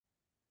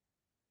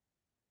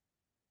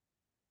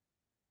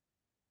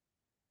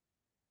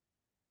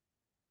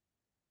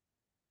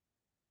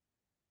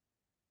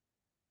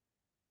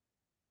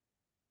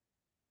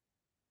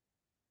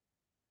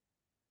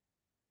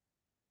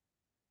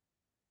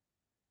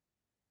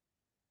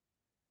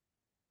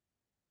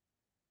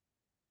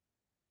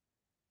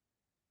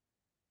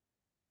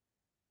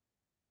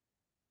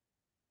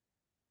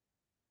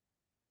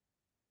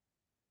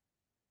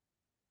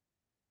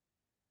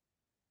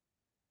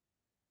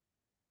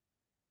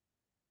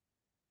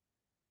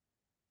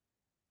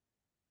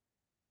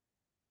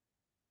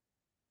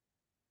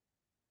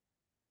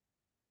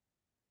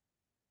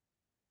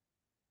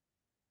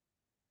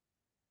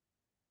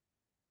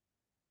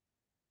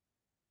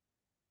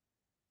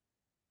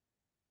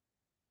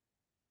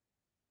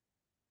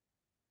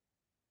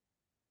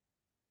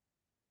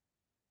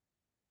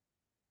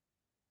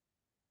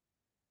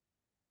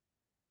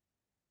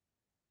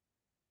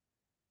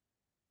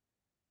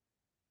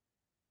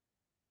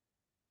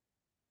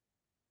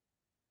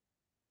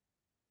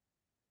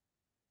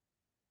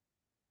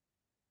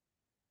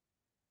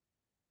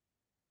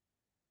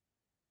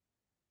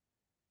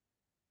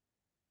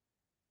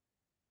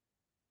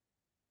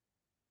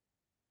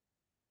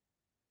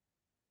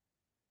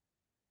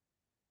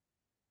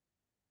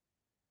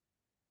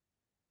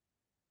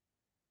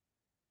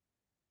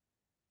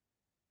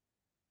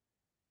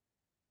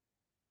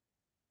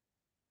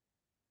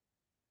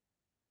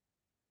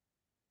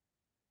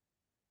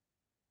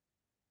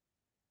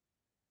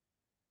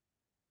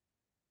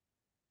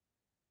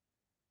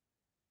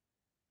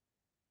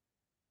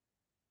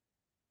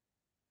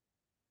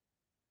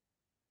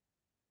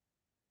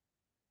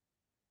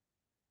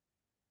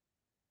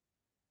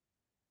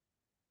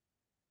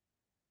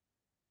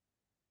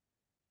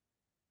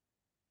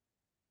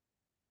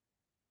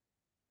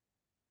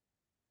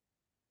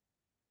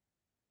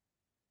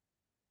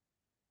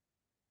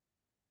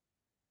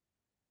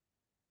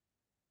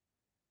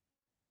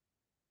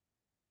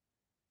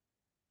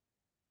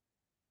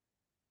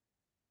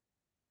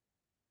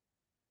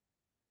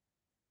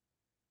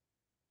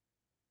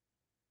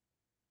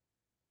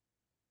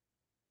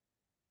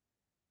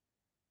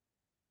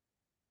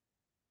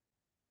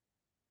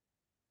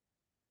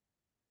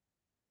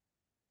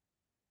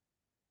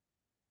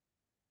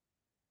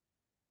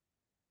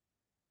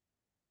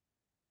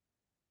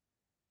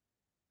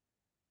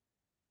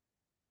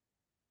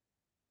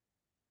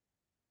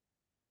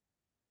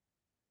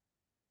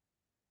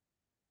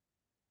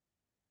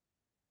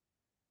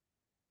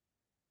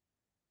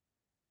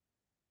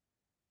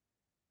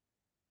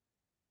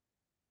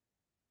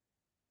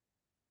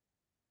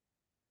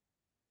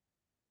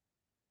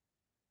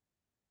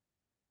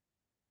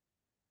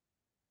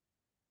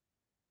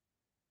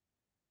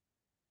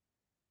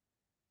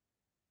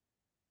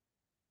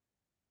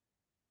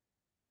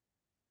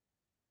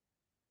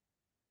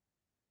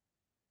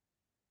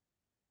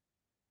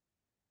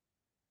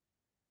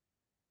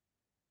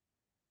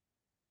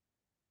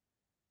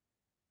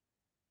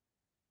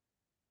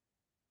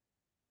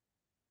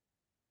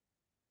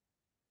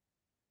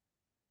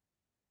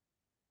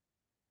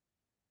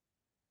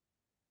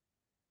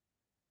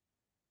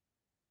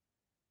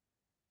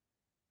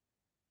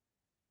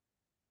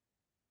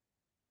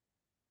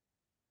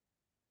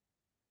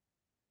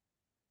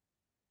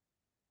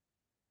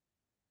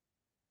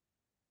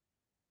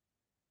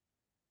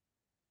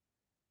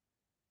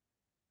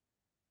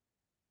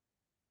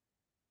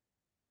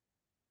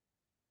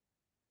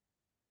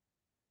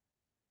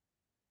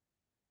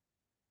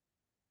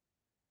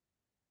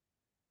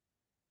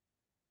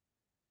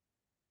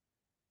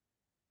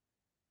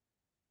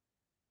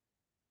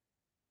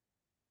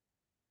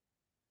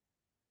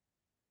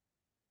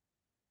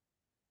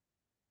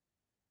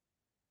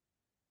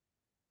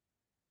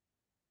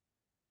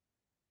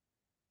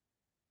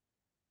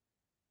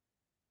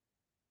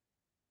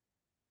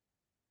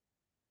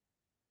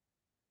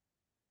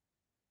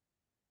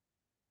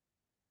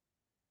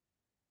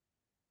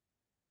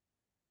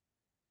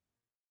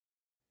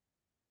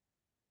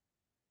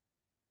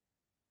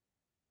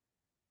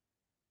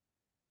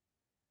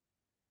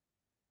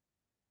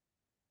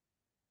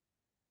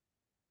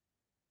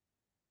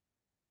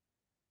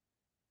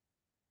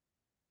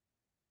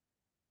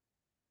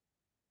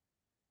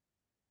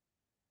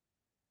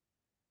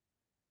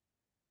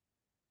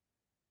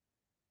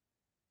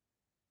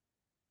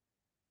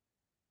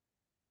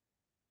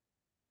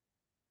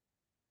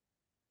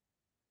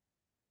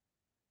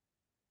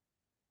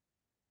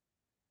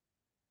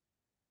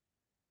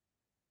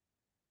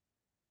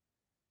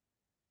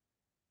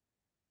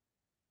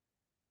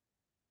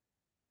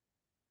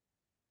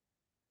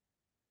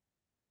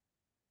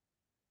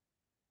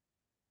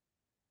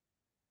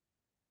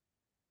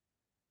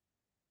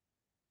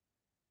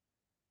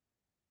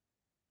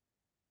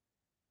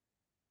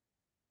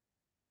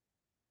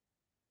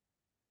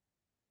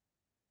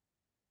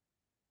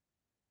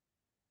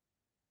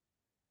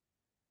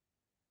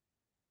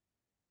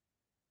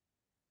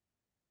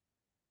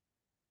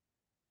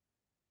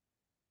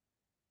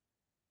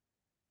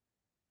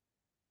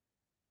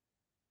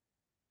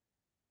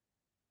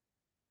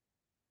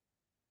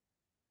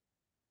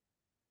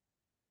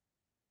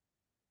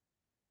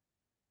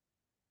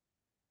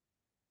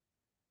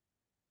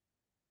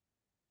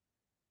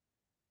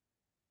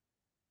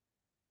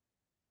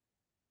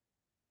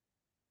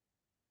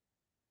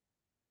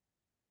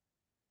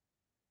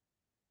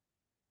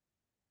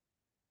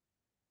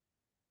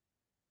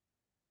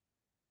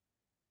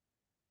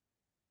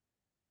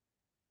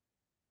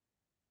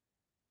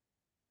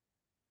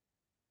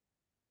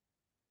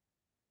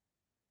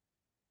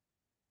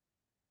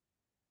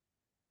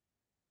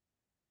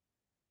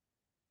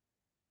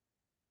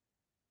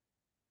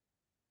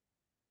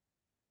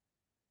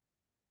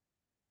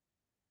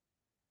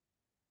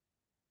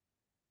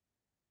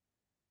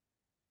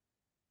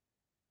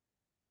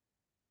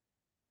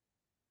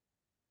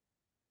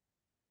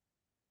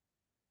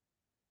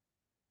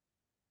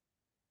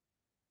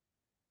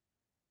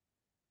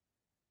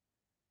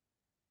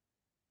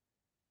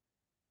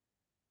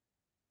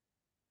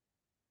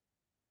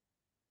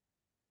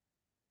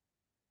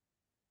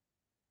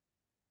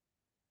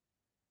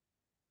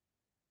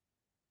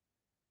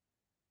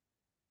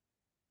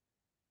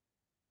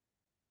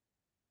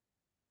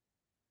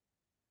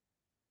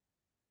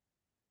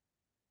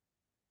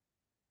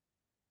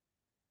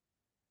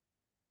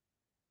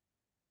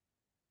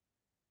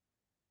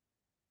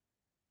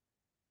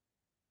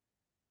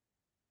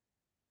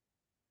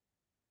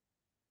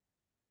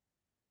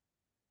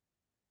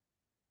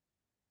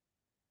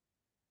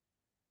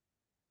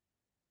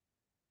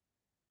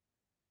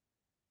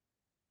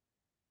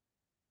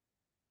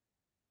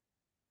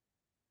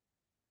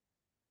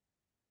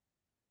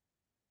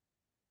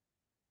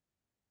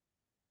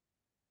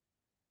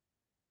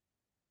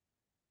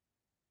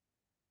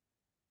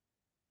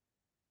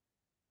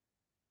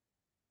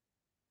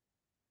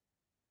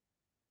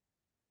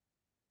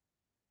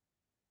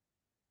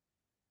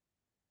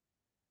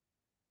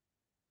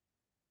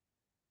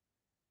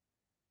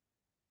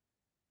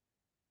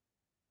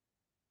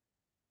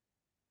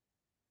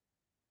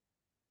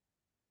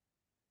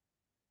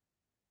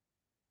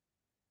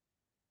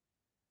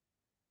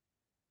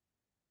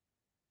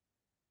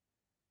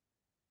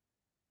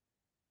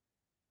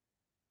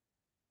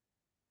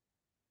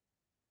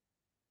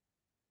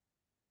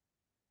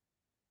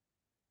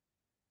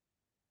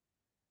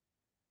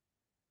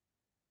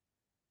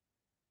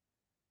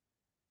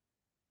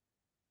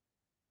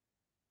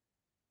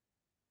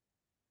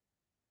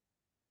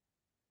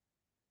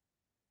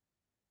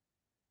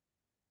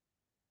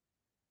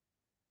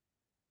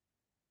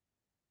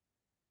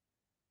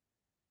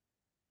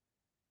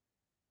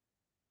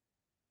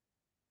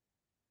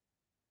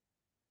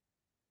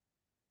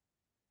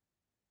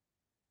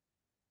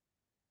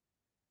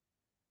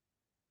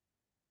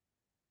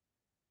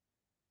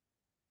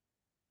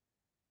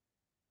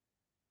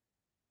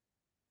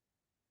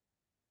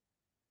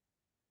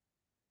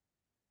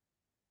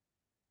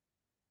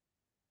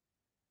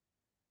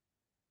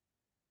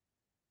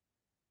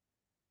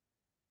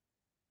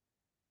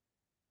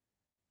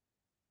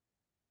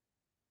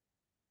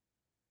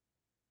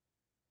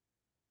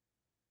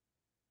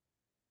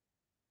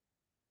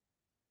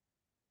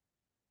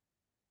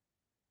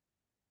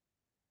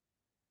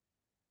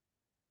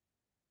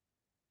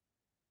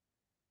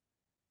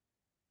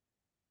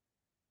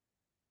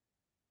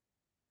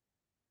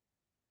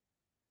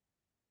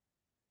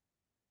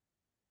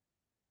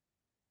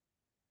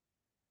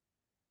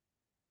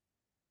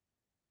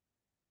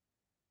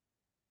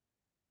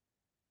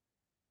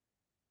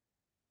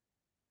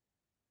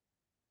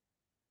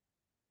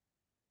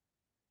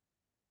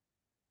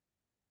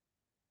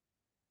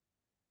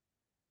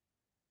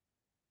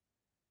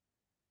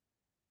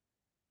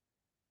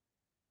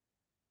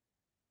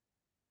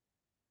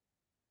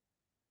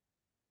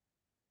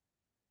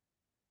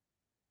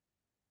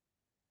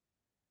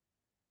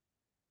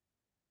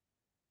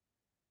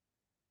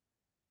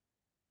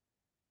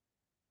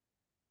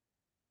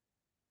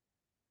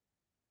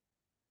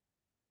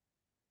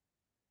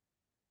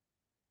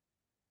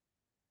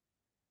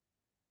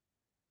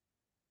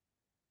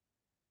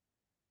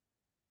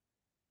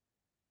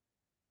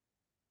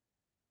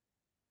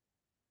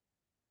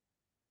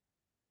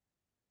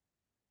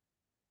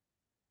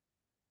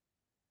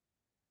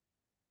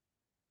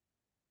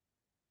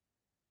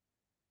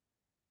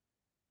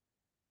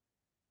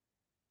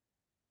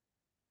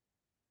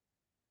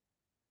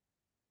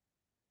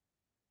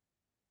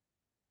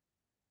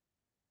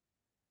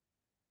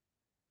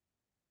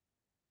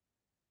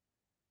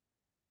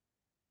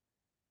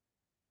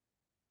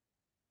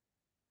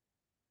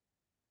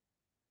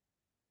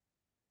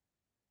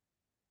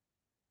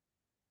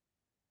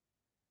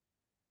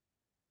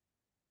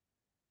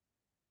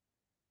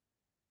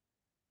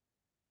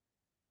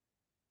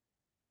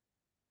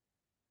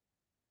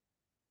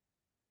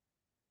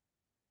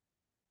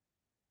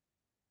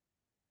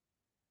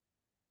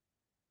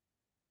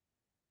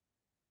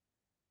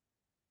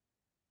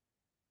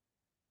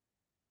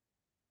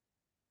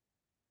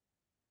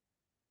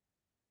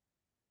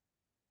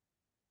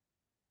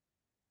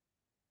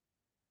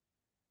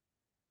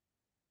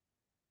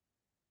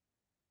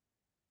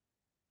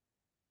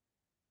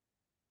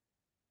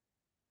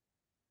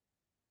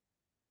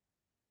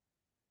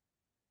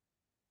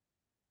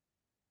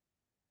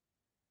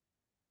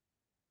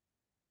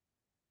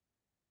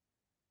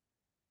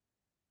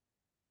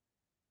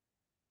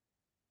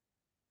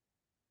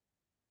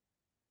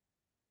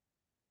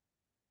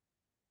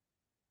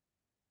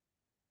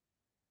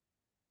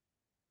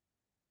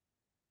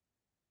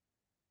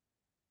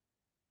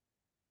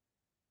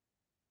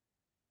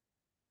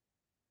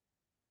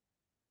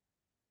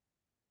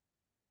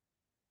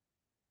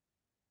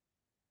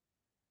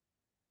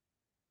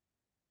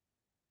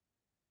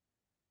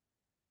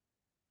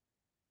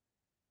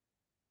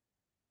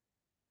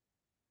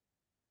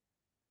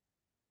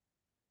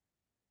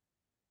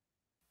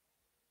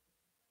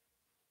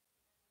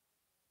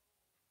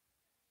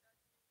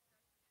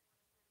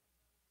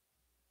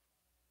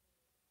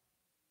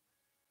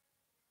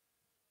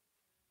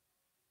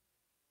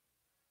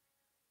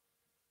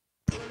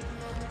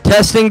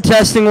Testing,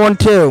 testing, 1,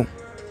 2.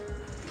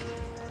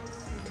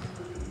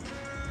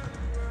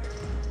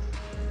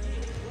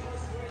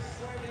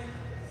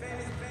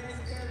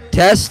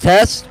 Test,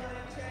 test.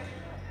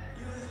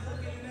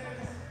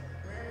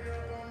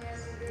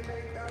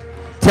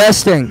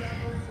 Testing.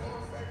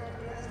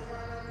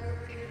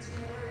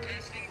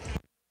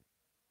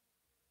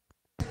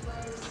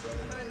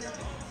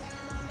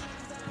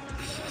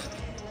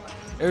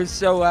 It was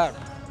so loud.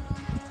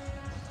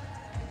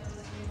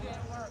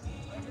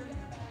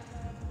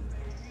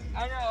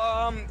 I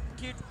know,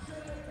 cute.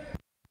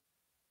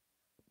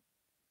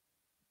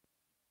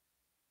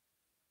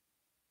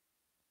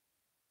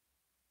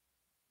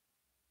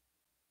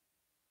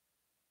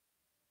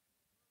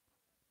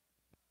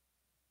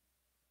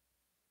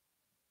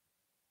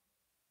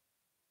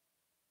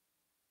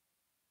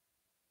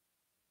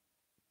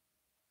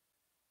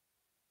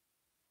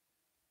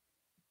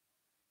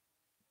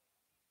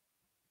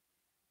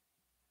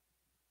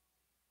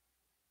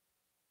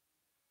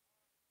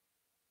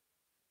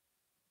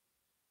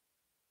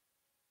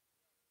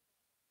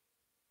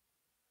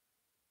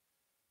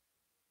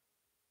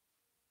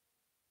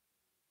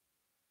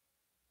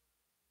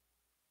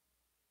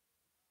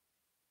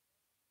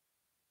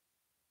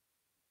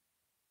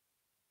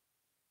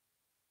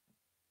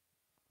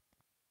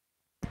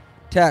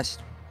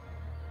 Test.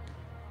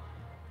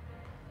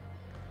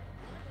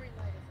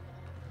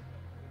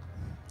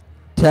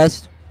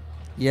 Test.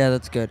 Yeah,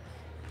 that's good.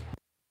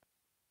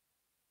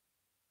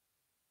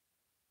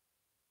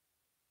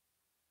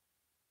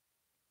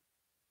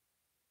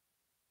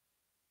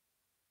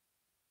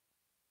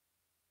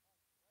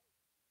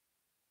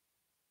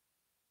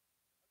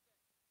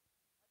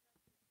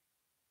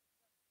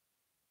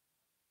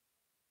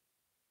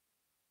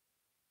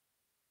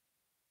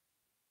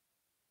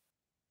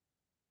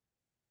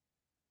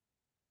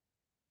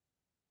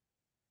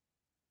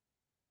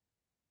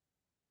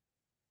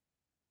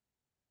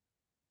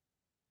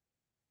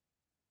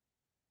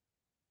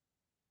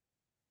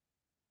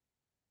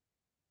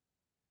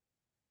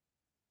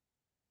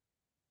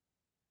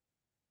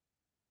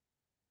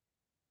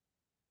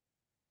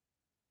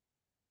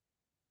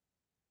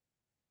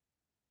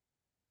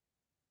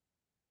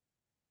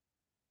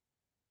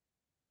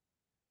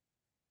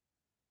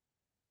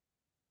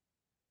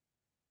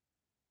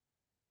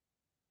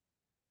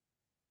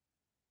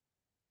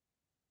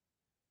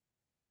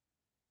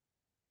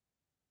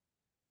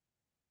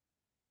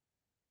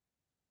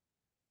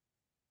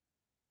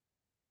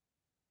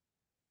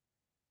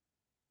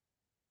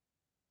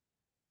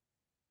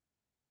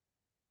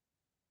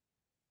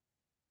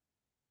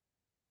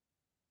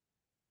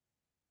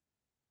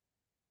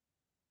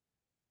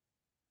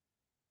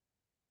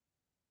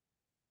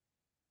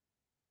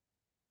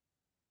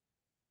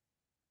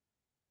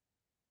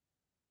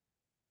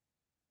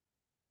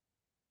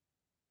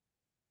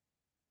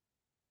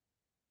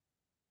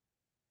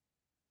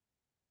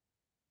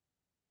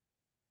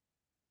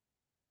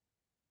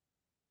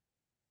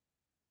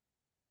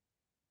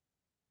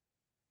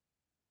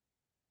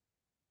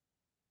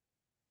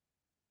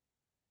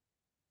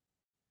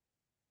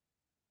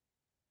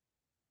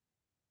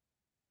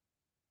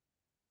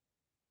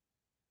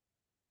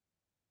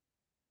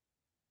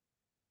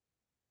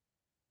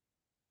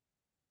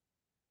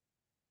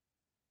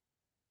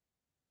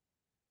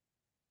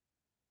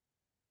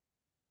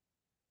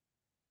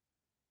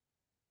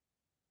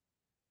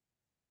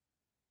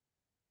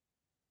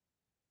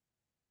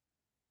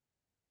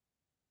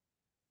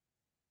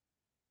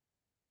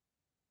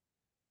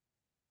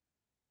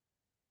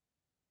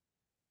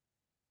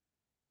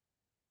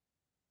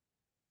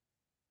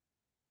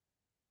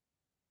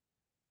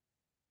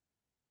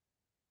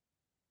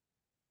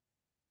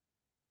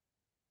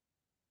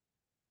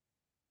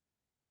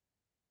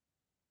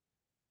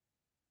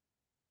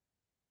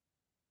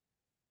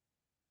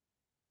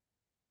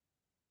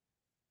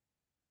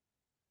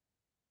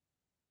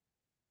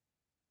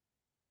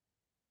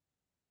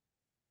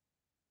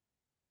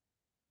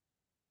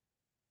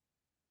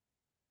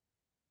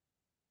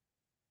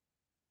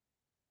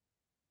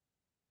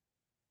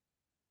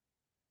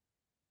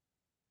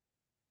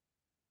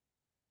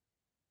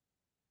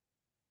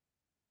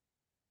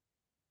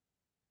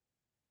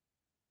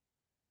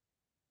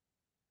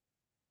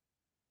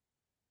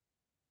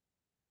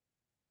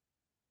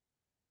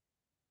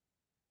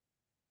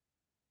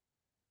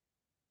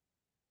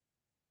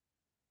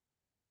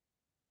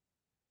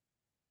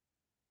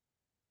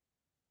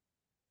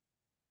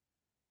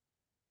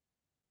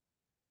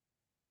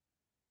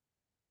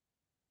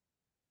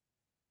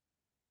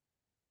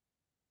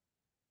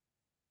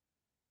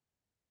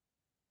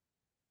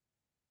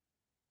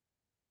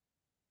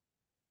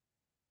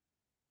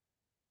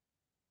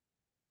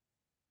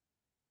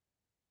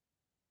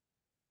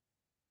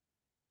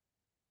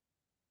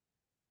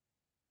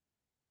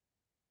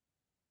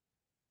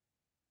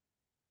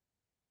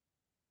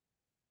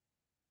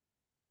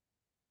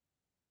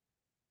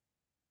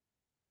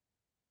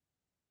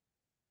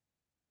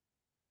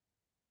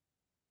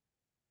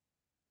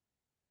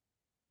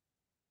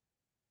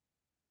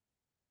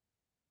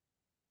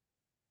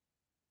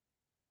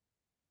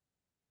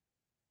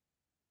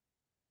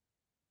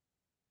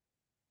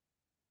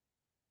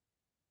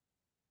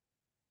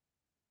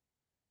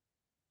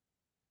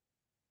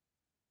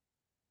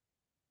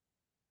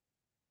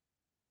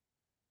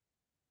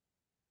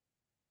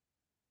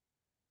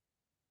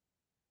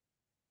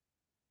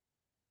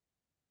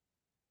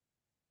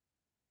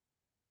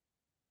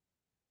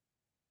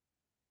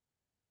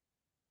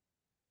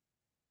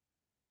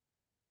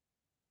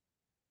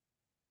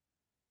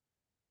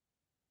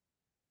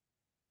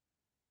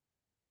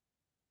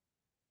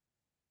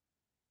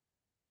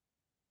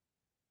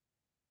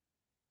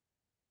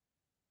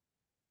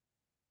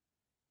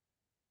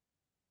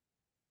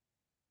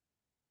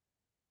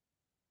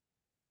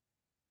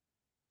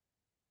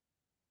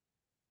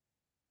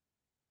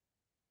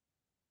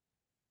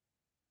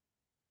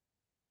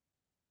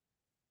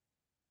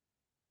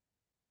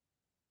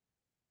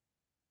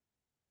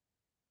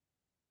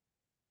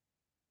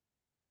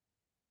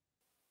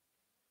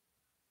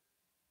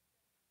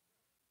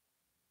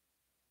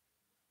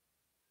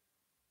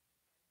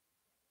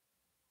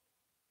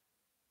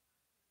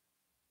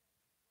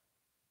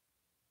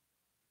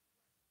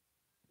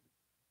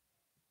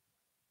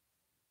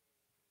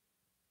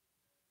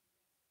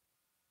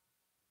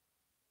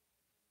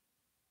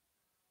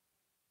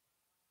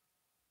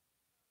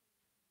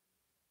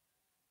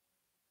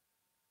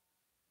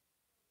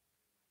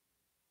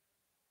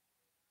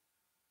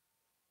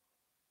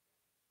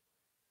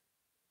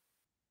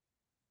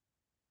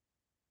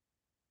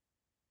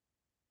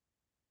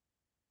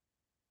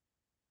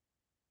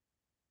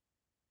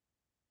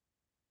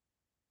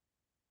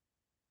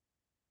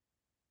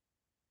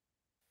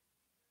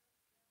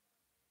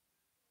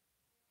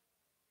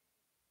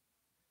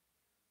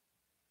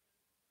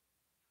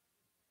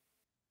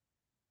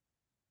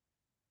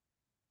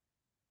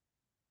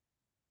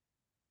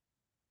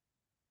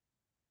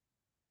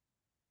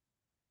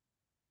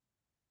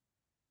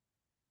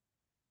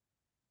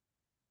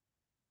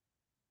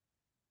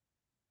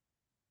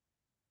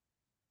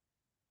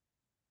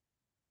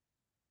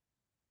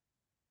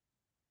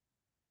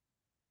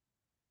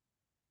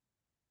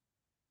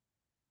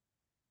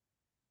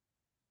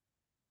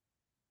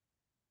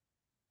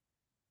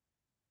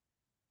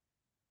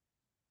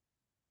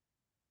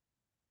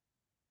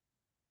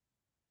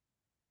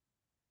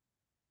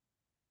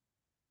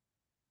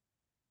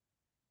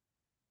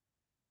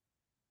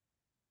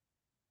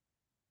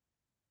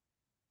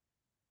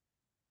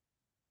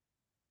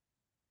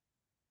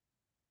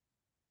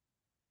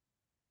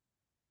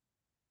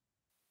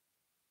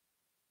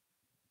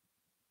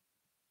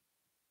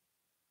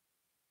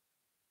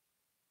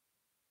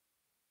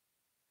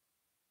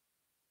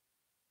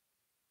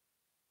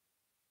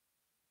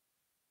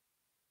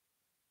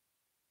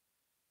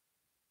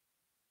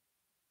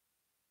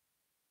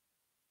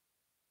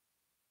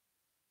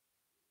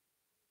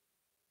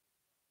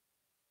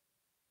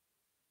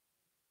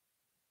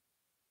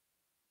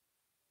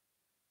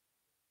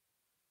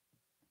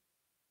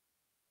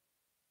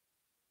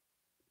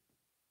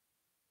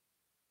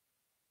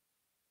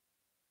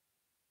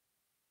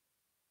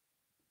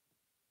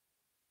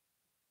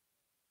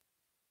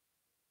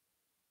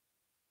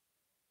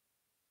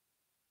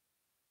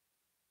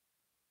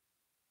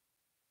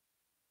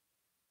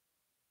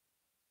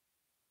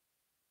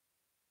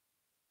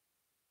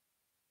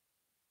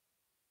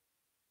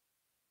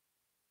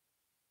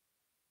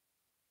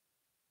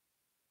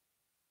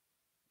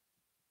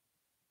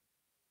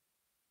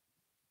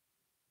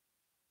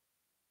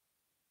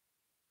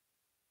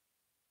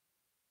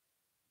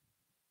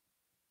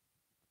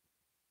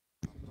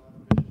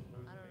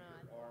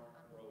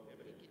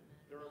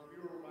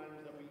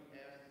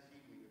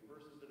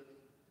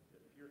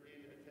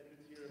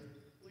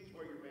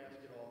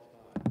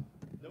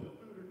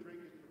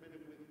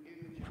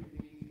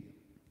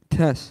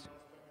 Test.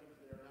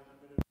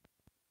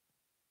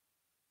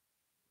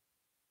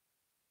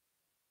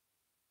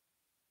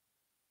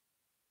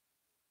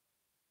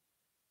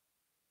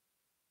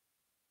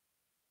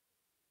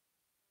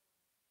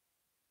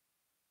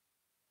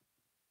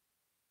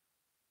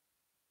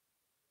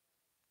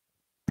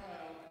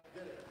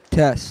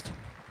 Test.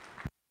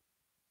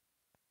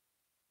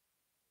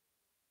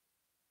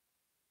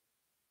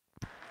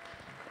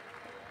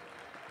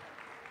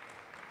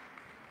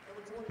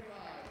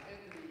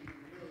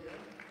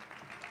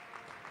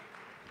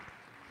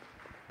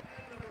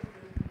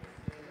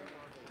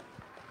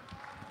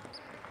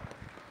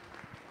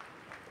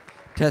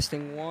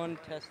 Testing 1,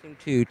 testing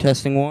 2,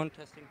 testing 1,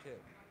 testing 2.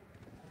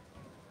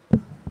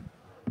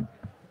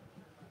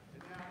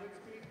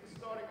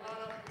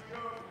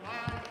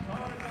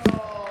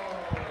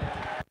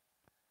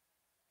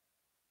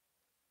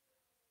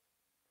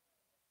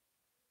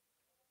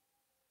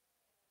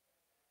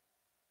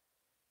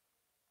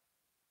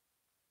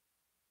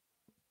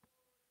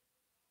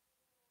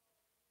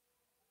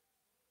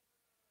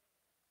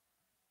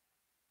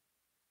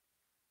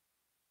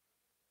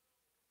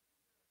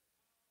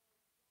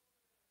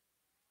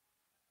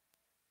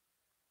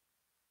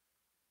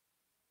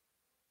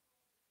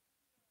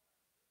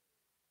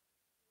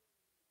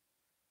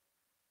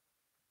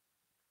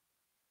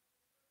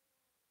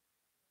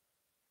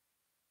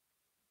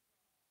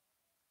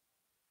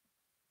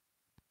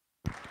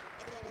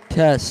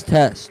 Test,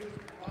 test. Ladies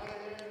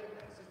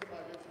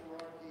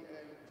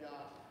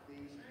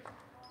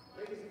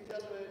and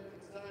gentlemen,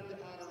 it's time to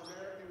honor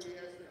America. We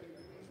ask that you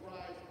please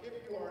rise if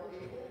you are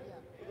able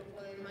for the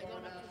playing of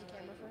our national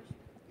anthem.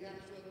 The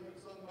anthem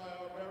is sung by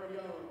our very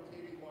own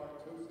TV Mark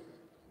Toosey.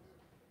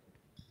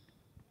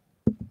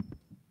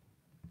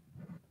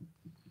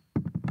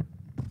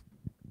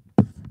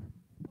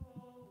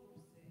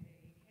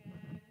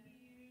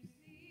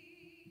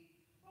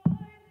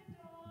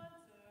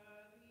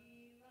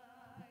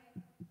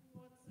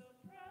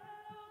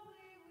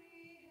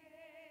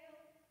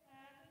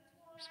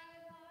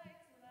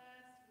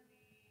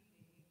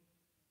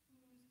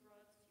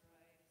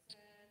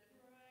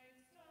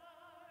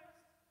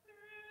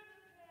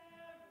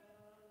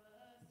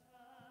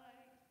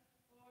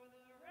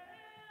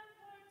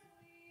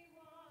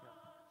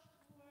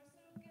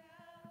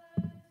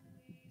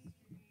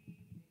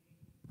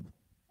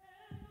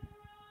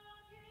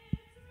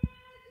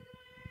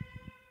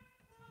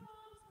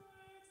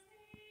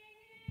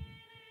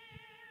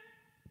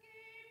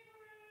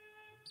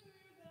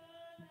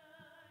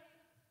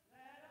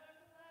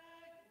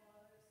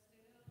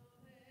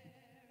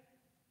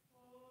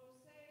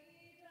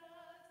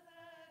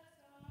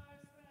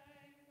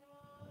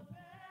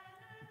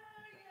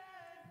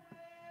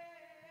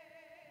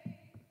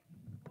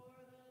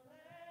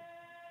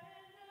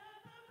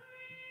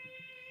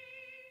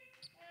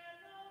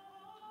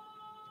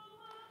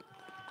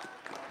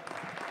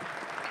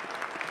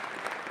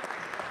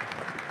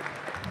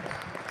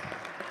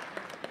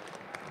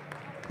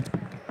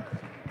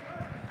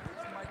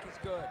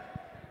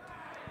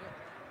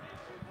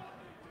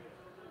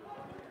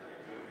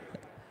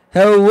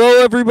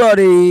 Hello,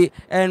 everybody,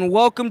 and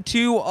welcome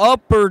to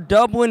Upper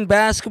Dublin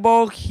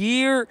basketball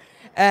here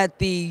at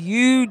the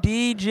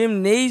UD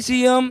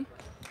Gymnasium.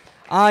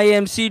 I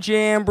am CJ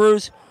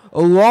Ambrose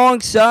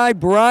alongside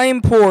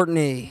Brian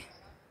Portney.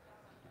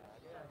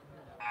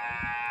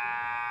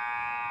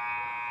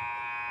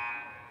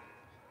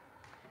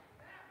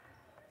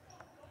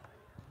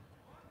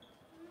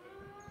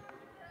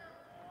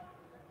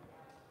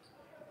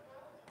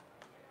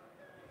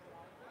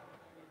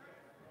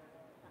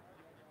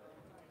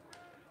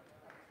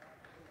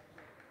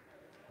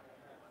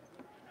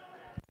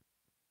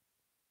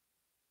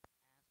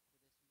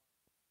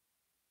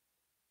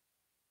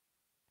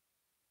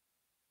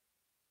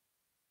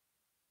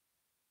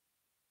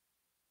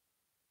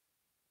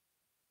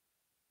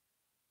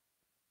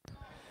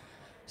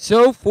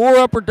 So for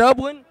Upper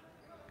Dublin,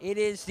 it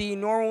is the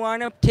normal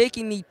lineup.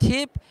 Taking the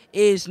tip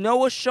is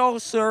Noah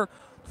Schulzer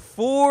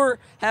for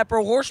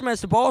Hatboro-Horsham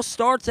as the ball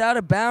starts out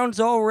of bounds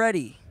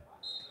already.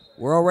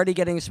 We're already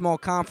getting a small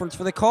conference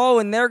for the call,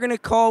 and they're going to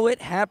call it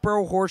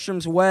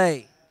Hatboro-Horsham's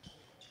way.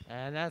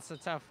 And that's a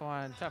tough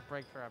one, tough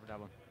break for Upper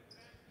Dublin.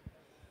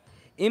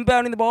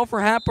 Inbounding the ball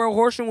for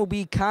Hatboro-Horsham will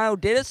be Kyle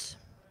Dittis.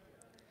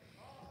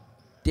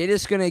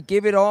 Dittis going to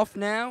give it off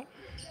now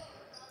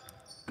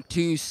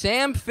to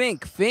Sam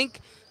Fink. Fink,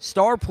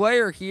 star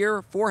player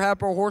here for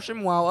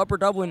Hatboro-Horsham, while Upper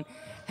Dublin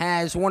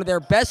has one of their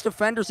best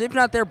defenders, if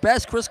not their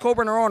best, Chris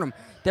Colburn, are on him.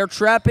 They're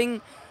trapping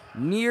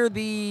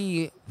near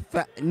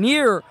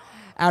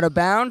out of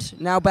bounds.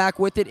 Now back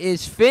with it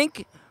is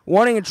Fink.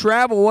 Wanting to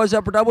travel was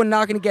Upper Dublin,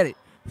 not going to get it.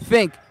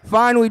 Fink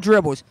finally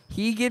dribbles.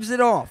 He gives it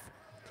off.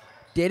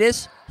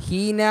 Dittis,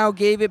 he now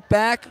gave it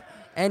back,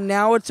 and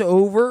now it's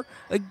over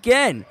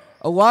again.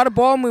 A lot of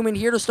ball movement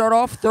here to start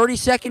off. 30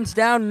 seconds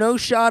down, no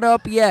shot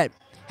up yet.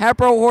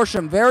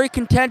 Hatboro-Horsham very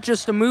content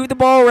just to move the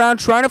ball around,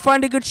 trying to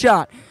find a good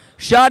shot.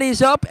 Shot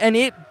is up, and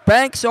it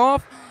banks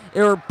off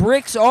or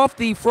bricks off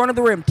the front of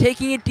the rim.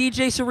 Taking it,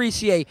 DJ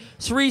Cerisier.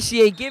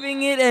 Cerisier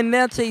giving it, and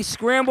that's a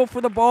scramble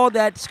for the ball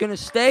that's going to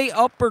stay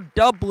Upper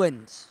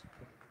Dublin's.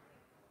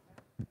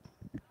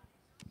 You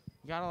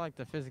gotta like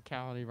the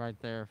physicality right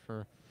there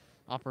for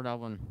Upper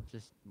Dublin,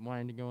 just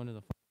wanting to go into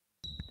the.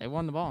 They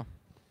won the ball.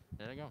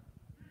 There they go.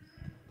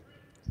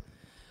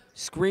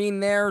 Screen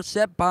there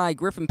set by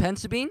Griffin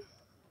Pensabene.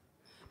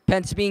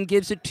 Pensabene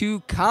gives it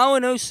to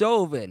Colin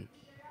O'Sullivan.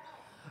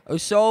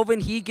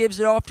 O'Sullivan, he gives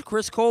it off to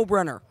Chris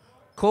Colbrenner.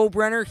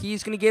 Colbrenner,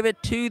 he's going to give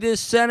it to this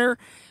center.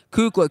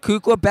 Kukla.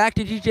 Kukla back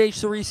to DJ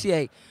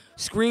Cerisier.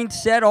 Screen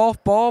set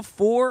off ball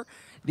for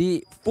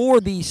the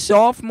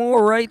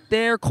sophomore right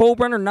there.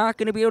 Colbrenner not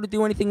going to be able to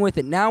do anything with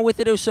it. Now with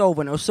it,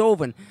 O'Sullivan.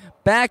 O'Sullivan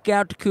back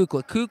out to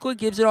Kukla. Kukla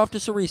gives it off to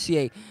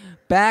Cerisier.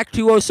 Back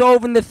to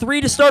O'Sullivan. The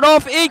three to start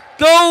off. It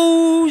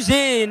goes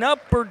in.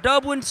 Upper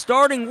Dublin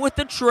starting with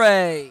the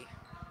tray.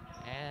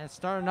 And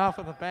starting off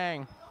with a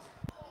bang.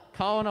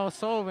 Colin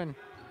O'Sullivan,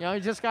 he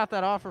just got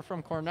that offer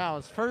from Cornell.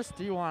 His first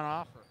D1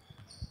 offer.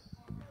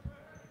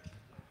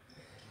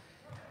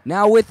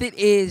 Now with it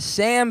is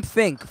Sam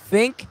Fink.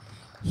 Fink,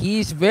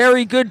 he's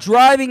very good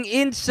driving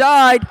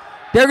inside.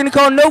 They're going to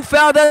call no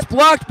foul. That's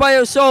blocked by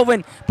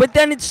O'Sullivan. But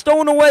then it's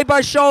stolen away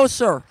by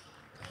Schlosser.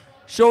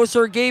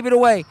 Schlosser gave it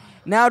away.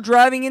 Now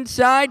driving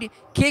inside,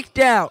 kicked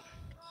out.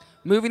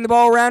 Moving the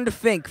ball around to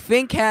Fink.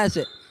 Fink has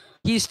it.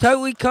 He's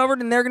totally covered,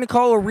 and they're going to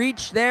call a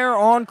reach there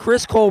on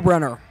Chris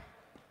Colbrenner.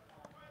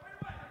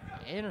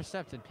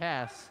 Intercepted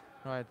pass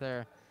right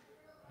there.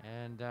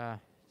 And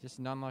just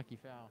an unlucky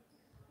foul.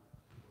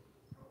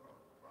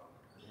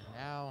 And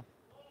now,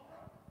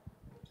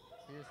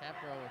 here's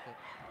Hatboro with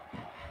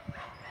it.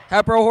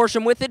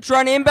 Hatboro-Horsham with it,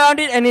 trying to inbound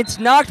it, and it's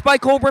knocked by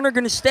Colbrenner.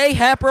 Going to stay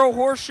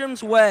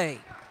Hatboro-Horsham's way.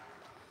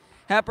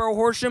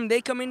 Hatboro-Horsham, they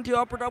come into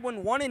Upper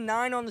Dublin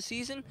 1-9 on the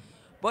season,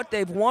 but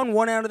they've won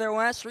 1 out of their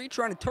last 3,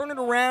 trying to turn it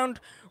around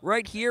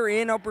right here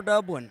in Upper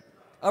Dublin.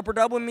 Upper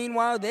Dublin,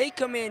 meanwhile, they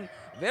come in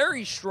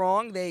very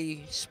strong.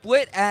 They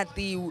split at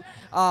the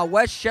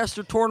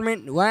Westchester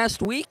tournament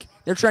last week.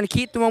 They're trying to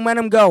keep the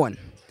momentum going.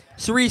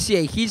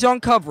 Cerisier, he's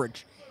on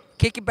coverage.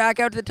 Kick it back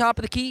out to the top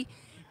of the key.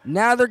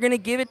 Now they're going to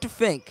give it to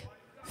Fink.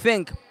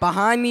 Fink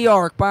behind the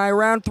arc by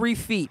around 3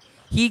 feet.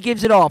 He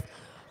gives it off.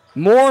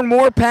 More and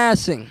more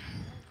passing.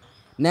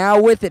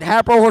 Now with it,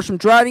 Hatboro-Horsham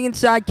driving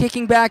inside,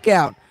 kicking back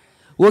out.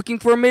 Looking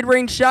for a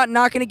mid-range shot,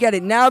 not going to get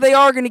it. Now they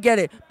are going to get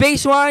it.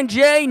 Baseline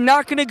J,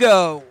 not going to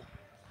go.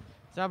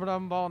 It's Upper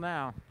Dublin ball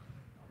now.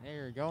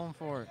 They're going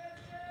for it.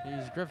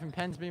 He's Griffin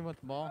Pensabene with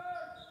the ball.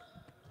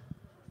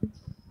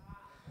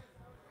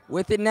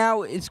 With it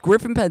now, it's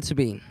Griffin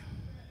Pensabene.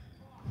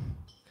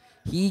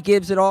 He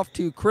gives it off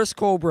to Chris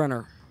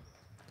Colbrenner.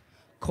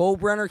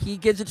 Colbrenner, he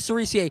gives it to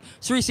Cerisier.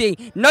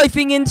 Cerisier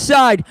knifing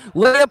inside.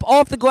 Layup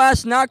off the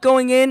glass, not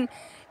going in.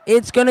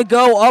 It's going to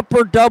go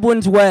Upper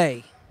Dublin's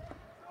way.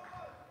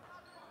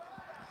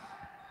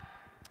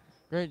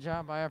 Great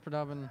job by Upper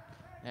Dublin.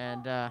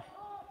 And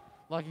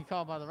lucky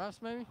call by the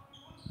refs, maybe?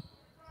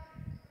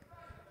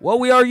 Well,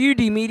 we are UD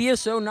Media,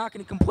 so not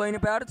going to complain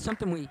about it.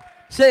 Something we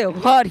say a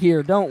lot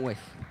here, don't we?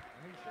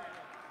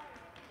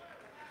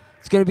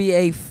 It's going to be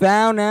a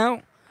foul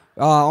now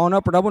on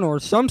Upper Dublin, or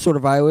some sort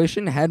of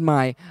violation. Had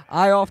my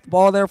eye off the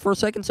ball there for a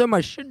second. Something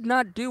I should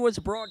not do as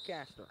a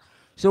broadcaster.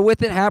 So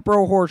with it,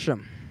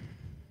 Hatboro-Horsham.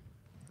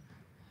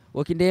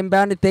 Looking to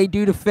inbound it, they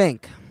do to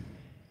Fink.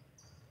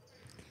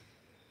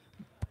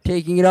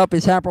 Taking it up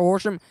is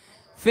Hatboro-Horsham.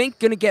 Fink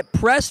going to get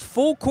pressed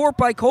full court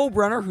by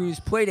Colbrenner,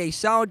 who's played a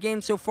solid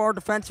game so far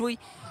defensively.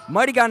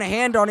 Might have gotten a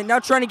hand on it. Now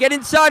trying to get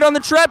inside on the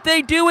trap.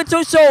 They do. It's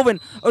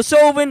O'Sullivan.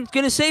 O'Sullivan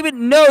going to save it.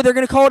 No, they're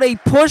going to call it a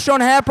push on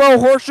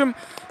Hatboro-Horsham,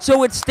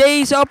 so it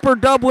stays Upper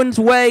Dublin's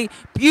way.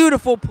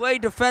 Beautiful play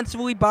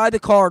defensively by the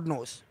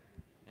Cardinals.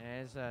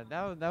 And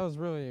that was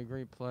really a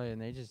great play,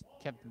 and they just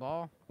kept the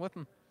ball with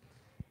them.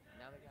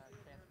 Now they got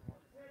a chance for more.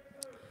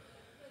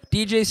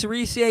 DJ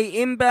Cerisier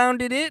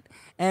inbounded it,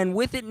 and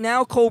with it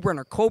now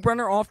Colbrenner.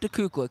 Colbrenner off to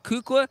Kukla.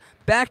 Kukla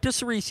back to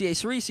Cerisier.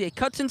 Cerisier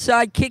cuts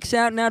inside, kicks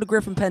out now to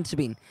Griffin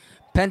Pensabene.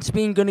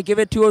 Pensabene going to give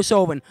it to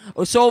O'Sullivan.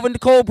 O'Sullivan to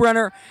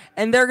Colbrenner,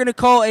 and they're going to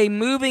call a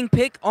moving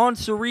pick on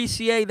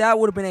Cerisier. That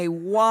would have been a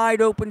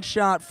wide open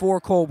shot for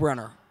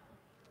Colbrenner.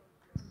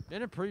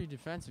 Been a pretty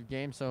defensive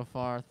game so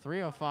far.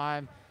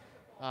 3:05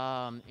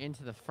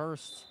 into the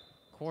first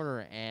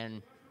quarter,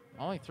 and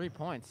only 3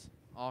 points,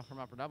 all from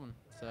Upper Dublin.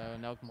 So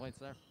no complaints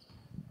there.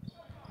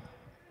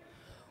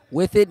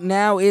 With it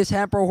now is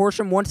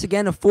Hatboro-Horsham. Once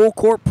again, a full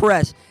court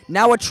press.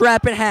 Now a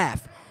trap at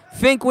half.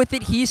 Fink with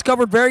it. He's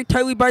covered very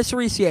tightly by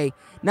Cerisier.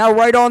 Now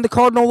right on the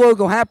Cardinal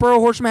logo.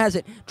 Hatboro-Horsham has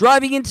it.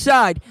 Driving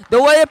inside. The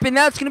layup, and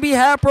that's going to be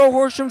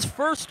Hatboro-Horsham's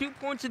first 2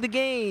 points of the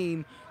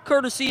game,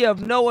 courtesy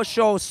of Noah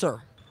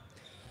Schlosser.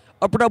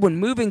 Upper Dublin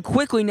moving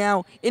quickly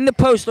now in the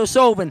post.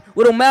 O'Sullivan,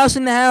 little mouse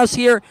in the house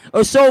here.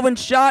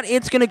 O'Sullivan's shot.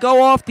 It's going to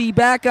go off the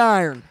back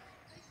iron.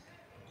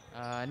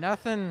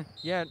 Nothing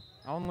yet.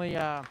 Only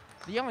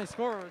the only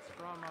scorer is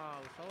from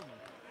O'Sullivan.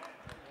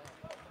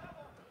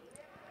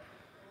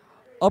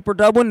 Upper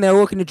Dublin, they're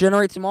looking to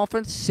generate some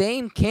offense.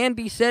 Same can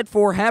be said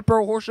for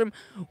Hatboro-Horsham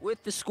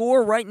with the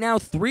score right now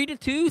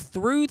 3-2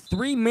 through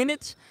 3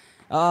 minutes.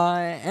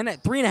 And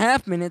at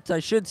 3.5 minutes,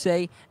 I should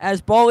say, as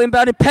ball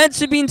inbounded.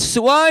 Pensabine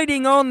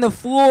sliding on the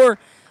floor.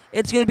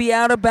 It's going to be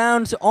out of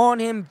bounds on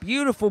him.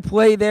 Beautiful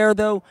play there,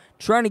 though,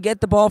 trying to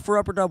get the ball for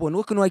Upper Dublin.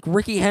 Looking like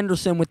Ricky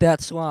Henderson with that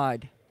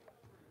slide.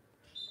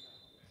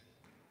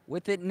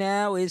 With it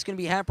now is going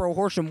to be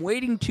Hatboro-Horsham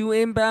waiting to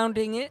inbound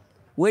it.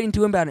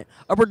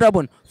 Upper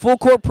Dublin, full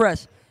court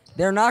press.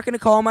 They're not going to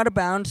call him out of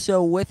bounds,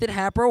 so with it,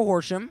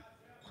 Hatboro-Horsham.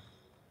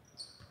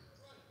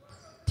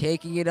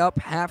 Taking it up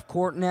half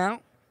court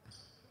now.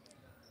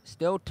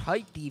 Still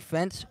tight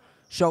defense.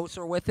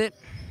 Schultzer with it.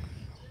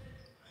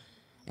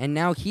 And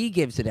now he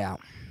gives it out.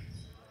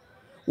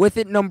 With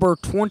it, number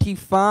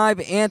 25,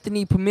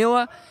 Anthony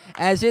Pamela,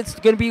 as it's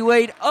going to be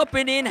laid up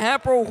and in.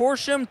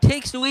 Hatboro-Horsham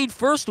takes the lead.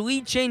 First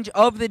lead change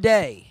of the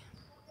day.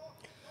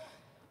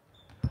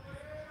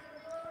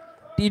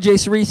 DJ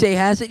Cerise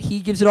has it. He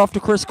gives it off to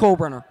Chris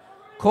Colbrenner.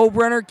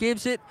 Colbrenner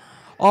gives it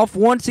off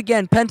once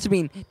again.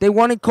 Pensabine, they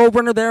wanted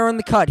Colbrenner there on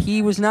the cut.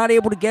 He was not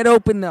able to get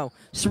open, though.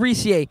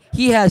 Cerise,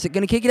 he has it.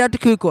 Going to kick it out to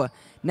Kukla.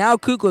 Now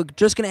Kukla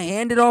just going to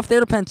hand it off there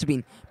to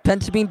Pensabine.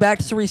 Pensabine back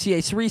to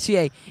Cerise.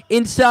 Cerise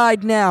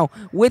inside now.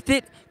 With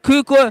it,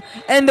 Kukla,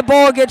 and the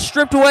ball gets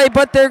stripped away,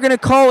 but they're going to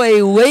call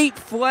a late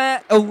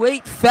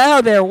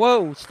foul there.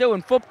 Whoa, still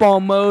in football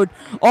mode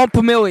on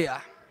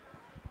Pamilia.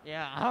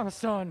 Yeah, I'm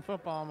still in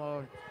football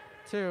mode,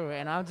 too,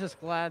 and I'm just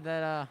glad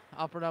that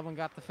Upper Dublin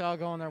got the foul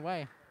going their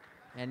way.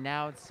 And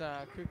now it's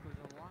Kukla's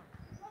on the line.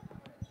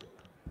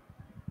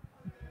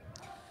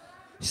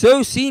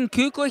 So, seeing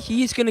Kukla,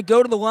 he's going to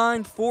go to the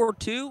line for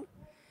 2.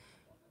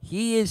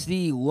 He is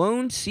the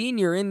lone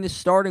senior in the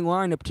starting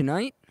lineup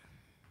tonight.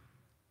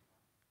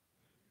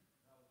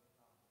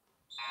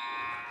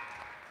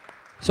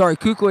 Sorry,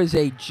 Kukla is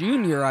a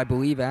junior, I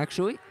believe,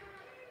 actually.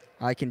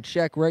 I can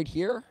check right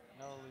here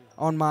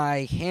on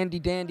my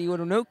handy-dandy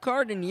little note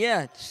card. And,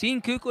 yeah,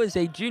 seeing Kukla is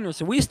a junior.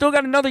 So, we still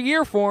got another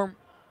year for him.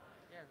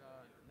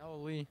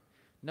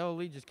 Noah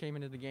Lee just came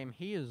into the game.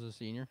 He is a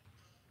senior.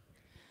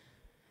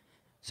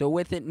 So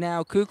with it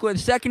now, Kukla, the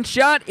second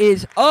shot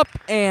is up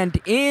and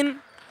in.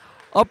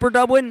 Upper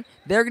Dublin,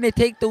 they're going to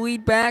take the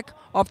lead back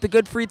off the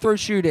good free throw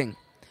shooting.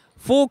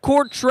 Full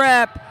court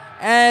trap,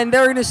 and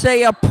they're going to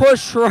say a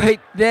push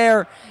right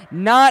there.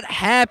 Not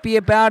happy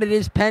about it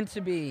is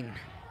Pensabine.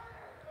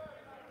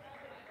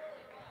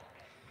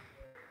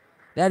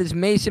 That is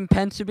Mason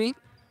Pensabine.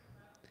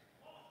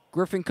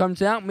 Griffin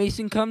comes out,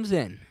 Mason comes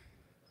in.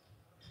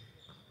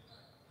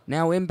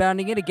 Now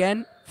inbounding it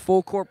again,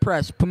 full court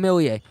press.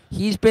 Pamilia,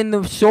 he's been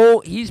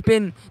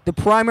the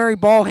primary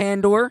ball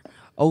handler,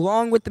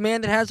 along with the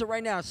man that has it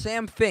right now,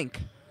 Sam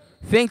Fink.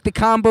 Fink, the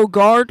combo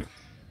guard.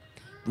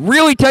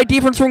 Really tight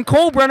defense from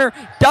Colbrenner.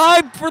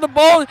 Dive for the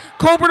ball.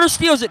 Colbrenner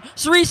steals it.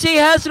 Cerise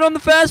has it on the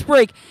fast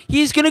break.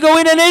 He's going to go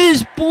in, and it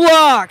is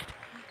blocked.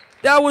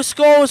 That was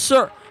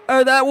Noah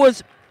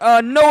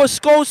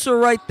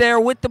Skolser right there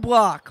with the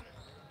block.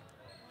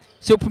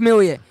 So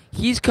Pamilia,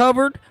 he's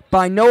covered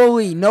by Noah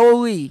Lee. Noah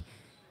Lee,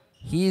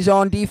 he's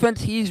on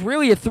defense. He's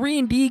really a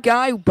 3-and-D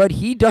guy, but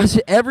he does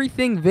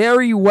everything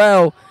very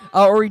well,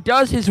 or he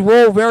does his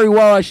role very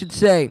well, I should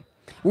say.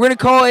 We're going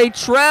to call a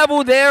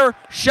travel there.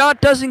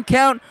 Shot doesn't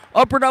count.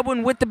 Upper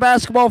Dublin with the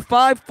basketball.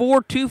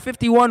 5-4,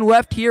 2:51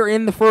 left here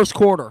in the first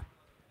quarter.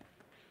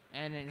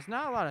 And it's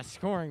not a lot of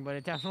scoring, but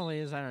it definitely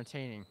is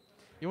entertaining.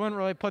 You wouldn't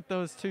really put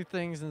those two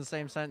things in the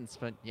same sentence,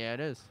 but yeah, it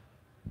is.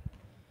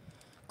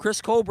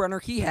 Chris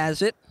Colbrenner, he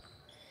has it.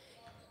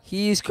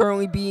 He's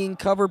currently being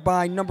covered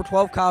by number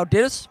 12, Kyle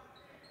Dittis.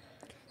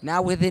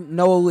 Now with it,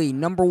 Noah Lee.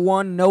 Number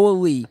 1, Noah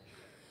Lee.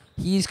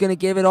 He's going to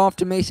give it off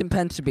to Mason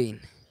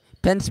Pensabine.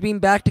 Pensabine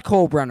back to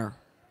Colbrenner.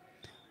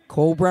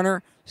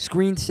 Colbrenner,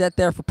 screen set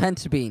there for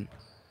Pensabine.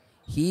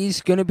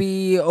 He's going to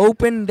be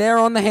open there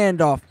on the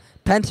handoff.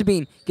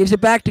 Pensabine gives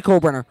it back to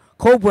Colbrenner.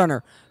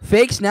 Colbrenner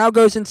fakes, now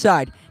goes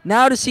inside.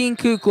 Now to Sean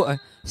Kukla.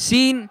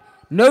 Sean,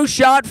 no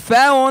shot,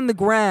 foul on the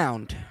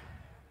ground.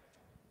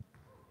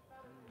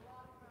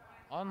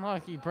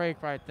 Unlucky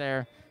break right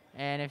there.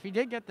 And if he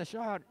did get the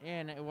shot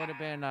in, it would have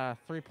been a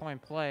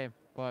 3-point play,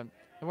 but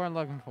they weren't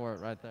looking for it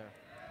right there.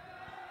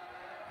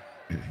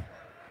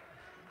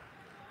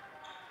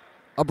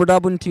 Upper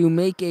Dublin to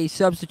make a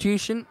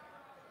substitution.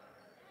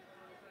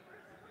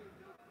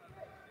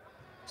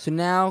 So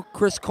now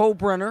Chris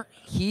Colbrenner,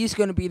 he's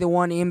going to be the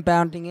one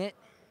inbounding it.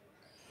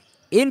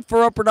 In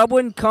for Upper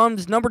Dublin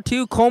comes number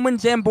 2, Coleman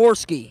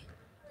Zamborski.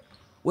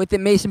 With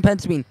it, Mason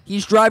Pensabine.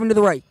 He's driving to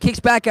the right.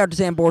 Kicks back out to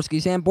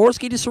Zamborski.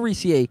 Zamborski to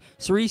Cerise.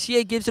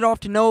 Cerise gives it off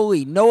to Noah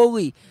Lee. Noah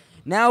Lee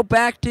now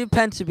back to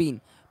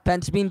Pensabine.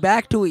 Pensabine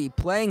back to Lee.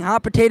 Playing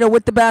hot potato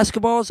with the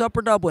basketballs,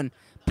 Upper Dublin.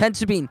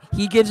 Pensabine,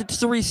 he gives it to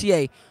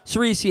Cerise.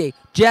 Cerise,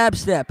 jab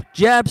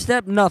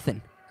step,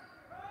 nothing.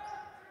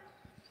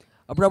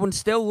 Upper Dublin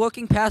still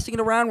looking, passing it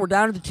around. We're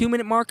down to the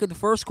 2-minute mark of the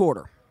first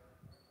quarter.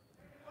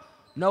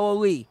 Noah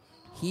Lee.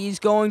 He's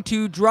going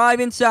to drive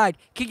inside.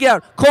 Kick it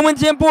out. Coleman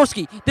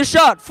Zamborski. The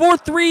shot.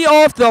 4-3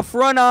 off the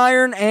front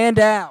iron and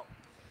out.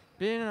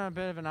 Being a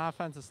bit of an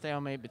offensive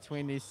stalemate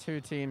between these two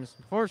teams.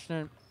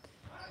 Fortunate,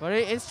 but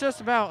it's just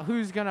about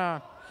who's going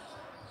to.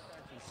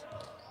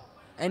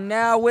 And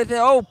now with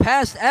it,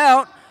 passed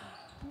out.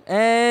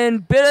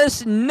 And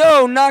Bittis,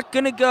 no, not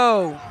going to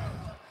go.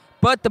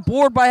 But the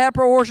board by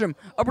Hatboro-Horsham.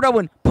 Upper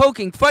Dublin,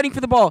 poking, fighting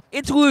for the ball.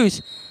 It's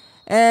loose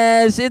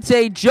as it's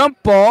a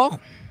jump ball.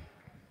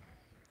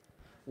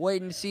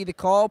 Waiting to see the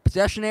call.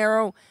 Possession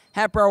arrow,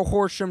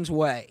 Hatboro-Horsham's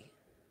way.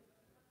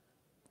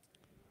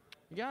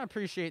 You got to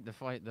appreciate the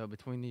fight, though,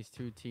 between these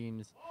two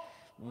teams.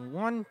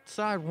 One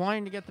side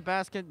wanting to get the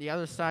basket, the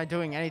other side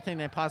doing anything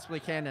they possibly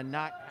can to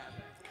not have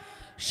it.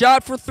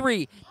 Shot for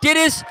three.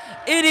 Dittis,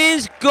 it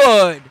is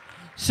good.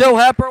 So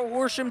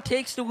Hatboro-Horsham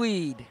takes the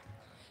lead.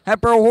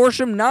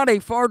 Hatboro-Horsham, not a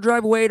far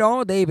drive away at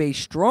all. They have a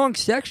strong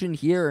section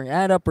here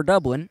at Upper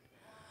Dublin.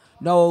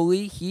 Noah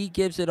Lee, he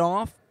gives it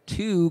off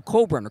to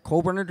Colbrenner.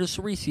 Colbrenner to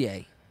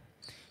Cerisier.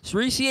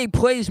 Cerisier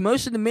plays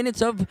most of the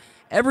minutes of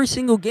every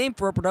single game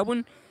for Upper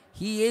Dublin.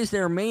 He is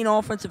their main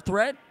offensive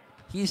threat.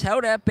 He's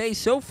held at bay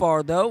so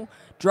far, though.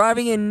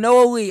 Driving in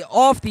Noah Lee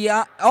off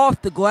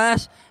the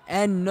glass,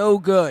 and no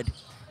good.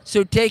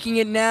 So taking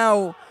it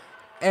now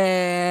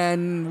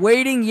and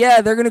waiting.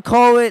 Yeah, they're going to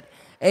call it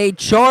a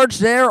charge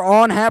there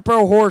on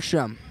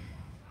Hatboro-Horsham.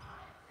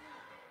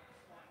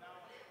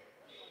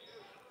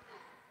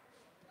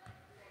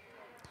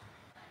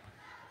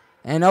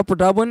 And Upper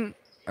Dublin,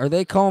 are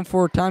they calling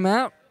for a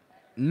timeout?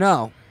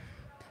 No.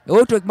 It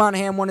looked like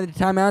Monahan wanted a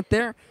timeout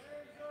there.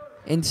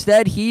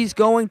 Instead, he's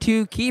going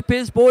to keep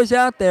his boys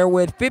out there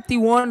with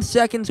 51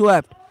 seconds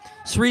left.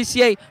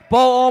 Cerisier,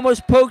 ball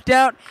almost poked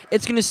out.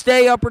 It's going to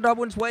stay Upper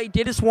Dublin's way.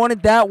 Dittis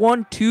wanted that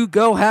one to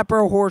go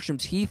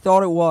Hatboro-Horsham's. He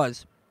thought it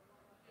was.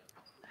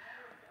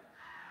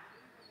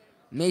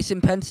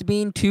 Mason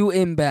Pensabine to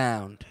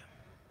inbound.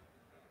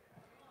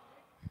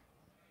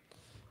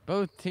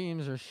 Both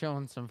teams are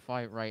showing some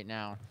fight right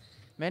now.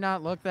 May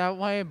not look that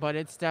way, but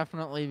it's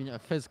definitely a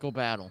physical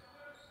battle.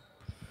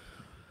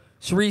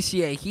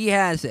 Cerisier, he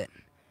has it.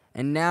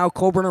 And now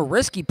Colbrenner,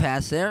 risky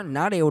pass there,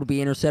 not able to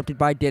be intercepted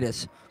by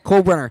Dittis.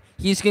 Colbrenner,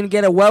 he's going to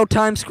get a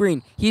well-timed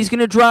screen. He's going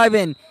to drive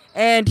in,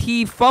 and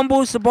he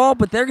fumbles the ball,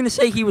 but they're going to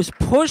say he was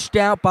pushed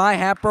out by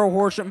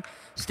Hatboro-Horsham.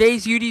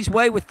 Stays UD's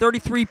way with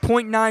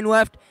 33.9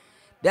 left.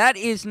 That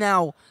is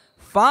now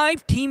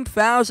 5 team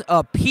fouls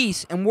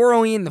apiece, and we're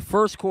only in the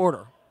first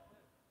quarter.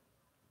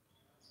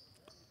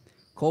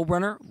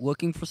 Colbrenner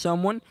looking for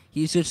someone.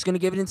 He's just going to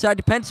give it inside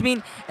to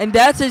Pensabine, and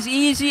that's as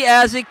easy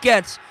as it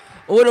gets.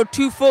 A little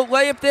 2-foot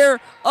layup there,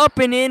 up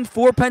and in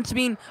for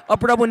Pensabine.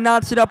 Upper Dublin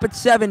knots it up at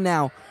 7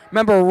 now.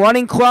 Remember,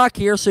 running clock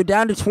here, so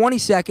down to 20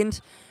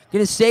 seconds.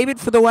 Going to save it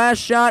for the last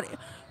shot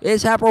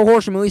is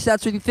Hatboro-Horsham. At least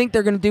that's what you think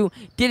they're going to do.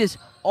 Dittis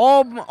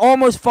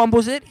almost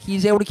fumbles it.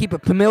 He's able to keep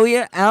it.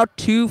 Pamilia out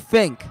to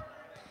Fink.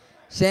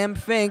 Sam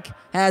Fink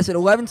has it,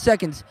 11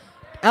 seconds.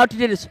 Out to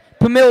Dittis.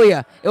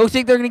 Pamilia. It looks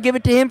like they're going to give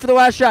it to him for the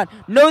last shot.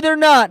 No, they're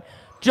not.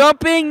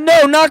 Jumping.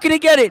 No, not going to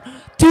get it.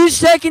 2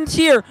 seconds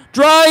here.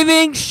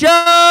 Driving.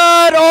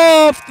 Shot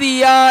off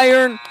the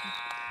iron.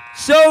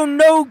 So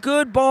no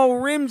good. Ball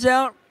rims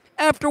out.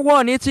 After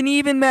 1, it's an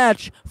even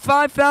match.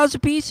 5 fouls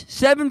apiece,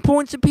 7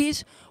 points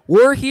apiece.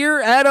 We're here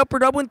at Upper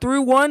Dublin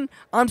through 1.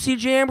 I'm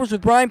CJ Ambrose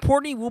with Brian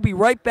Portney. We'll be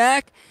right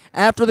back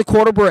after the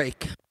quarter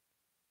break.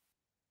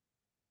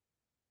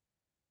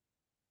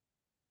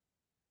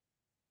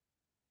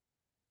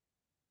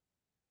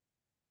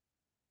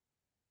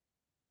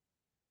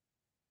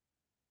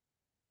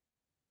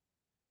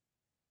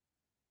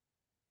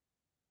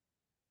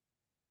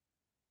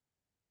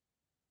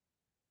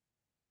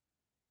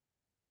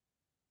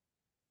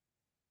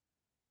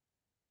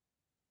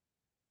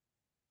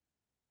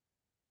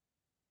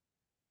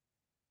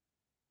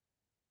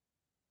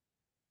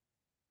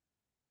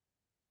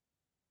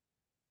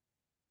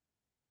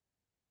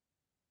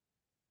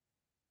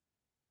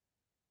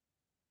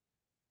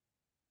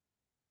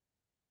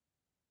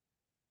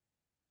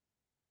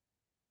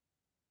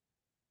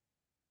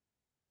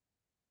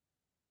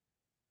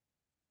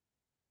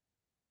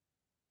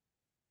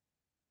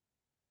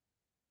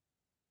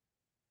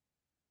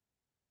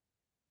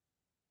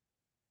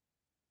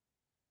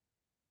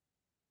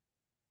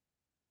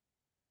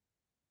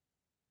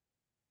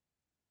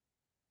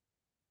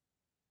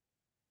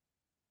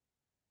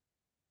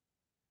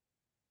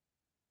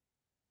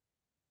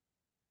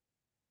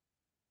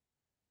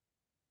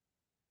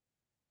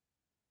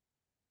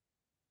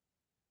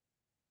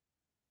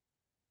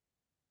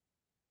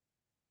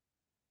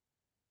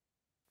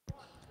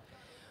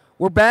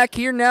 We're back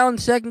here now in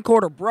the second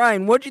quarter.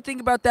 Brian, what did you think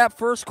about that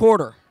first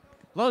quarter?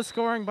 Low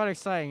scoring but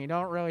exciting. You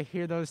don't really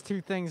hear those two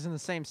things in the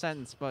same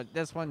sentence, but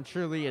this one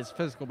truly is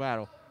physical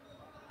battle.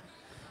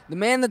 The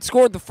man that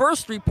scored the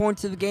first 3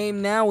 points of the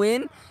game now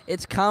in,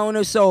 it's Colin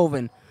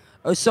O'Sullivan.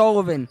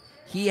 O'Sullivan,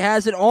 he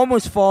has it,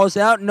 almost falls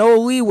out. Noah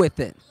Lee with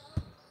it.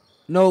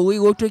 Noah Lee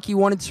looked like he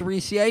wanted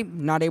Cerisier,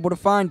 not able to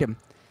find him.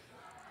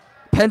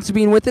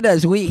 Pensabine with it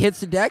as Lee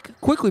hits the deck.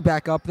 Quickly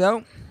back up,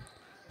 though.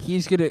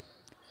 He's going to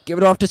give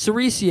it off to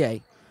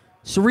Cerisier.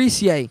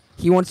 Cerisier,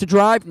 he wants to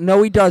drive.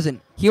 No, he doesn't.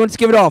 He wants to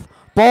give it off.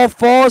 Ball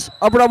falls.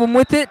 Upper Dublin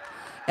with it.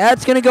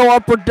 That's going to go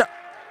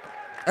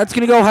That's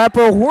going to go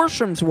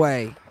Hatboro-Horsham's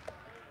way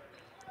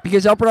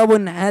because Upper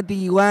Dublin had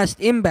the last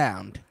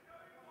inbound.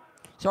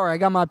 Sorry, I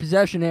got my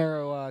possession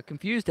arrow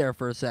confused there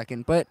for a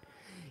second. But,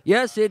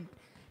 yes, it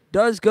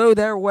does go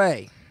their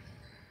way.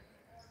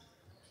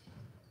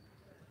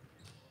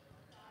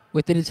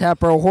 With it is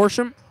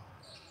Hatboro-Horsham.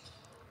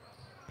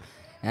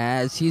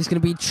 As he's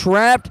going to be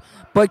trapped,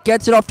 but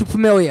gets it off to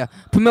Familia.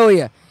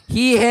 Familia,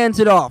 he hands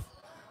it off.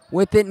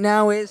 With it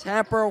now is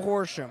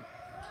Hatboro-Horsham.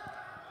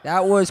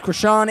 That was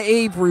Krishan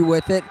Avery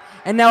with it.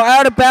 And now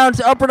out of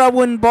bounds, Upper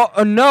Dublin ball.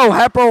 No,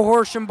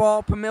 Hatboro-Horsham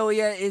ball.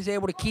 Familia is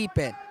able to keep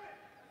it.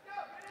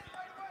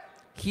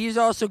 He's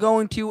also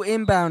going to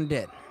inbound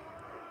it.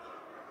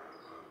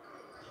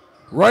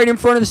 Right in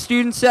front of the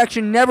student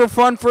section. Never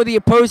fun for the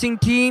opposing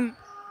team.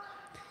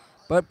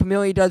 But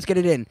Familia does get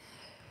it in.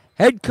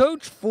 Head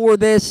coach for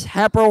this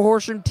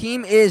Hatboro-Horsham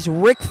team is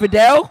Rick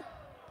Fidel,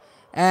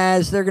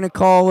 as they're going to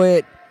call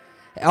it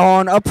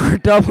on Upper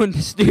Dublin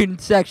student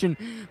section,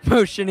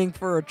 motioning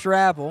for a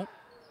travel.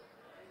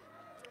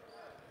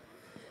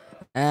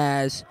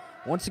 As,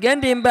 once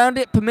again, to inbound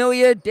it,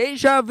 Familia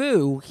Deja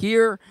Vu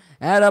here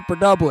at Upper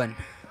Dublin.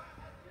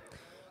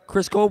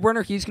 Chris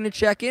Kohlbrenner, he's going to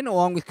check in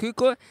along with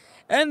Kukla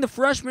and the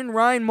freshman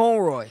Ryan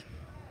Mulroy.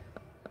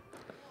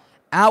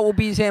 Out will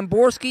be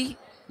Zamborski,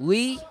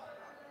 Lee,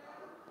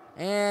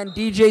 and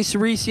DJ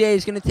Cerisier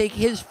is going to take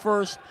his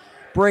first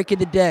break of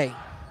the day.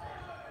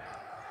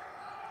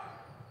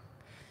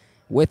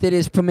 With it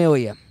is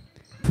Familia.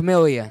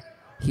 Familia,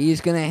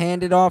 he's going to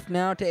hand it off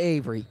now to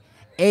Avery.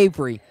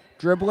 Avery,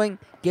 dribbling,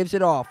 gives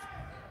it off.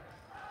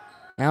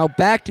 Now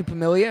back to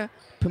Familia.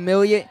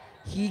 Familia,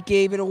 he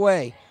gave it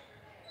away.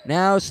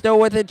 Now still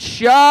with it,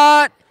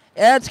 shot.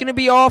 That's going to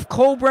be off.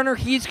 Kohlbrenner,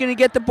 he's going to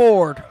get the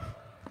board.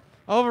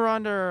 Over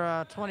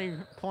under 20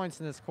 points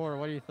in this quarter.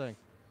 What do you think?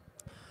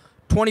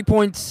 20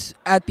 points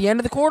at the end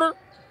of the quarter?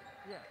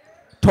 Yeah.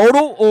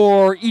 Total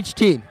or each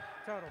team?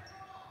 Total.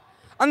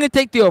 I'm going to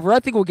take the over. I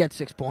think we'll get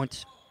 6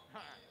 points.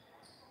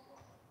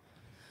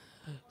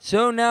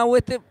 So now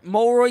with it,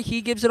 Mulroy,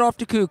 he gives it off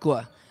to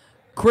Kukla.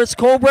 Chris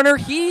Kohlbrenner,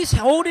 he's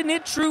holding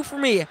it true for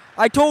me.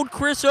 I told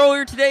Chris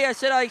earlier today, I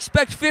said I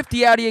expect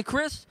 50 out of you,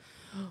 Chris.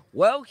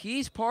 Well,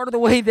 he's part of the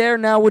way there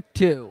now with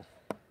 2.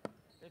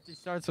 50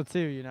 starts with 2,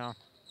 you know.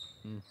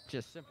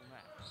 Just simple math.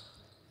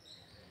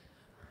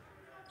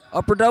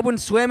 Upper Dublin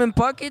slamming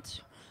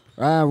buckets.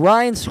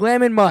 Ryan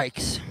slamming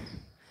mics.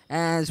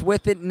 As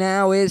with it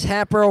now is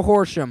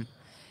Hatboro-Horsham.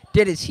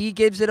 Dittis, he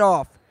gives it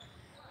off.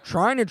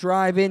 Trying to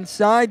drive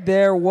inside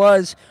there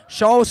was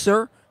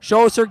Scholzer.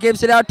 Scholzer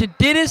gives it out to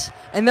Dittis,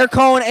 and they're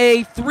calling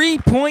a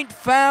 3-point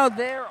foul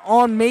there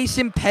on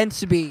Mason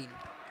Pensabine.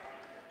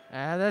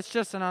 That's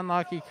just an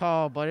unlucky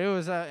call, but it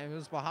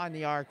was behind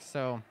the arc,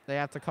 so they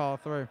have to call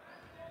it through.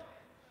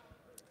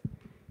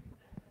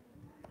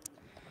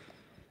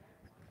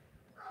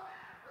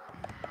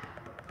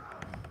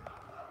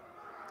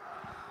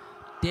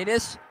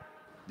 Dittis,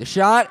 the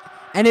shot,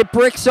 and it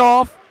bricks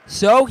off,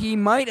 so he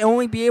might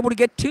only be able to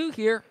get 2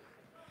 here.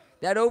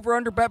 That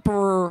over-under bet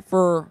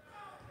for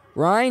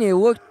Ryan, it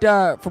looked,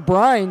 for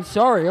Brian,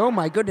 sorry, oh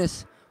my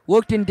goodness,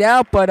 looked in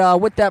doubt, but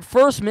with that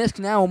first miss,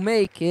 now will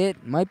make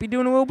it, might be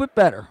doing a little bit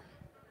better.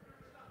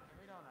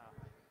 We don't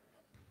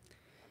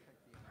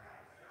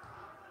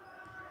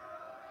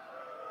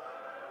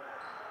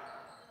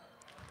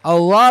know. A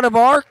lot of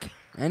arc,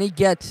 and he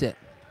gets it.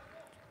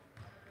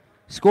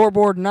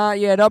 Scoreboard not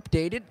yet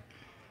updated.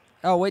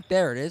 Oh, wait,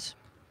 there it is.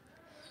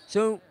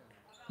 So,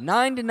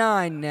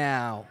 9-9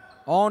 now.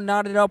 All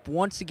knotted up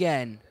once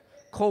again.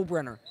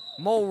 Kohlbrenner,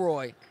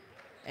 Mulroy,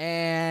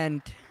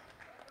 and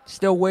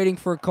still waiting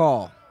for a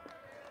call.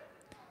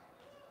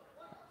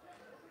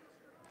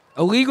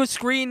 Illegal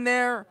screen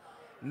there.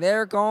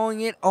 They're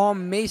calling it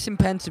on Mason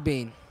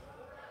Pensabine.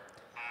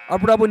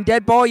 Upper Dublin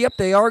dead ball. Yep,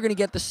 they are going to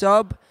get the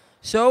sub.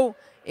 So,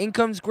 in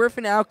comes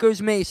Griffin, out goes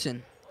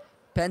Mason.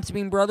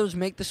 Pensabine brothers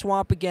make the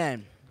swap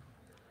again.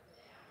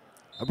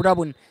 Upper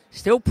Dublin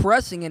still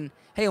pressing, and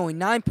hey, only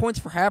 9 points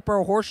for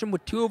Hatboro-Horsham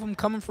with 2 of them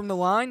coming from the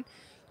line.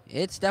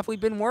 It's definitely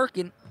been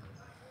working.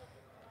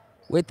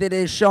 With it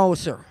is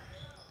Scholzer.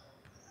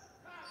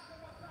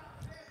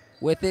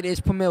 With it is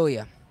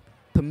Familia.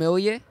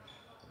 Familia,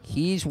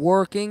 he's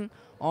working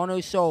on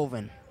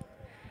O'Sullivan.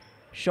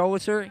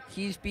 Scholzer,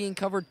 he's being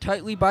covered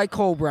tightly by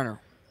Kohlbrenner.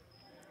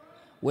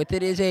 With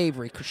it is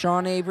Avery.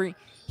 Krishan Avery,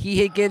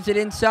 he gives it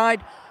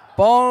inside.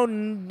 Ball,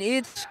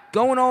 it's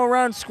going all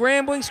around,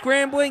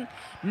 scrambling.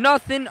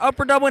 Nothing.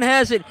 Upper Dublin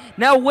has it.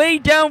 Now way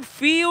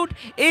downfield,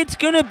 it's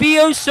going to be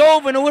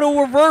O'Sullivan. A little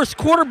reverse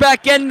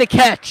quarterback getting the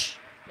catch.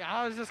 Yeah,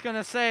 I was just going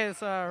to say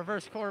it's a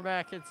reverse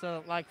quarterback. It's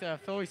like the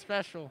Philly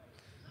special.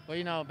 Well,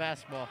 you know,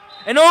 basketball.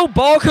 And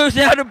ball goes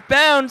out of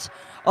bounds.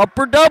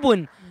 Upper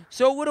Dublin.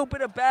 So a little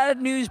bit of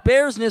bad news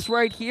bearsness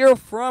right here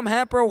from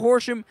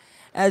Hatboro-Horsham.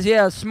 As,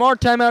 yeah, a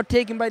smart timeout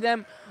taken by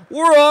them.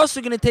 We're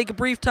also going to take a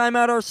brief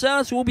timeout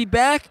ourselves. We'll be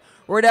back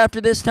right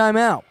after this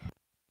timeout.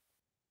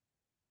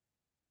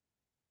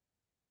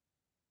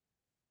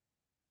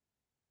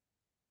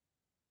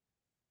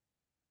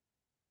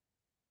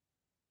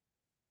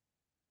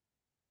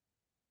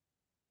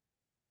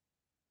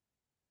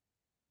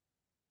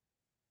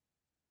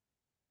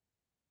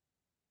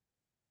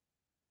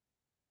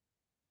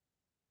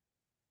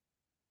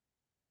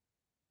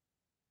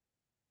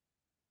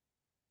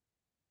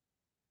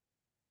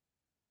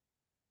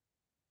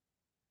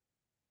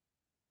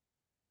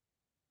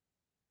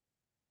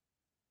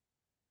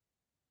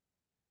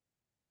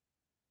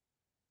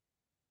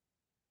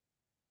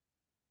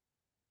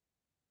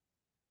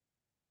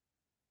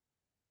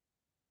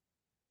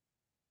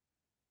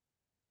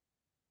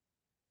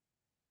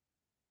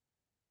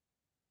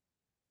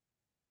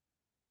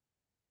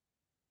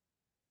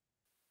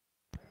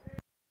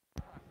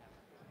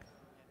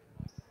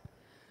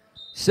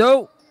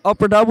 So,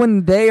 Upper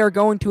Dublin, they are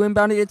going to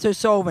inbound it. It's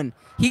O'Sullivan.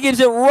 He gives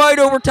it right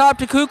over top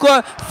to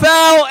Kukla.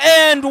 Foul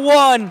and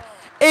one.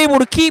 Able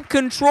to keep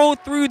control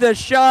through the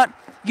shot.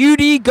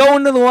 UD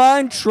going to the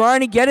line,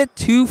 trying to get it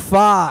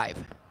 2-5.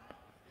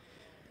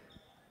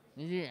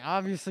 You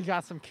obviously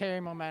got some carry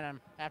momentum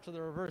after the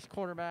reverse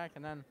quarterback,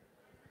 and then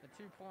the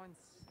 2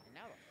 points, and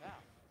now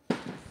the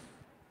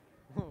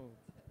foul.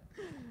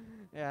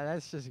 Yeah,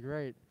 that's just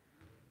great.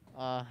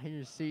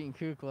 Here's Seton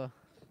Kukla.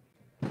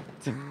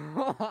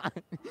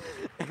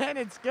 And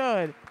it's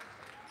good.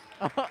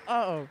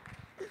 Uh-oh.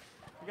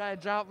 You got a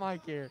drop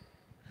mic here.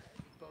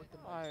 All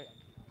right.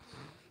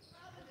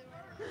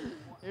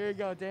 Here you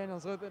go,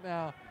 Daniels with it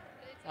now.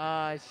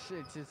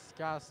 It's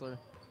Gosler.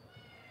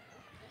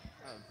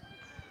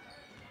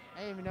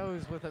 I don't even know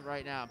who's with it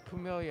right now.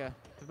 Pumilia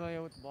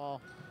with the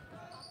ball.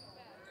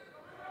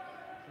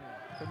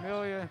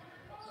 Pumilia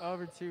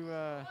over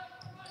to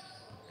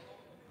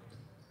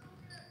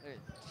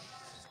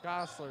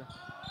Gosler.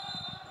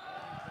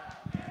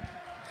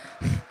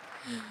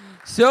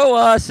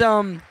 So,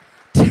 some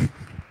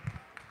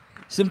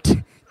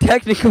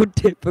technical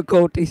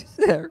difficulties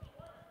there.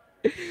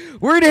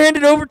 We're going to hand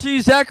it over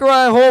to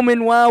Zachariah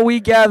Holman while we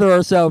gather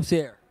ourselves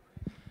here.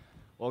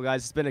 Well,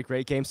 guys, it's been a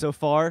great game so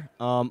far.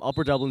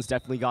 Upper Dublin's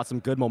definitely got some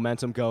good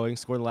momentum going,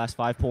 scored the last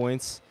 5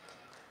 points.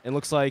 It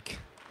looks like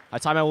a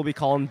timeout will be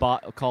called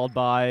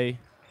by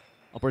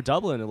Upper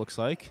Dublin, it looks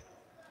like.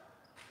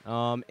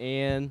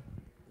 And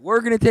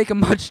we're going to take a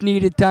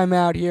much-needed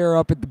timeout here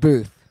up at the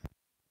booth.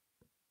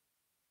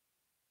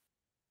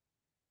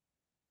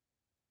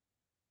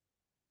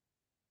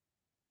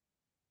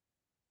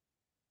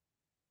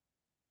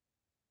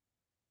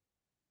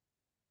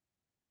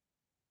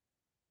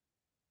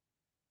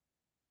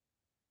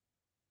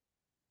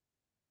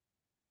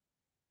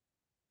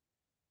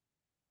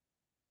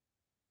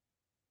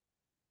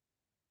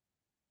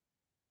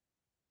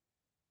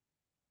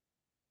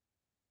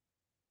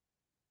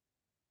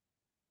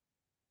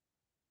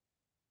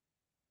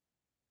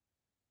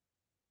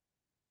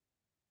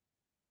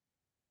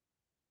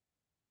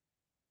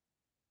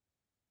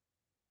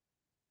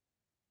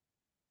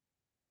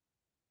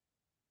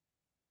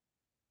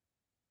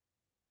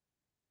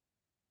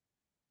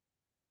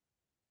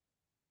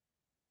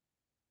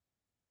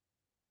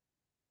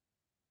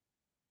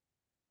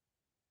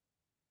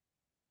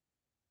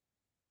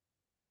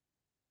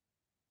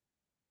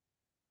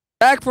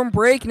 Back from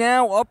break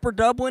now, Upper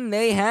Dublin,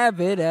 they have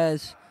it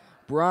as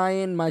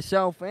Brian,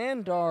 myself,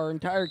 and our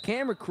entire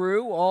camera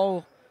crew,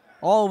 all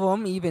of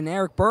them, even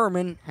Eric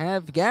Berman,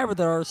 have gathered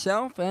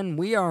ourselves, and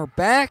we are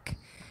back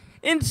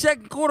in the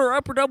second quarter.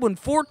 Upper Dublin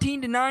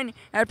 14-9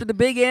 after the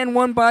big and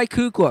one by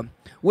Kukla.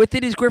 With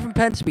it is Griffin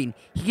Penspeed.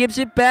 He gives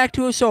it back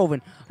to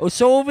O'Sullivan.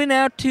 O'Sullivan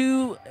out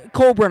to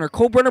Colebrenner.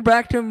 Colebrenner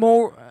back to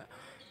Moore,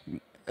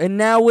 and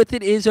now with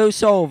it is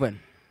O'Sullivan.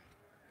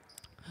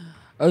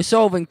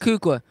 O'Sullivan,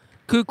 Kukla,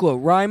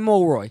 Ryan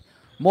Mulroy.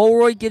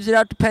 Mulroy gives it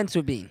out to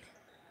Pensabine.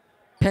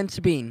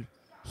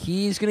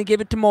 He's going to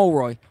give it to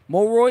Mulroy.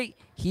 Mulroy,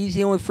 he's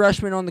the only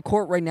freshman on the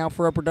court right now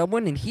for Upper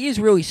Dublin, and he has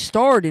really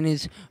starred in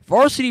his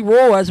varsity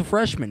role as a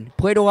freshman.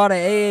 Played a lot of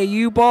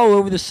AAU ball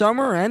over the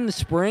summer and the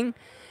spring,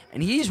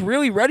 and he's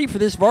really ready for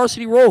this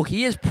varsity role.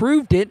 He has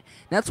proved it.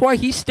 That's why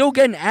he's still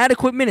getting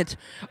adequate minutes.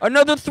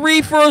 Another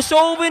 3 for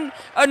O'Sullivan.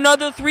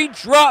 Another 3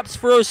 drops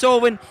for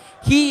O'Sullivan.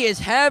 He is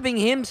having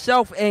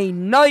himself a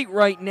night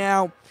right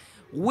now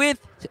with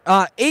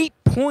 8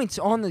 points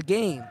on the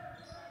game.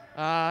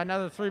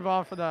 Another 3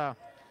 ball for the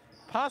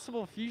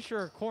possible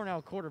future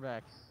Cornell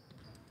quarterback.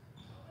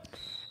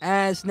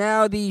 As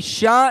now the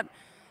shot,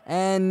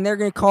 and they're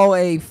going to call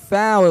a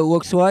foul, it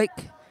looks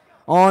like,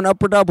 on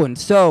Upper Dublin.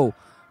 So,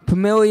 not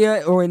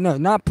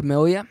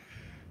Pamelia.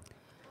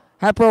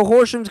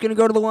 Hatboro-Horsham's going to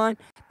go to the line.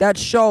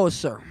 That's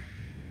Scholzer.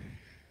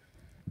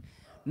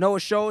 Noah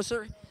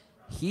Scholzer.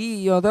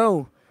 He,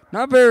 although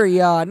not very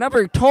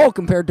tall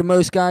compared to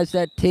most guys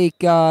that take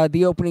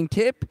the opening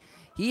tip,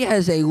 he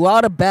has a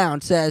lot of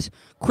bounce. As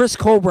Chris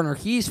Colbrenner,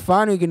 he's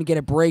finally going to get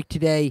a break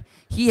today.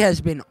 He has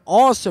been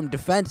awesome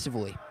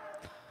defensively.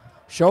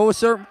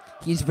 Scholzer,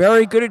 he's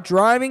very good at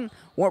driving.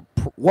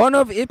 One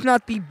of, if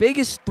not the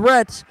biggest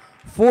threats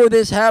for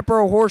this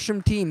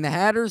Hatboro-Horsham team. The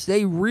Hatters,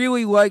 they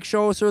really like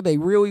Scholzer. They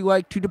really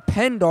like to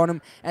depend on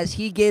him, as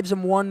he gives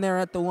them one there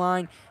at the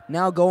line.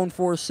 Now going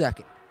for a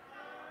second.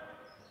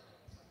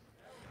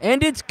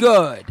 And it's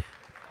good.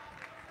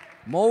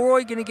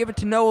 Mulroy going to give it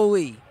to Noah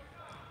Lee.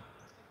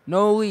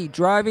 Noah Lee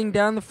driving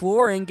down the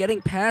floor and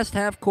getting past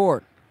half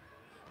court.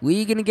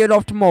 Lee going to get it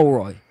off to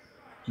Mulroy.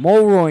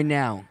 Mulroy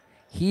now.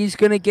 He's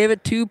going to give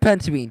it to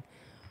Pensabine.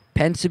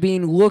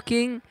 Pensabine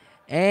looking,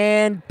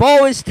 and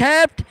ball is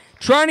tapped.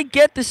 Trying to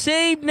get the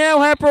save now.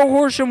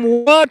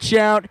 Hatboro-Horsham, watch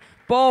out.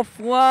 Ball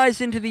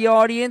flies into the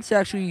audience,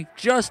 actually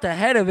just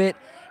ahead of it.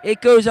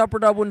 It goes Upper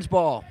Dublin's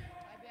ball.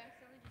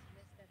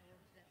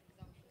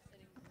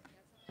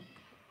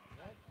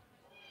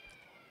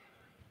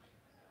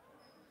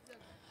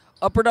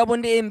 Upper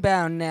Dublin to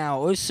inbound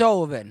now.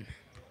 O'Sullivan.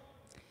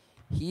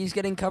 He's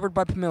getting covered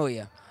by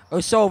Pamelia.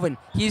 O'Sullivan,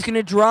 he's going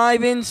to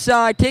drive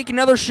inside, take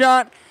another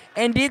shot,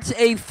 and it's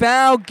a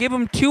foul. Give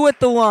him 2 at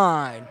the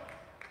line.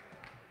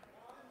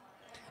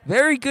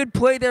 Very good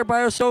play there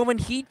by O'Sullivan.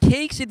 He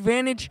takes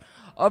advantage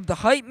of the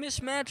height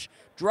mismatch,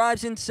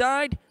 drives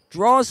inside,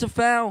 draws the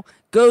foul,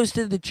 goes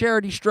to the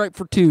charity stripe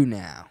for 2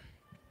 now.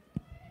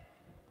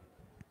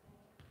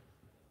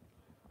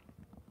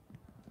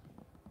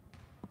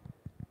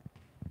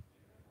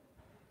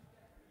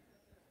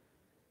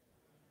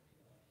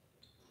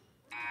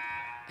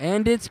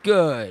 And it's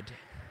good.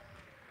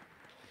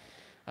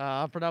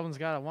 Upper Dublin's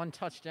got a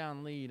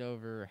 1-touchdown lead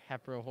over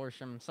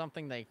Hatboro-Horsham,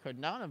 something they could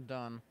not have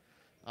done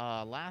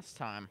last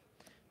time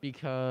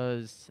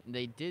because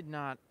they did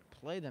not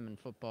play them in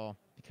football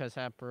because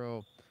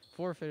Hatboro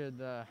forfeited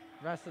the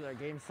rest of their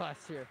games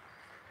last year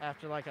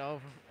after like an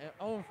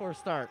 0-4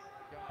 start.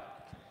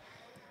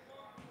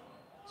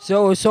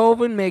 So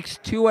O'Sullivan makes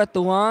 2 at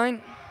the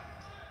line.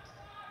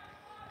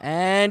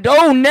 And,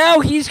 now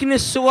he's going to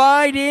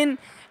slide in.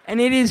 And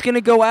it is going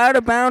to go out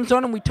of bounds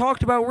on him. We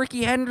talked about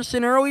Ricky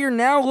Henderson earlier.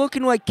 Now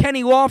looking like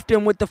Kenny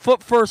Lofton with the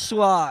foot first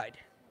slide.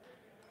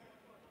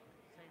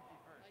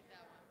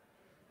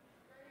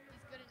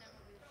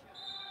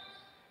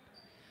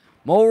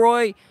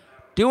 Mulroy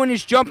doing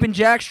his jumping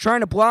jacks, trying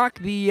to block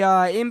the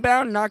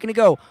inbound. Not going to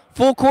go.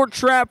 Full court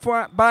trap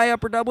by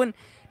Upper Dublin.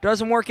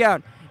 Doesn't work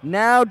out.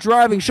 Now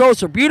driving.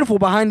 Scholzer, beautiful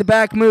behind the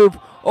back move.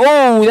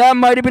 Oh, that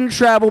might have been a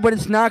travel, but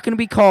it's not going to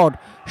be called.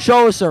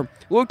 Scholzer.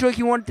 Looked like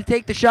he wanted to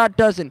take the shot,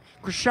 doesn't.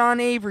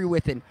 Krishan Avery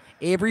with it.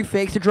 Avery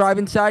fakes a drive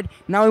inside.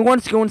 Now he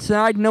wants to go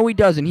inside. No, he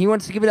doesn't. He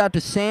wants to give it out to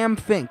Sam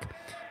Fink.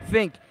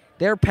 Fink,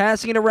 they're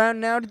passing it around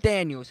now to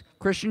Daniels.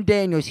 Christian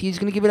Daniels, he's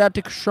going to give it out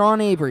to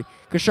Krishan Avery.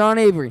 Krishan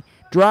Avery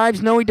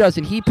drives. No, he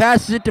doesn't. He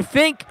passes it to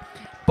Fink.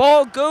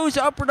 Ball goes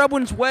Upper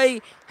Dublin's way.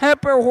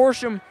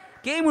 Hatboro-Horsham.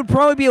 Game would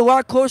probably be a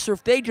lot closer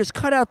if they just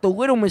cut out the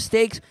little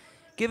mistakes,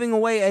 giving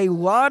away a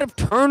lot of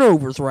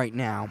turnovers right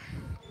now.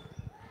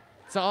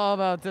 It's all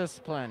about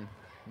discipline.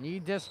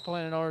 Need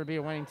discipline in order to be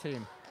a winning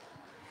team.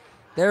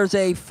 There's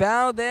a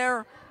foul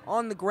there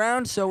on the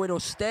ground, so it'll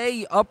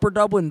stay Upper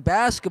Dublin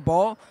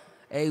basketball.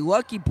 A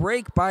lucky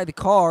break by the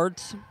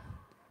Cards,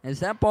 as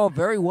that ball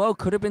very well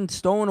could have been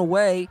stolen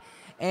away.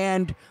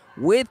 And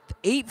with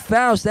 8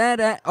 fouls,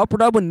 that Upper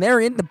Dublin, they're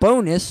in the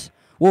bonus.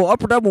 Well,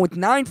 Upper Dublin with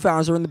 9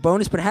 fouls are in the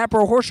bonus, but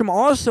Hatboro-Horsham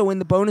also in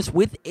the bonus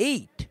with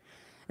 8.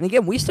 And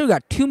again, we still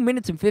got 2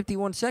 minutes and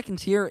 51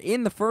 seconds here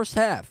in the first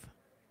half.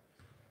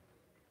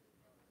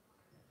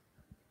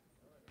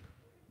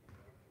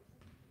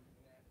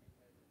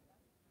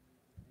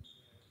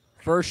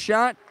 First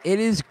shot, it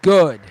is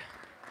good.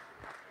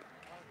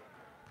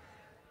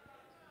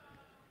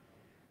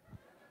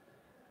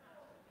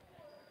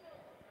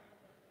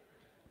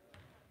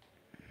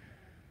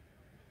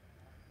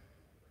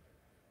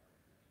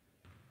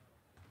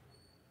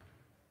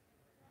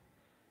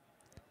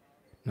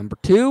 Number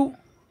 2,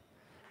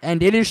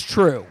 and it is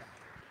true.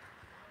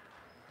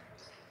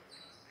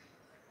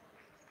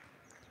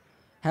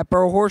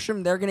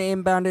 Hatboro-Horsham, they're going to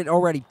inbound it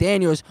already.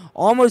 Daniels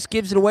almost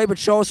gives it away, but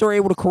Scholzer are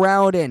able to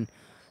corral it in.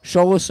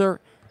 Scholzer,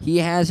 he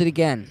has it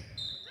again.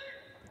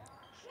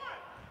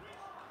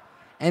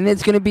 And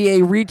it's going to be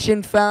a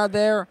reach-in foul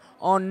there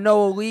on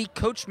Noah Lee.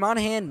 Coach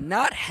Monahan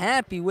not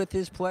happy with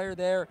his player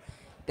there.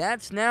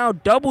 That's now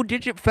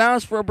double-digit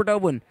fouls for Upper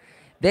Dublin.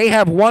 They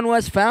have 1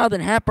 less foul than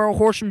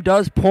Hatboro-Horsham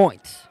does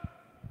points.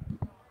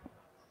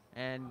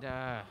 And,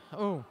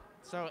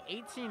 so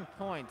 18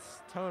 points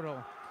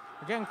total.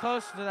 We're getting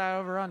close to that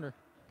over-under.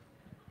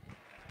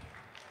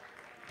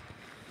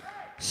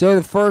 So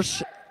the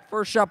first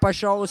shot by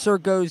Scholzer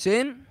goes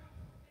in.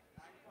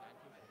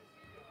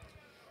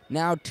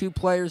 Now 2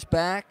 players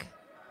back.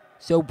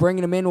 So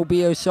bringing them in will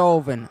be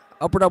O'Sullivan.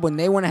 Upper Dublin,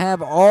 they want to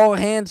have all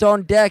hands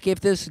on deck if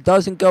this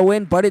doesn't go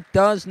in, but it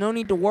does. No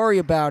need to worry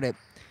about it.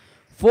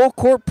 Full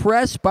court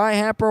press by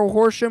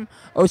Hatboro-Horsham.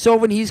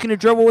 O'Sullivan, he's going to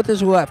dribble with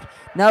his left.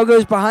 Now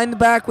goes behind the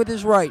back with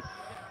his right.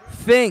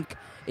 Fink,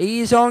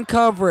 he's on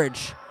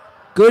coverage.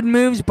 Good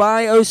moves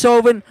by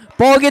O'Sullivan.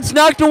 Ball gets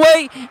knocked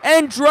away,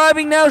 and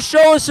driving now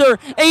Scholzer.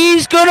 And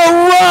he's going to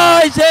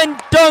rise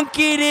and dunk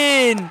it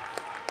in.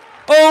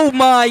 Oh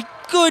my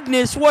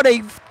goodness, what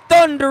a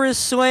thunderous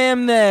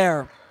slam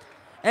there.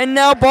 And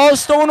now ball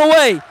stolen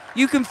away.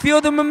 You can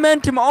feel the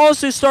momentum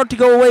also start to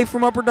go away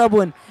from Upper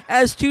Dublin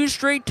as 2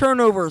 straight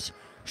turnovers.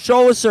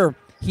 Scholzer,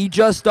 he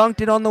just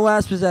dunked it on the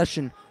last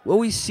possession. Will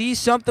we see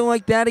something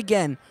like that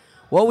again?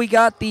 Well, we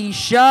got the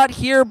shot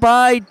here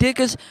by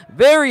Dickus.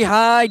 Very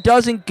high,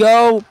 doesn't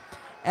go,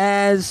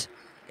 as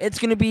it's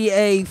going to be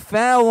a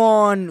foul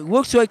on,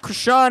 looks like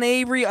Krishan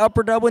Avery.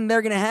 Upper Dublin,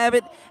 they're going to have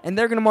it, and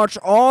they're going to march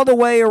all the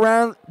way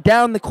around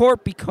down the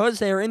court because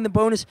they are in the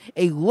bonus.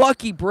 A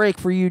lucky break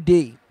for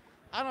UD.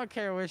 I don't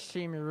care which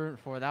team you're rooting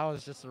for. That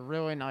was just a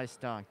really nice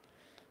dunk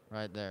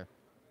right there.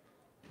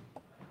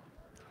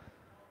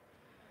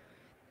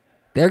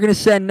 They're going to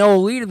send Noah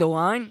Lee to the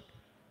line.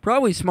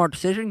 Probably a smart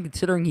decision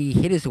considering he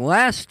hit his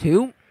last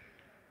 2.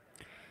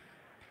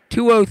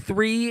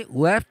 2:03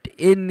 left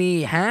in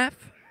the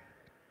half.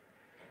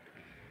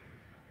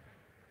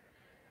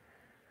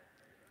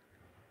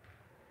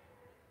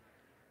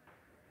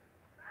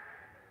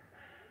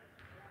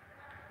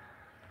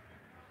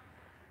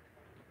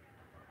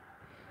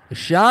 A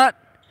shot,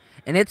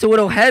 and it's a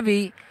little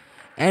heavy,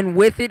 and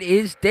with it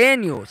is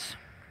Daniels.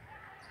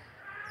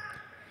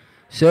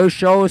 So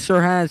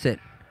Scholesser has it.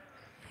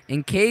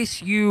 In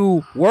case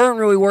you weren't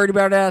really worried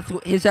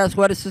about his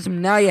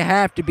athleticism, now you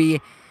have to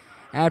be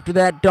after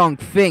that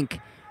dunk. Fink,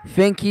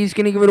 he's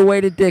going to give it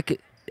away to Dittus.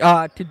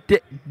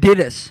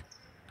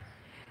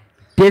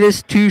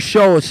 Dittus to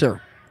Scholesser.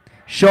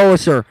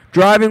 Scholesser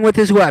driving with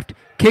his left.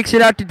 Kicks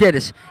it out to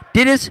Dittus.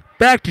 Dittus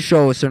back to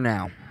Scholesser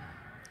now.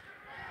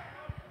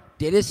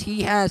 Dittus,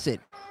 he has it.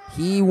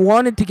 He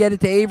wanted to get it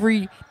to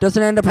Avery.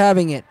 Doesn't end up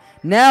having it.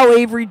 Now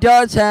Avery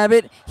does have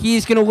it.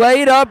 He's going to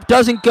lay it up.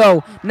 Doesn't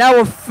go. Now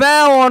a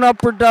foul on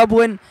Upper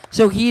Dublin.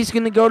 So he's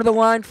going to go to the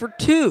line for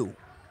 2.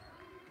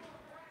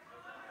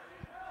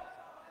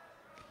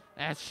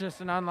 That's just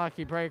an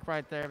unlucky break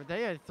right there. But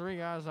they had 3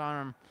 guys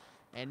on him.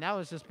 And that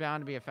was just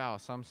bound to be a foul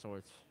of some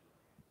sorts.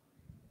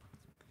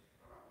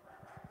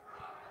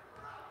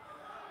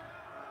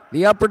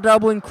 The Upper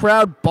Dublin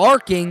crowd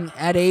barking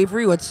at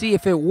Avery. Let's see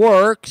if it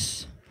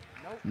works.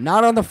 Nope.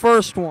 Not on the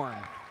first one.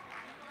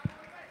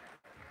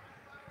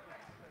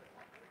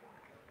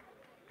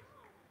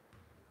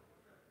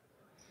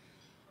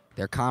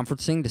 They're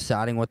conferencing,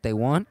 deciding what they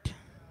want.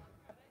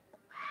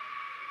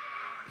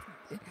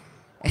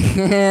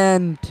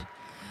 And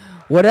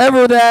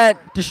whatever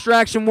that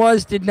distraction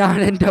was did not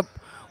end up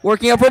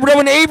working out for Upper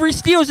Dublin. Avery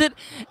steals it.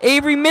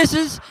 Avery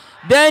misses.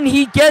 Then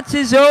he gets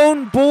his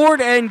own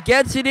board and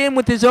gets it in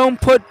with his own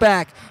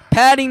putback.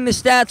 Padding the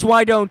stats,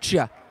 why don't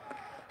you?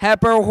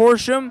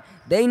 Hatboro-Horsham,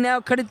 they now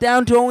cut it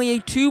down to only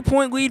a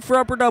 2-point lead for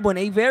Upper Dublin.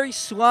 A very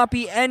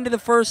sloppy end of the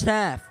first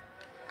half.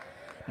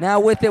 Now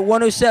with it,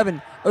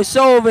 107.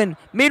 O'Sullivan,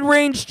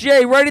 mid-range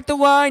J, right at the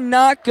line,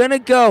 not gonna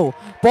go.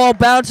 Ball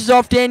bounces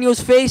off Daniel's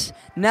face,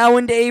 now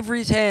into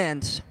Avery's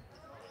hands.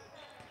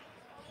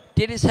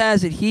 Dittus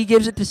has it. He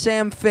gives it to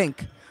Sam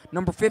Fink.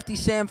 Number 50,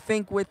 Sam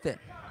Fink with it.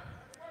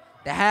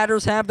 The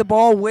Hatters have the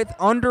ball with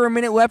under a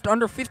minute left,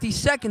 under 50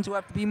 seconds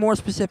left to be more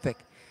specific.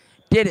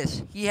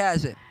 Dittus, he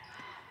has it.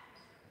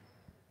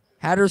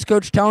 Hatters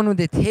coach telling them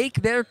to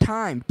take their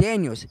time.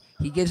 Daniels,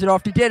 he gives it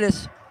off to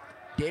Dittus.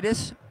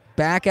 Dittus,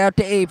 back out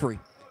to Avery.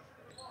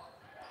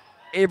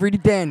 Avery to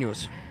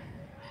Daniels.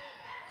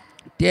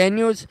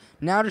 Daniels,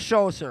 now to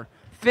Scholesser.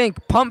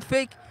 Fink, pump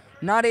fake,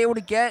 not able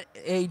to get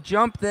a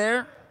jump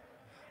there.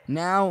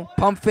 Now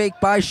pump fake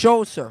by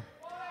Scholesser.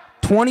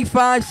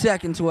 25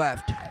 seconds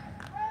left.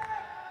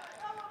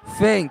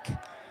 Fink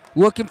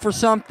looking for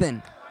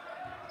something.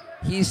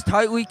 He's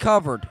tightly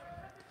covered.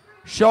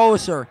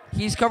 Scholesser,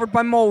 he's covered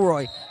by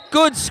Mulroy.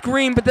 Good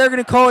screen, but they're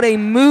going to call it a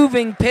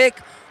moving pick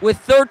with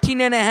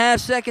 13 and a half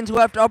seconds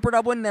left. Upper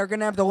Dublin, they're going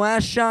to have the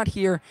last shot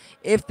here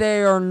if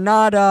they are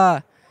not,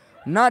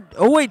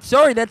 oh wait,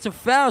 sorry, that's a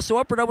foul. So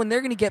Upper Dublin,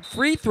 they're going to get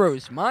free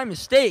throws. My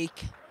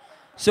mistake.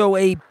 So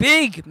a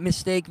big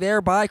mistake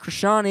there by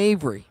Krishan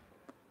Avery.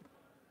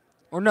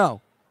 Or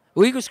no.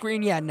 Illegal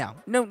screen, yeah, no.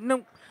 No,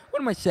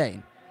 what am I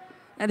saying?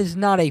 That is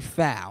not a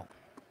foul.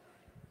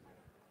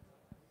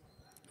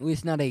 At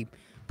least not a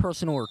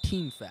personal or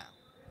team foul.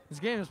 This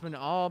game has been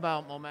all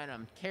about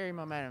momentum. Carry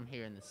momentum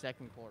here in the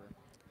second quarter.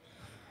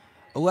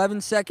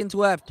 11 seconds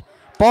left.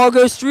 Ball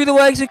goes through the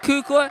legs of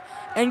Kukla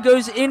and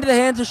goes into the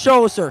hands of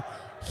Scholesser.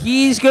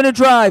 He's going to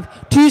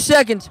drive. 2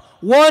 seconds.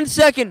 1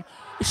 second.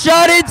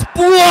 Shot, it's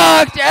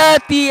blocked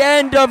at the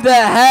end of the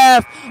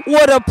half.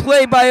 What a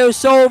play by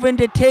O'Sullivan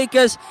to take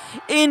us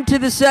into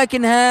the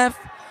second half.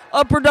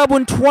 Upper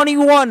Dublin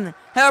 21,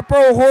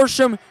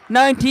 Hatboro-Horsham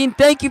 19.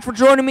 Thank you for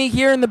joining me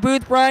here in the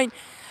booth, Brian.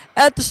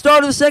 At the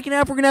start of the second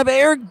half, we're going to have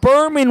Eric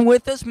Berman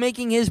with us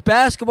making his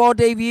basketball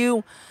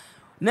debut.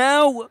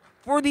 Now,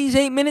 for these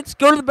 8 minutes,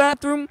 go to the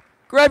bathroom,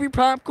 grab your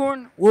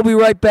popcorn. We'll be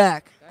right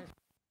back.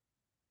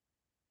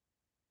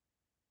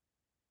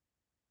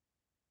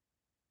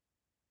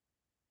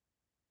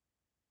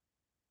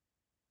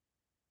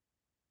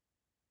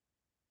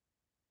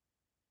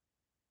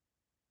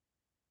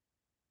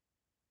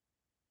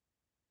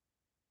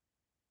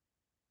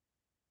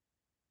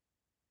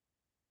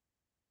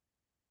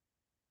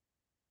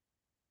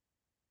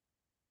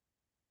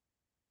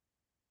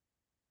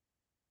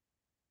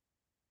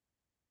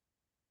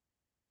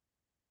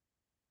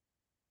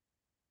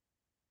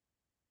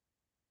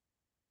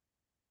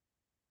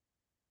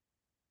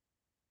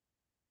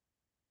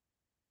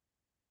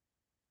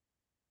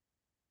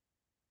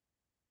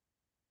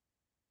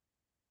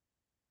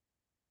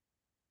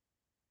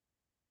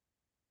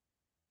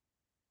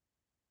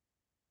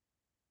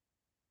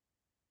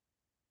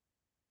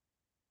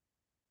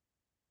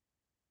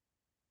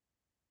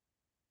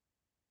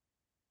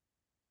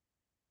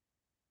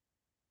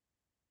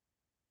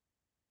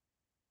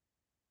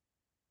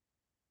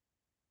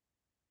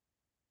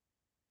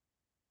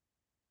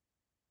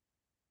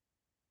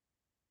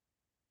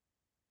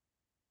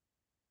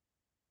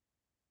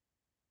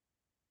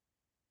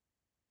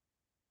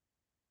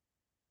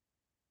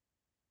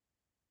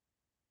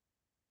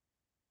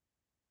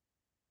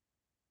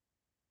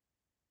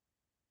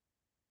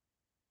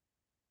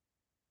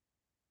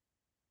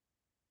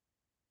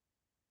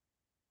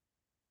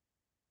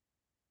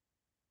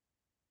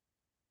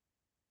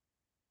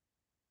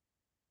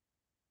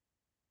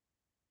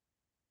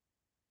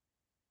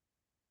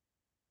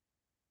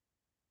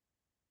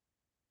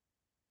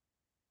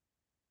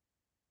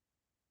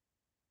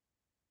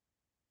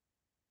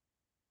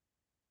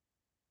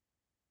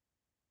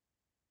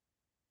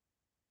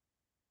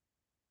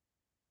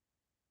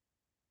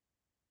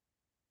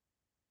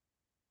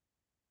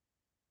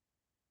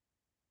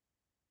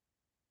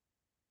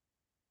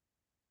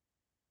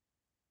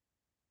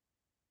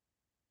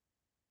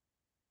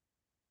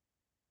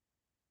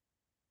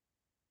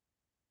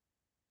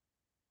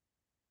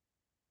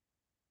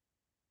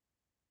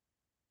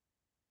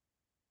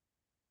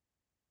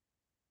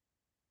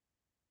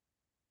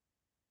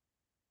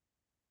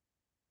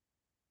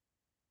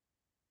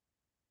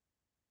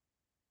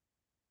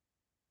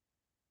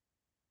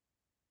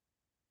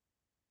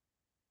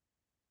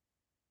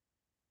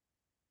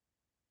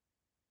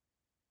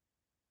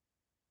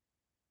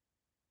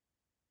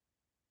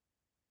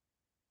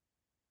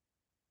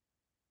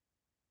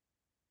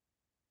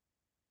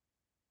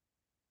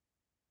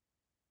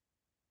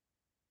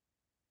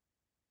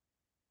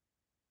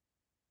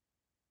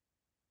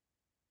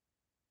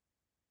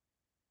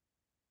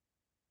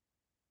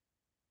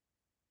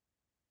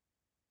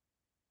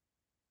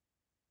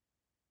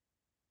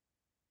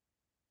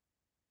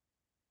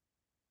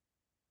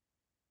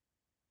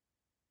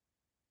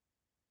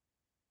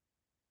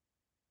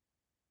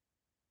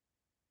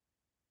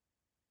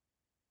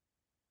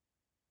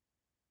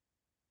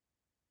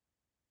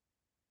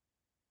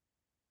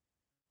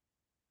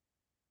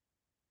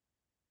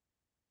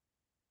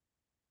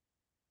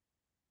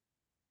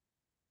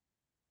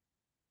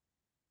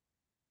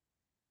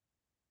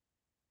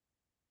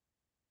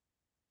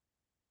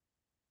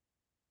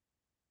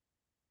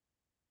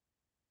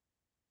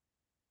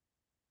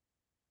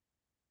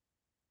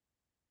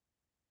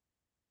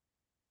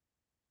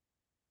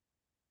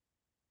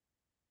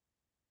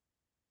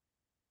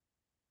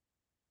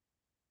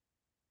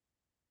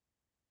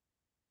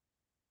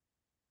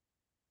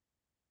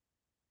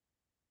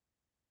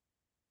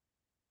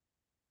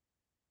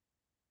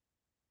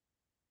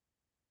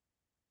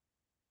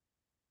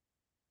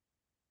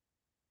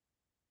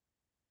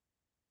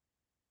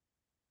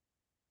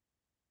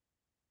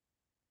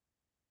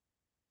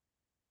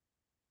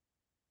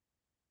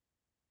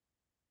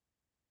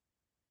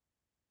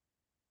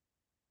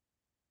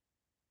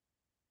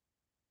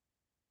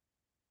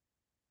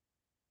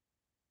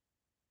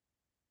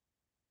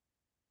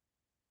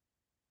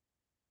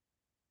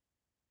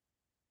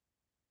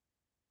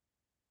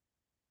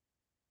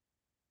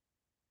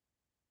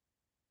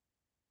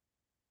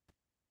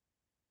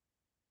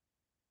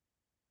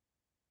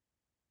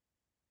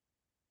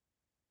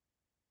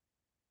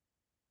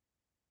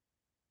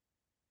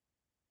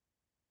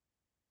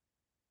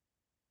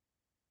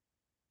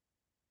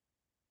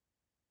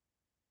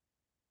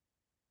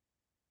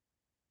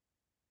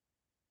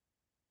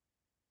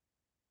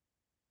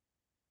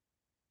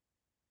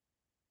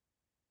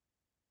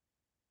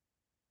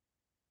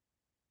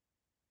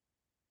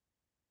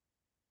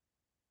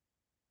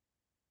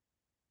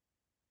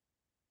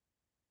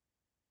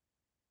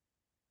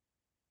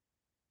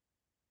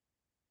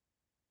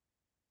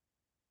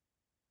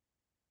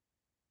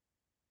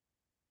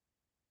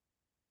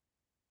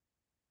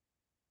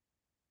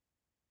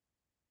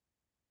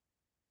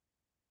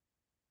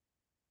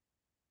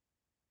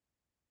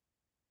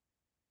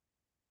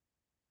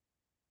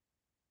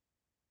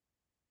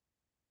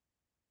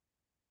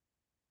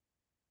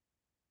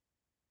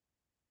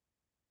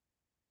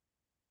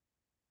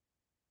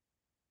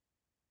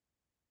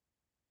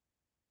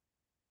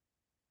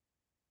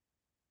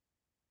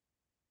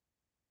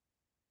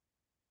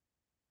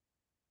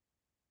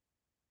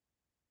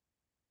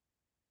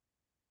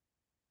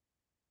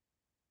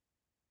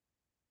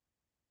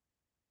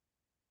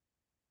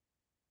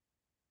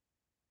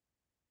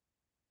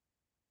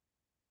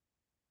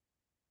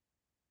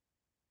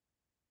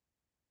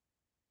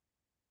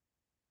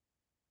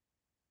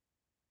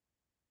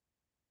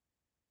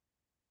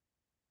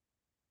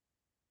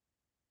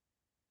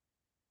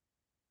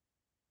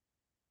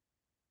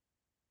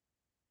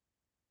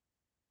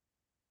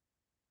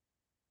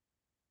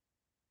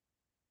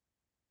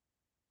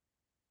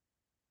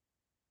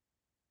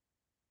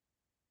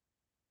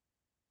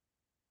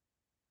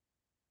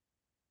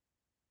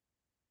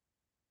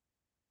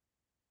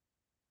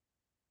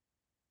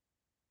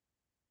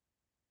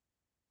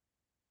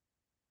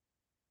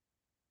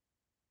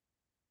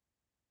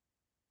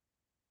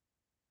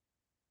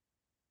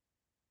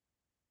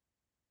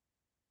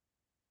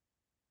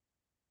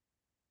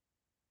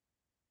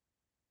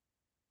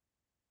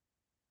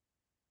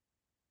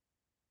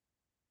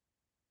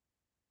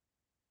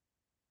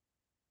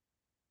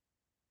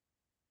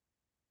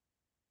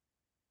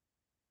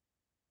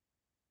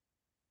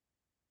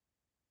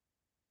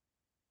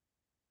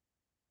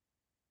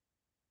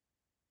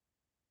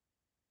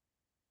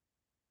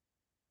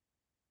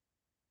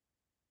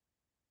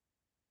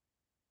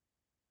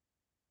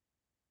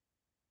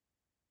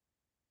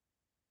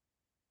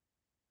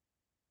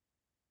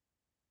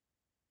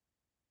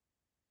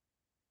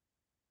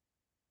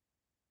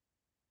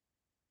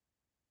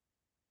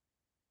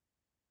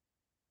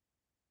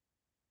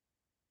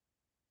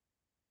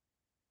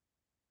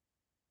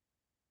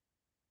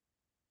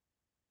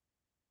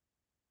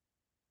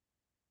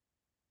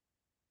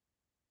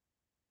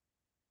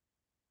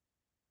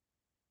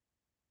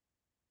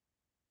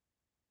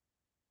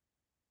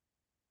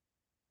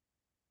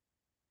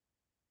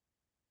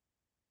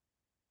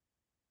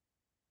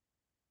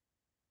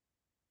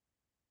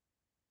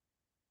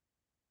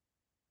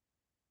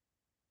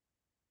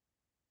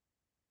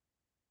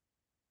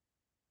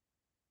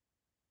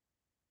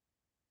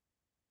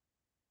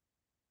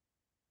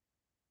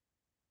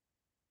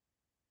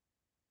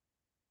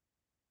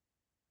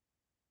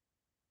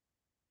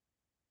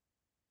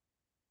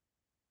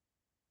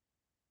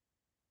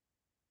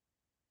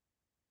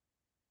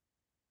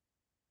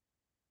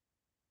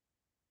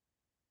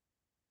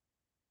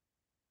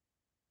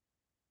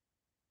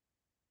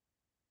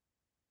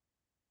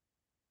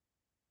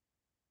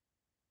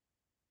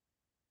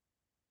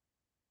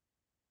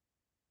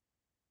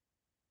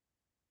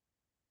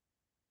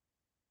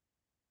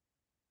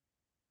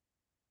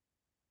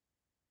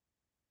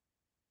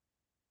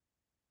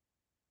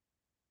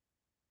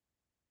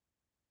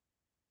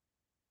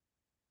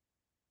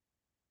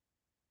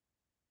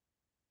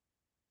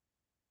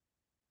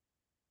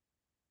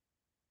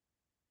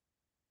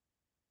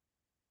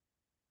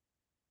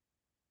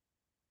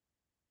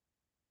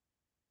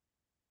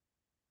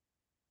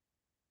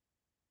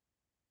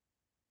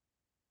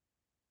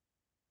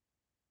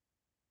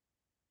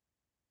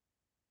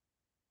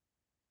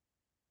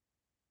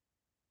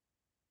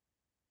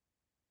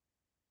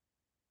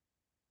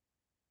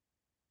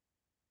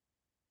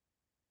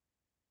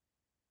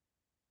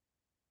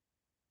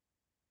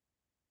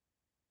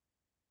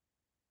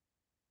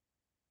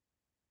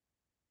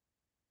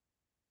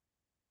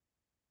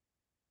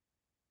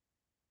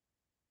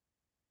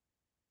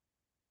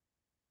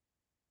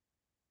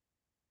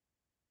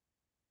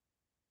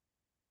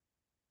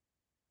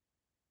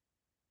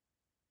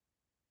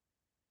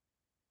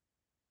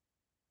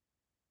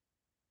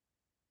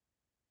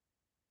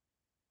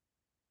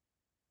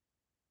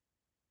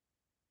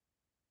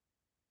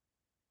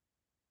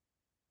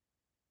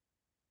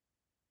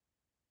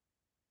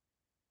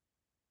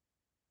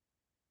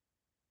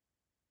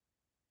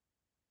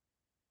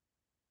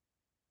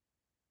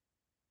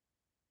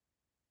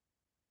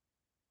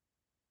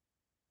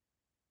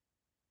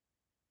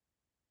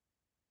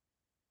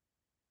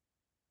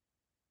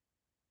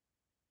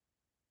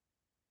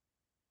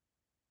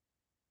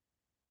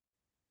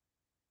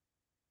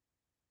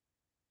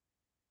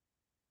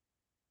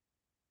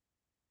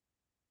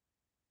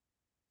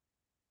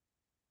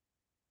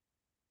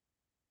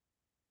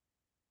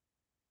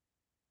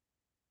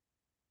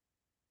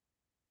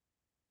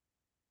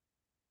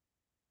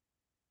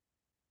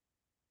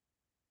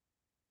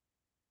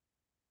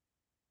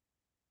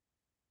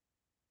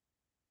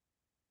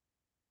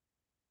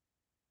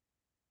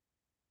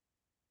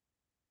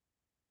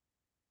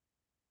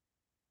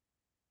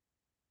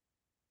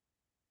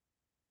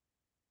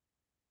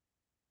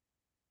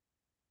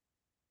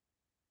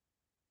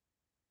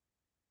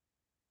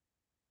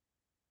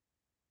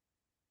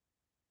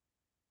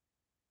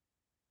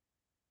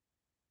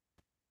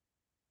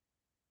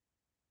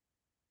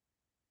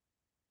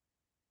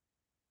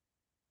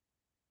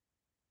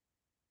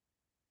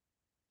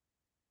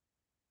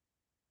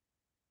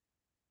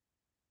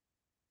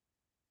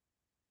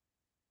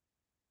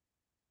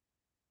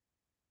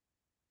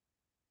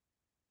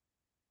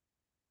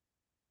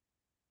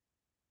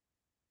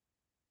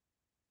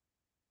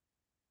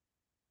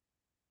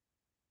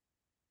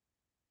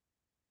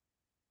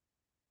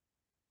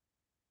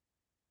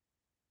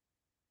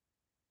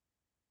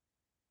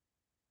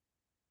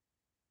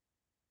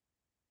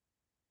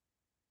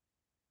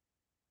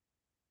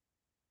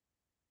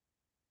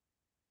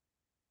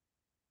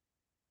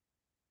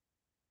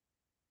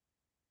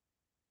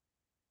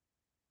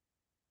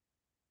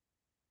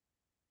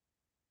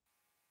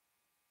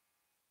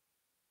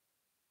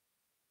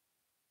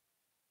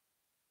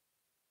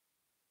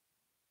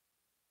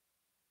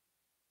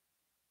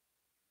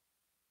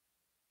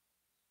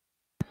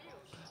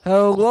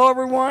 Hello,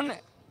 everyone.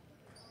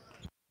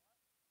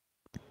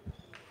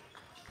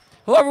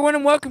 Hello, everyone,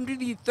 and welcome to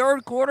the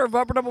third quarter of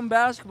Upper Dublin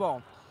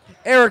basketball.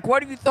 Eric,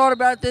 what have you thought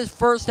about this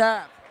first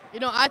half?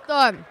 You know, I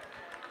thought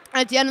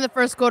at the end of the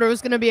first quarter it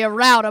was going to be a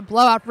rout, a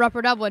blowout for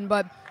Upper Dublin,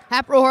 but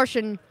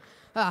Hatboro-Horsham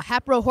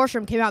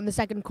came out in the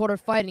second quarter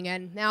fighting,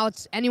 and now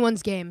it's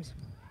anyone's game.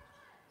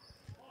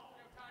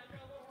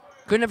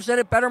 Couldn't have said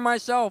it better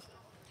myself.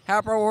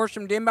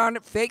 Hatboro-Horsham inbound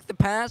it, fake the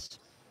pass.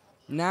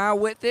 Now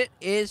with it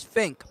is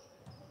Fink.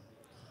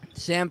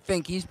 Sam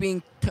Fink, he's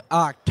being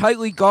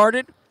tightly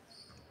guarded.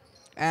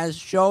 As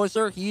shows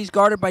her, he's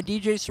guarded by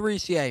DJ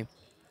Cerisier.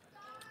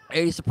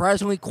 A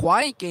surprisingly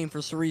quiet game for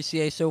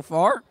Cerisier so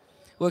far.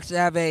 Looks to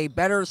have a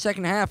better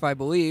second half, I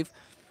believe.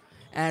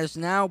 As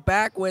now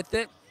back with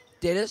it,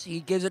 Dittis, he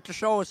gives it to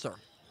Showiser.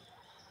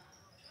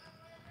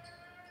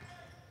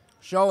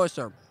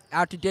 Showiser,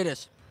 out to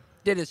Dittis.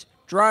 Dittis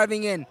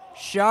driving in,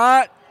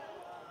 shot,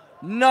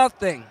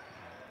 nothing.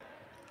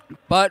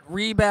 But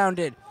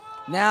rebounded.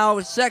 Now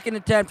second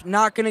attempt,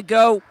 not going to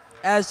go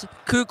as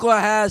Kukla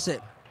has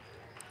it.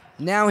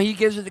 Now he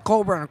gives it to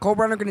Colebrenner.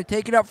 Colebrenner going to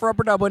take it up for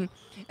Upper Dublin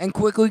and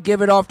quickly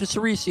give it off to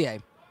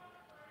Cerisier.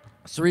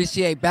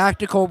 Cerisier back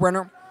to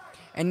Colebrenner.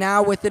 And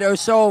now with it,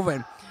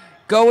 O'Sullivan.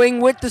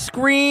 Going with the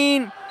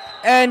screen.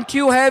 And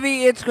too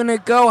heavy. It's going to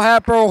go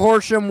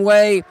Hatboro-Horsham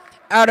way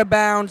out of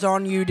bounds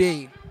on UD.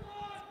 You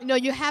know,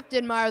 you have to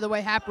admire the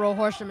way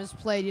Hatboro-Horsham has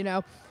played, you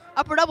know.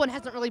 Upper Dublin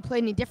hasn't really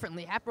played any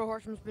differently.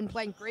 Hatboro-Horsham's been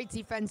playing great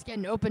defense,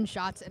 getting open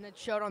shots, and it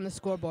showed on the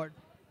scoreboard.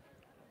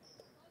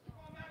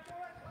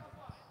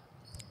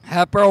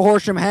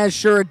 Hatboro-Horsham has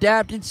sure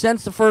adapted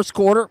since the first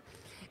quarter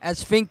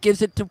as Fink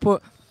gives it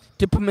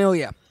to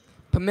Pamilia.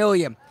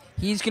 Pamilia,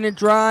 he's going to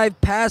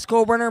drive past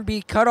Colebrenner,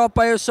 be cut off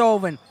by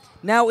O'Sullivan.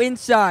 Now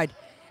inside,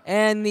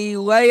 and the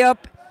layup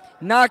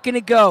not going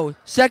to go.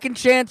 Second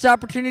chance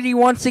opportunity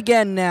once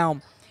again now.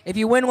 If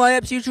you win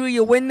layups, usually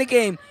you win the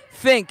game.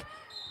 Fink,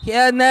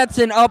 yeah, and that's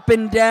an up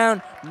and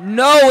down.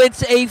 No,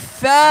 it's a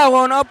foul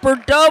on Upper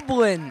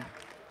Dublin.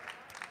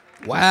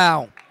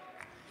 Wow.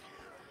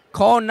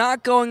 Call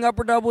not going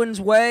Upper Dublin's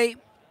way.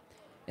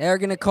 They're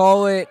going to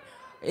call it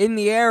in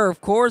the air,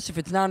 of course. If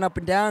it's not an up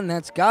and down,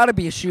 that's got to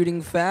be a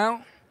shooting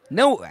foul.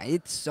 No,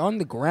 it's on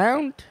the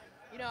ground.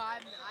 You know, I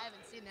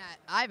haven't seen that.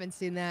 I haven't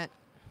seen that.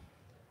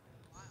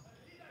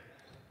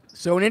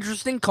 So an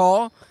interesting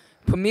call.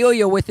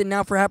 Pamilia with it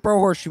now for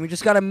Hatboro-Horsham. We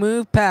just got to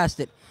move past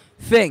it.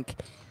 Fink,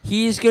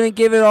 he's going to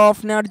give it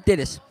off now to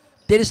Dittis.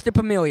 Dittis to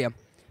Pamilia.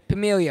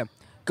 Pamilia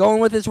going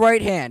with his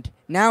right hand.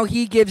 Now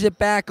he gives it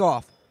back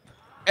off.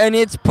 And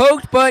it's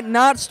poked but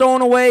not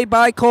stolen away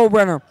by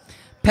Colebrenner.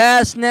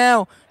 Pass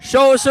now.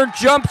 Scholzer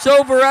jumps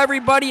over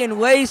everybody and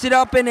lays it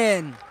up and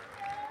in.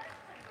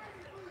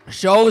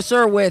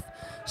 Scholzer with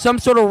some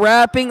sort of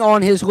wrapping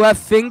on his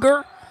left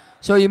finger.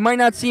 So you might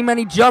not see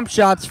many jump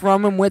shots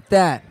from him with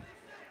that.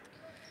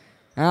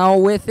 Now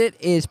with it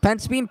is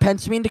Pensabene.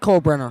 Pensabene to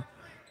Colebrenner.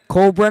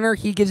 Colebrenner,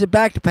 he gives it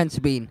back to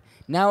Pensabene.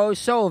 Now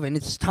O'Sullivan.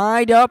 It's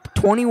tied up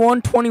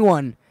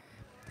 21-21.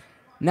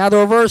 Now the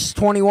reverse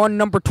 21,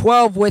 number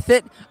 12 with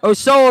it.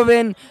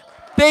 O'Sullivan,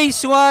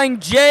 baseline,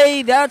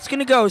 Jay, that's going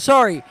to go.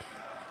 Sorry.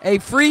 A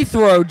free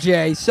throw,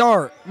 Jay.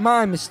 Sorry,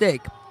 my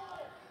mistake.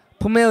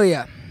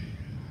 Pamilia.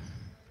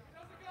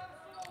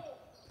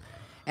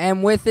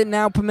 And with it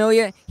now,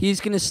 Pamilia,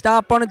 he's going to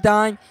stop on a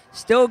dime.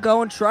 Still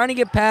going, trying to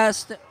get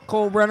past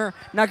Colebrenner.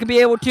 Not going to be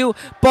able to.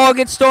 Ball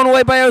gets stolen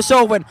away by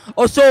O'Sullivan.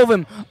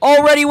 O'Sullivan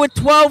already with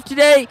 12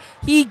 today.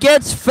 He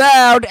gets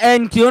fouled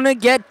and going to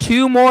get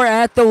two more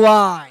at the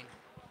line.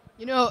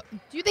 You know,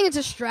 do you think it's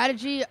a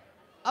strategy?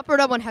 Upper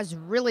Dublin has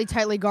really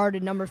tightly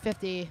guarded number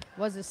 50.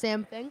 Was it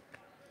Sam Fink?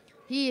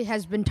 He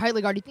has been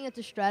tightly guarded. Do you think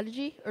it's a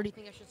strategy, or do you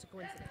think it's just a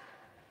coincidence?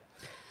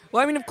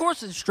 Well, I mean, of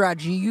course it's a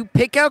strategy. You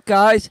pick out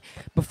guys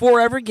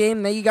before every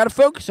game that you got to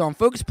focus on,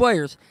 focus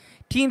players.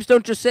 Teams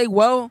don't just say,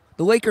 well,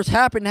 the Lakers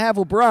happen to have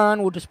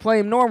LeBron, we'll just play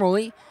him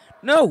normally.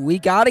 No, we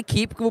got to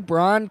keep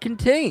LeBron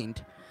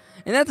contained.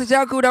 And that's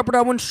exactly what Upper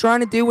Dublin's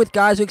trying to do with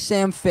guys like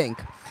Sam Fink.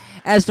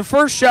 As the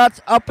first shot's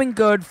up and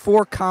good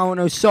for Colin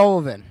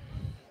O'Sullivan.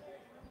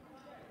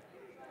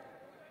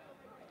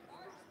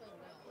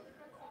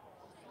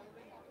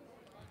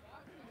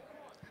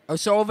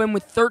 O'Sullivan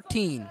with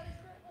 13.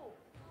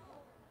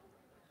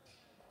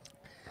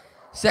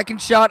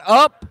 Second shot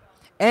up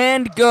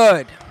and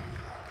good.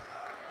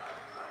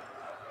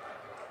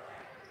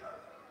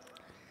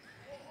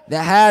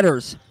 The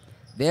Hatters,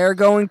 they're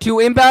going to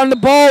inbound the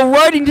ball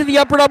right into the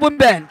Upper Dublin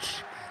bench.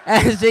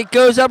 As it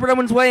goes Upper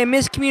Dublin's way, a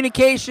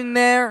miscommunication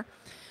there.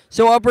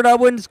 So Upper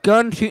Dublin's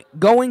going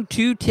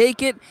to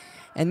take it,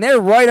 and they're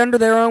right under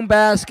their own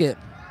basket.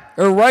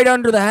 Or right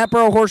under the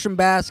Hatboro-Horsham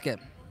basket.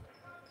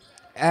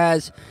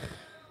 As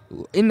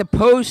in the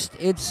post,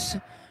 it's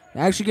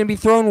actually going to be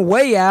thrown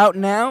way out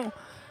now.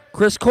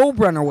 Chris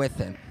Colebrenner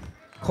with it.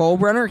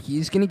 Colebrenner,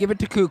 he's going to give it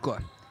to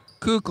Kukla.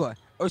 Kukla,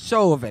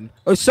 O'Sullivan.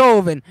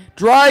 O'Sullivan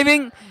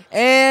driving,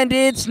 and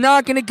it's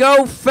not going to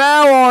go.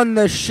 Foul on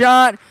the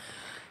shot.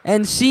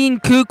 And Sean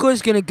Kukla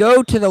is going to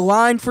go to the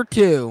line for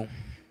two.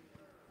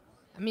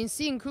 I mean,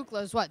 seeing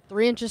Kukla is,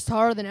 3 inches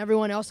taller than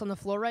everyone else on the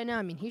floor right now?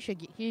 I mean, he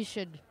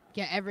should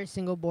get every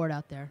single board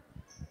out there.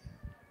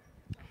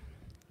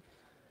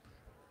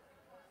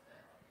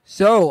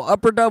 So,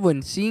 Upper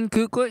Dublin, seeing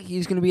Kukla,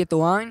 he's going to be at the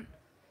line.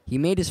 He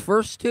made his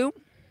first 2.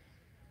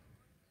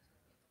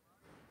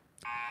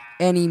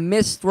 And he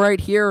missed right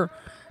here,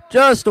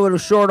 just a little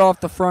short off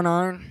the front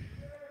iron.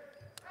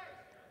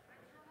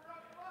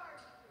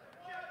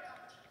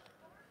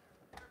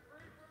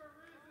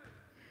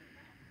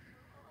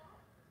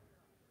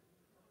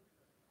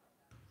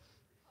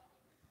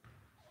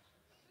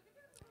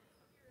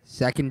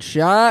 Second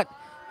shot,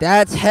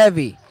 that's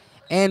heavy.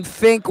 And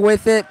Fink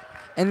with it,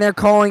 and they're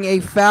calling a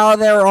foul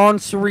there on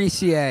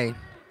Cerisier.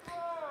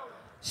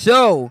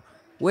 So,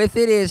 with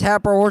it is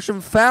Hatboro-Horsham.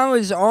 Foul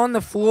is on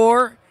the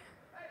floor.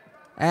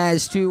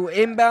 As to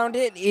inbound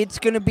it, it's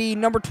going to be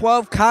number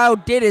 12, Kyle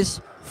Dittis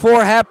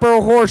for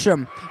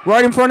Hatboro-Horsham.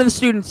 Right in front of the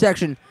student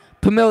section.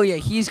 Pamilia,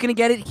 he's going to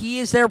get it. He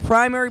is their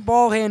primary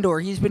ball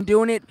handler. He's been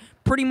doing it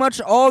pretty much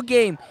all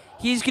game.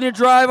 He's going to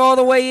drive all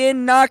the way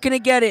in, not going to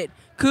get it.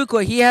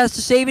 Kukla, he has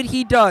to save it.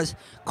 He does.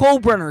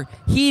 Colebrenner,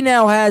 he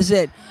now has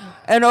it.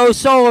 And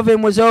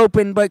O'Sullivan was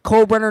open, but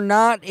Colebrenner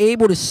not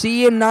able to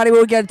see him, not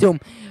able to get it to him.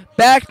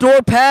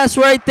 Backdoor pass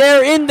right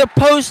there in the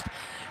post.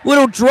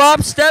 Little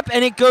drop step,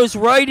 and it goes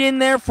right in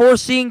there,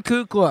 forcing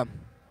Kukla.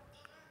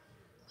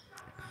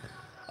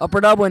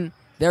 Upper Dublin,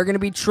 they're going to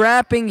be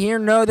trapping here.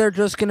 No, they're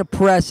just going to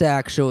press,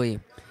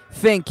 actually.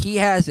 Fink, he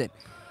has it.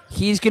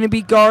 He's going to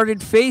be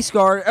guarded, face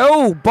guard.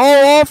 Oh,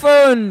 ball off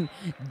and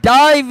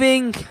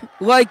diving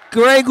like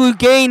Greg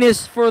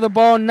Louganis for the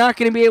ball. Not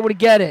going to be able to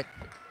get it.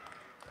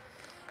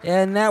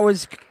 And that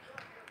was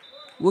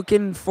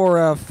looking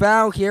for a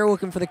foul here,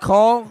 looking for the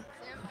call.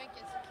 Sam Fink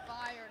is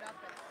fired up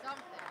at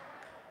something.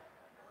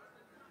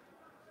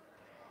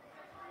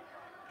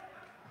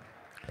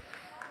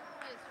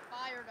 He is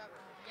fired up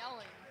and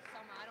yelling.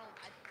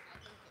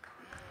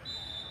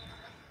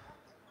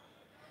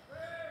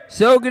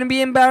 So going to be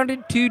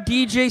inbounded to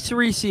DJ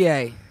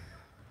Cerisier.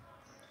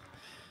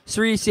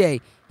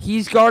 Cerisier,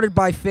 he's guarded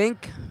by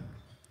Fink.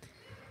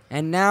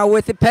 And now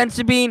with it,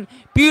 Pensabine,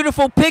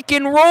 beautiful pick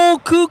and roll.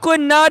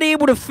 Kukla not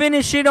able to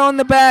finish it on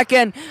the back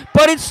end,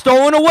 but it's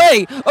stolen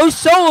away.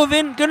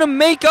 O'Sullivan going to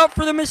make up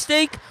for the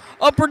mistake.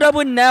 Upper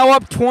Dublin now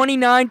up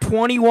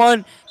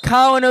 29-21.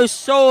 Colin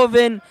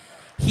O'Sullivan,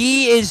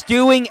 he is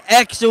doing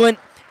excellent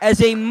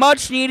as a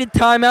much-needed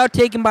timeout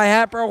taken by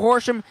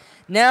Hatboro-Horsham,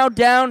 now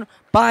down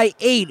by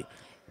 8.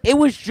 It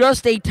was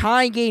just a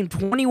tie game,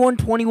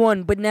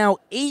 21-21, but now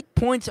 8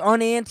 points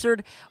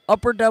unanswered.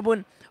 Upper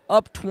Dublin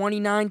up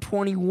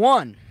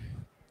 29-21.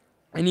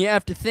 And you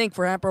have to think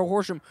for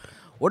Hatboro-Horsham,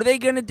 what are they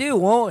going to do?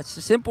 Well, it's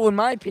simple in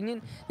my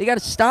opinion. They got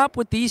to stop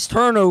with these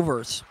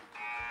turnovers.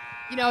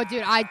 You know,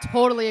 dude, I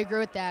totally agree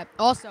with that.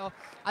 Also,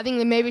 I think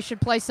they maybe should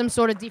play some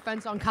sort of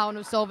defense on Colin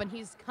O'Sullivan.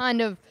 He's kind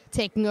of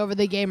taking over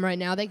the game right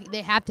now.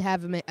 They have to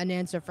have an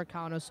answer for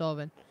Colin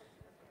O'Sullivan.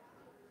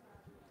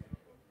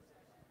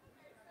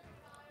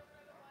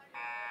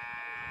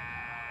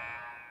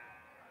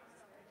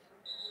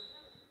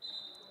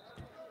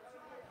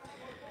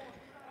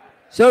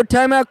 So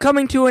timeout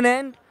coming to an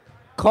end.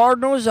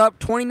 Cardinals up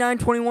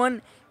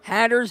 29-21.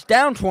 Hatters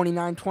down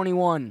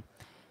 29-21.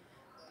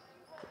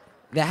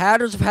 The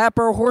Hatters of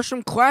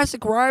Hatboro-Horsham,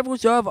 classic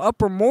rivals of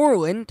Upper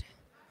Moreland.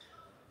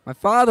 My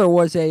father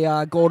was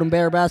a Golden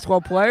Bear basketball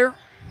player.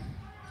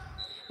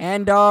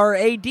 And our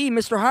AD,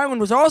 Mr.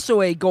 Highland, was also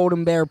a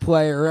Golden Bear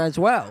player as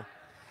well.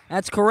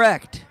 That's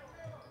correct.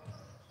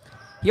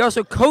 He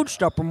also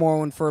coached Upper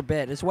Moreland for a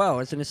bit as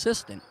well as an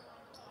assistant.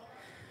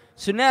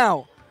 So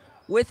now,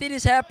 with it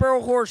is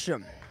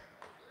Hatboro-Horsham.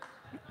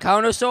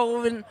 Colin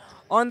O'Sullivan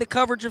on the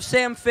coverage of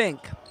Sam Fink.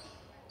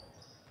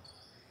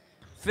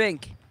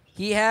 Fink,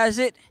 he has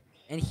it,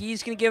 and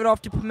he's going to give it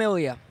off to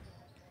Pamilia.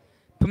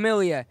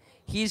 Pamilia,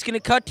 he's going to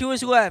cut to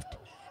his left.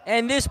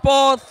 And this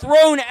ball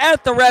thrown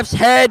at the ref's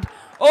head.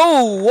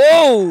 Oh,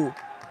 whoa.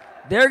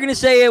 They're going to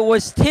say it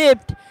was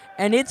tipped,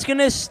 and it's going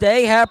to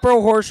stay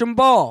Hatboro-Horsham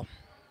ball.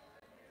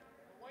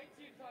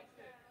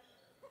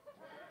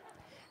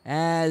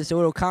 As a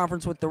little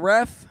conference with the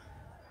ref.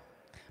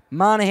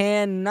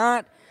 Monahan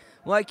not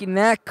liking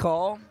that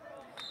call,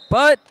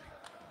 but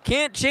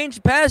can't change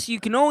the past. You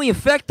can only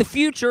affect the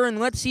future, and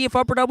let's see if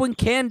Upper Dublin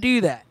can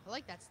do that. I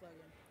like that slogan.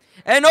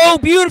 And oh,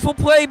 beautiful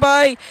play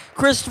by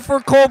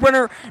Christopher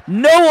Colebrenner.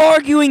 No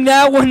arguing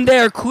that one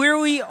there.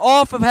 Clearly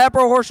off of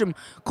Hatboro-Horsham.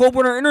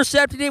 Colebrenner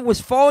intercepted it, was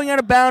falling out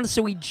of bounds,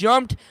 so he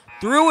jumped,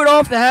 threw it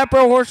off the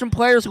Hatboro-Horsham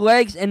player's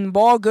legs, and the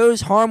ball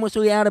goes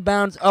harmlessly out of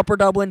bounds. Upper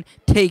Dublin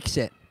takes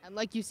it. And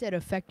like you said,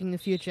 affecting the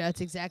future.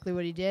 That's exactly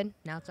what he did.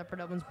 Now it's Upper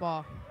Dublin's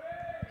ball.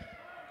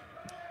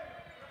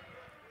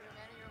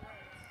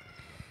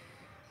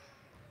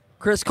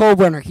 Chris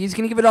Colebrenner, he's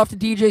going to give it off to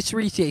DJ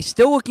Cerisier.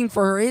 Still looking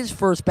for his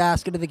first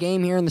basket of the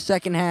game here in the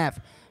second half.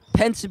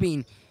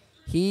 Pensabine,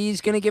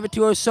 he's going to give it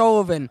to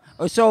O'Sullivan.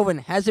 O'Sullivan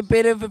has a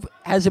bit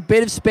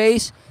of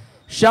space.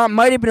 Shot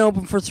might have been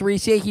open for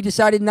Cerisier. He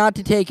decided not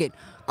to take it.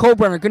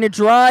 Colebrenner going to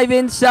drive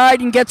inside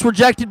and gets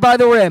rejected by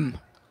the rim.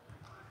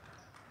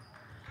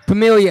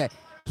 Pamelia.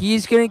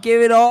 He's going to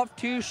give it off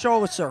to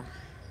Scholesser.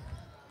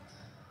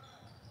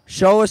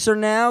 Scholesser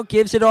now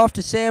gives it off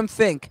to Sam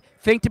Fink.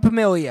 Fink to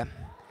Pamelia.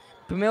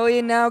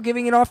 Pamelia now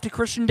giving it off to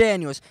Christian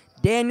Daniels.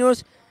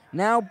 Daniels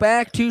now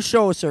back to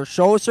Scholesser.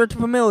 Scholesser to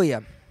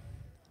Pamelia.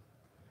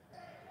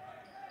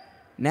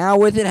 Now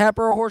with it,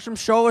 Hatboro-Horsham.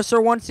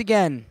 Scholesser once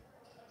again.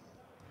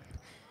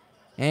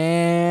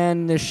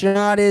 And the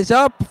shot is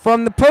up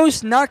from the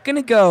post. Not going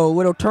to go.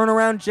 Little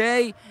turnaround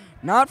J.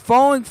 Not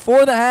falling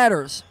for the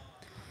Hatters.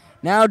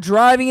 Now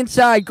driving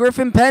inside.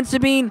 Griffin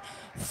Pensabine.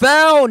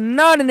 Foul.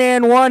 Not an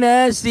and one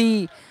as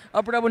the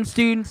Upper Dublin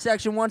student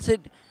section wants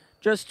it.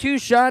 Just 2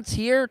 shots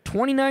here.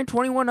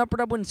 29-21. Upper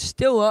Dublin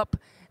still up.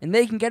 And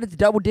they can get it to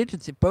double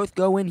digits if both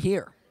go in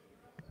here.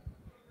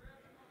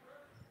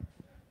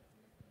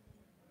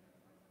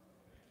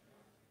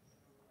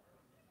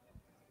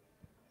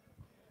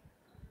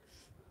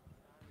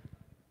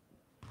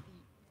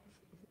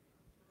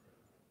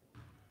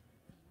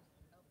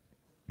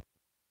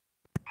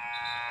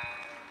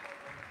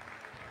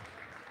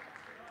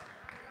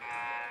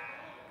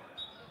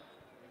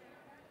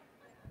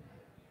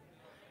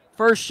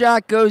 First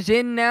shot goes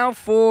in now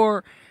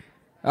for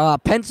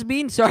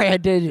Pensabine. Sorry, I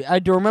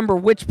had to remember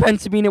which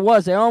Pensabine it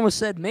was. I almost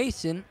said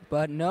Mason,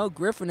 but no,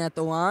 Griffin at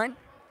the line.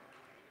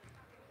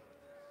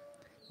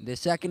 The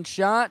second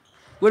shot,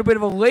 a little bit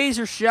of a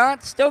laser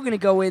shot. Still going to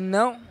go in,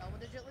 though.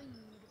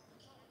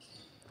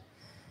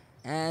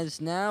 As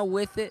now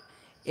with it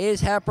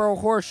is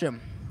Hatboro-Horsham.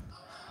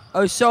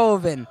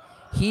 O'Sullivan,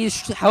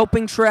 he's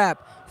helping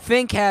trap.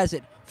 Fink has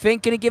it.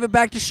 Fink going to give it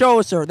back to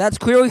Scholesser. That's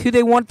clearly who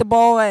they want the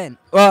ball in.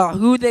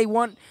 Who they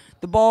want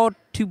the ball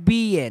to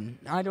be in.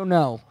 I don't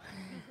know.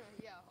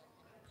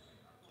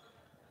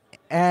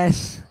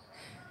 As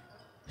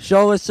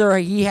Scholesser,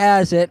 he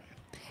has it.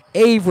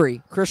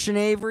 Avery, Christian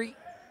Avery.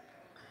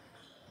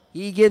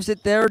 He gives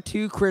it there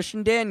to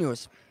Christian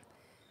Daniels.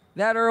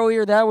 That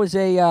earlier, that was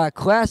a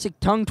classic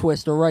tongue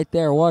twister right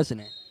there,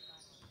 wasn't it?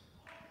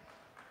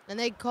 And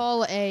they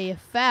call a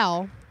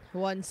foul.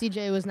 One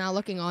CJ was now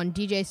looking on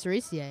DJ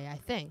Cerisier, I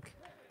think.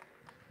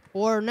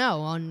 Or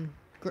no, on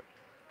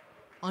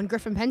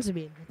Griffin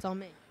Pensabine. It's on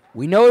me.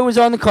 We know it was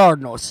on the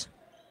Cardinals.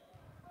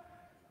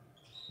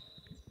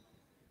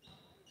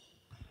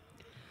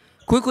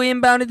 Quickly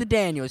inbounded to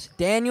Daniels.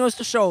 Daniels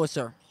to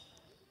Scholesser.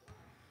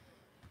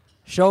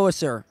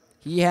 Scholesser,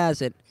 he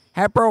has it.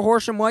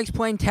 Hatboro-Horsham likes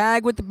playing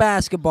tag with the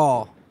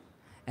basketball.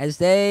 As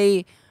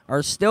they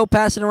are still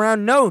passing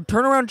around. No,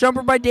 turnaround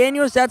jumper by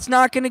Daniels. That's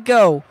not going to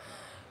go.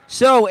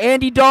 So,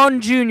 Andy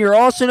Dalton Jr.,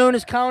 also known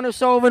as Colin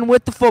O'Sullivan,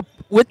 with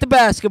the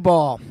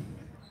basketball.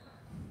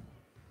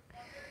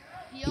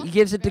 He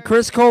gives it to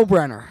Chris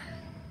Colbrenner.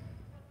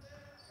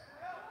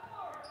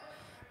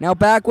 Now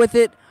back with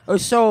it,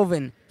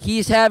 O'Sullivan.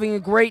 He's having a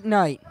great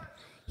night.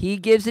 He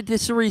gives it to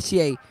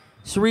Cerisier.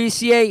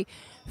 Cerisier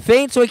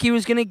feints like he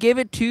was going to give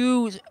it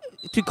to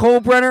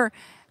Colbrenner,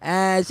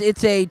 as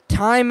it's a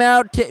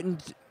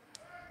timeout.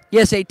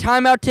 Yes, a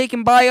timeout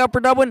taken by Upper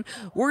Dublin.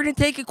 We're going to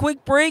take a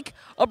quick break.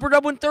 Upper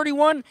Dublin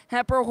 31,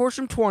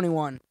 Hatboro-Horsham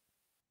 21.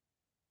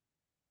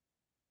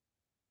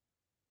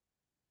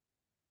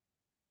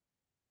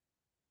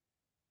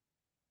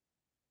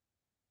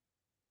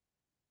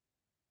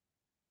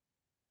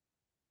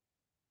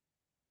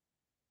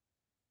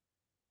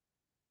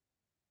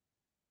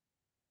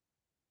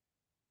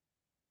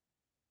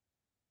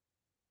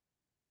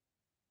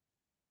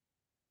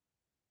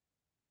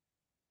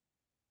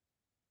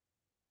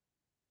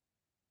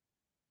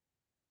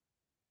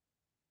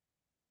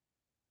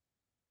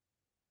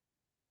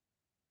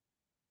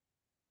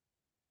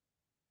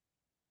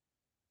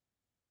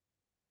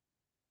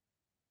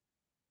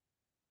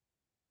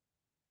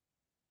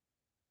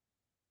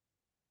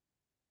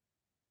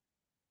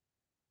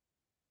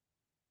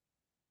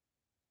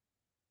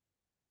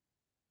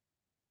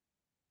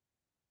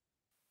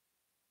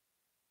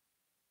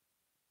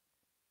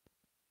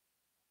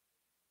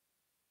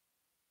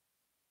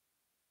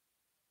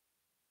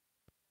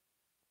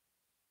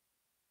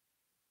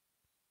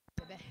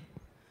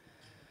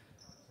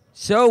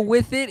 So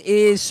with it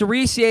is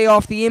Cerisier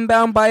off the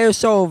inbound by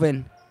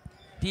O'Sullivan.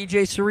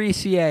 DJ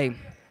Cerisier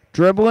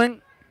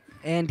dribbling,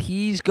 and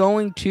he's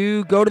going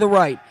to go to the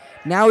right.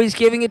 Now he's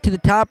giving it to the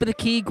top of the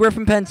key,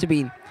 Griffin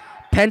Pensabine.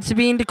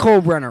 Pensabine to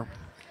Colbrenner.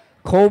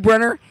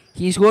 Colbrenner,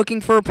 he's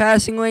looking for a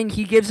passing lane.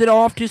 He gives it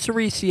off to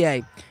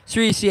Cerisier.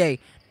 Cerisier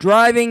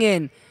driving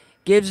in,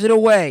 gives it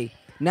away.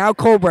 Now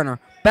Colbrenner,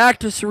 back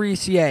to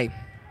Cerisier.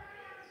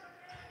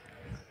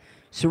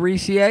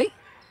 Cerisier.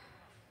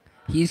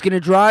 He's going to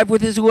drive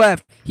with his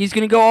left. He's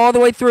going to go all the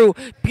way through.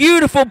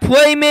 Beautiful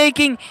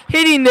playmaking.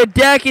 Hitting the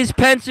deck is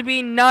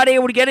Pensabine. Not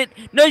able to get it.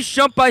 Nice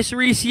jump by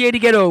Cerisier to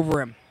get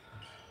over him.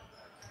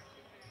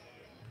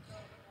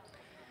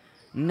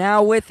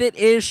 Now with it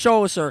is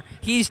Scholesser.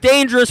 He's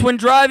dangerous when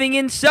driving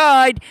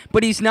inside,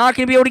 but he's not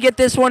going to be able to get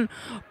this one.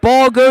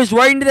 Ball goes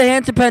right into the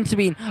hands of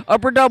Pensabine.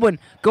 Upper Dublin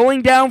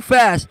going down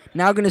fast.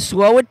 Now going to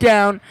slow it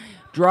down.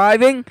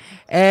 Driving.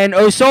 And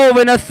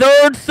O'Sullivan, a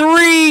third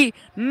three.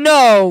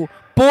 No.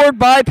 board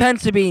by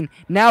Pensabene.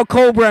 Now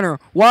Colebrenner,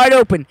 wide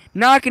open,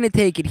 not going to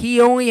take it.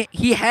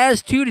 He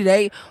has 2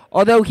 today,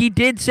 although he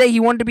did say he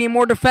wanted to be a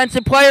more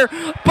defensive player.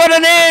 But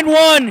an and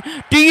one.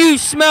 Do you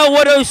smell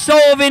what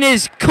O'Sullivan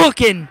is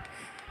cooking?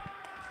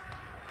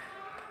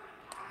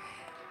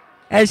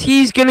 As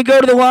he's going to go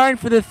to the line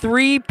for the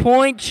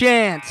 3-point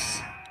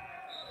chance.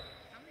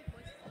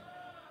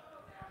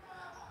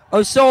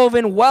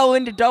 O'Sullivan well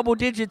into double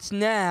digits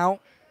now.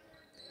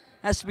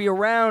 Has to be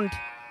around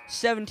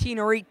 17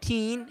 or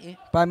 18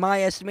 by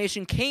my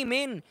estimation. Came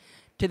in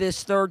to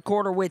this third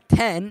quarter with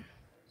 10.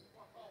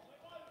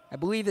 I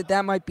believe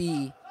that might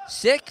be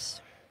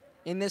 6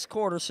 in this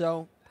quarter,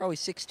 so probably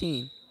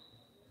 16.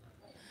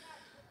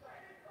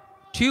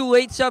 2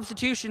 late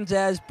substitutions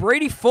as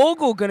Brady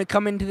Fogle going to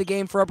come into the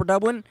game for Upper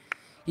Dublin.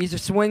 He's a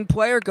swing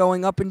player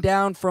going up and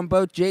down from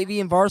both JV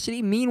and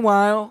varsity.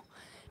 Meanwhile,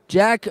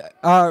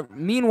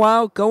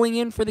 going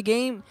in for the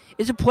game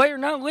is a player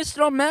not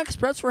listed on Max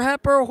Press for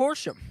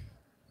Hatboro-Horsham.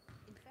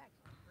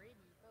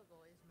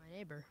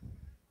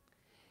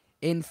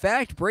 In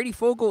fact, Brady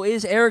Fogle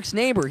is Eric's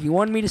neighbor. He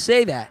wanted me to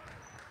say that.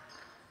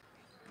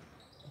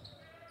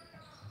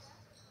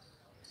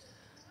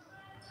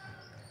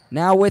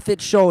 Now with it,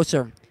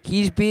 Scholzer.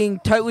 He's being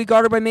tightly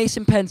guarded by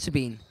Mason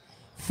Pensabene.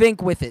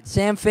 Fink with it.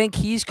 Sam Fink,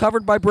 he's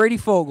covered by Brady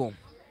Fogle.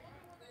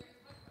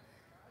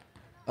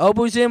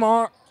 Elbows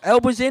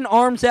in,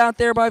 arms out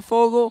there by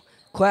Fogle.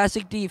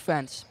 Classic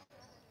defense.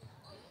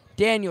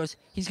 Daniels,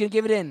 he's going to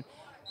give it in.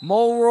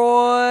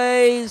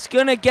 Mulroy's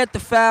going to get the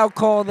foul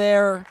called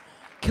there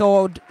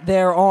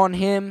on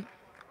him.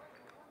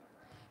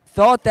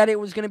 Thought that it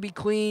was going to be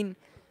clean.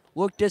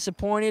 Looked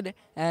disappointed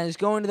and is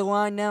going to the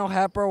line now.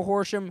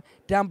 Hatboro-Horsham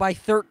down by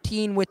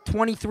 13 with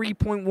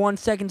 23.1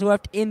 seconds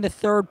left in the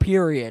third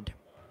period.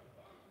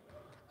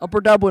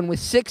 Upper Dublin with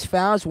 6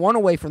 fouls, 1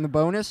 away from the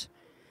bonus.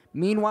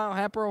 Meanwhile,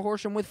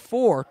 Hatboro-Horsham with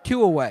 4,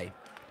 2 away.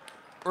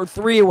 Or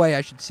 3 away,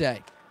 I should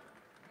say.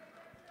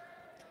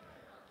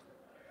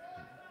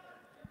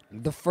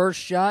 The first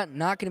shot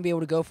not going to be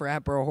able to go for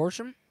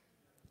Hatboro-Horsham.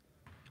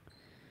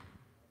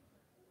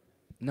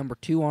 Number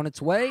 2 on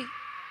its way.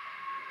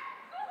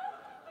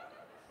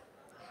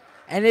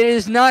 And it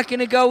is not going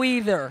to go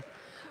either.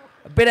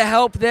 A bit of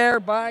help there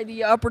by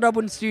the Upper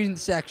Dublin student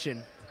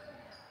section.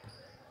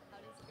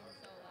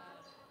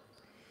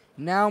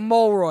 Now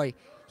Mulroy.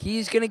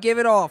 He's going to give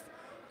it off.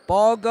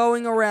 Ball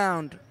going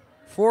around.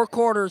 4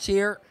 quarters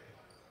here.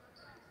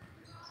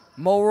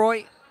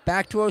 Mulroy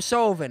back to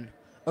O'Sullivan.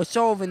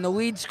 O'Sullivan, the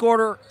lead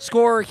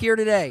scorer here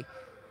today.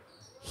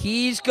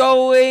 He's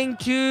going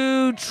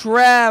to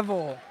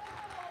travel.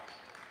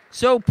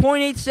 So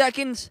 0.8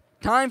 seconds.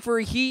 Time for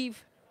a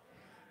heave.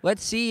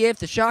 Let's see if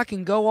the shot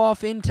can go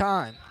off in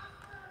time.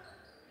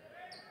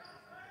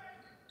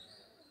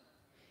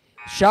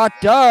 Shot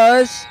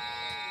does,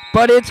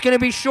 but it's going to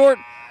be short.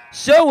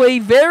 So a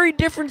very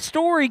different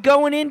story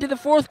going into the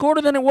fourth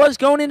quarter than it was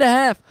going into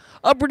half.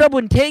 Upper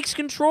Dublin takes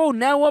control,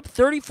 now up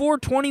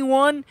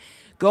 34-21.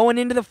 Going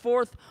into the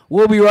fourth,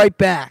 we'll be right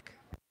back.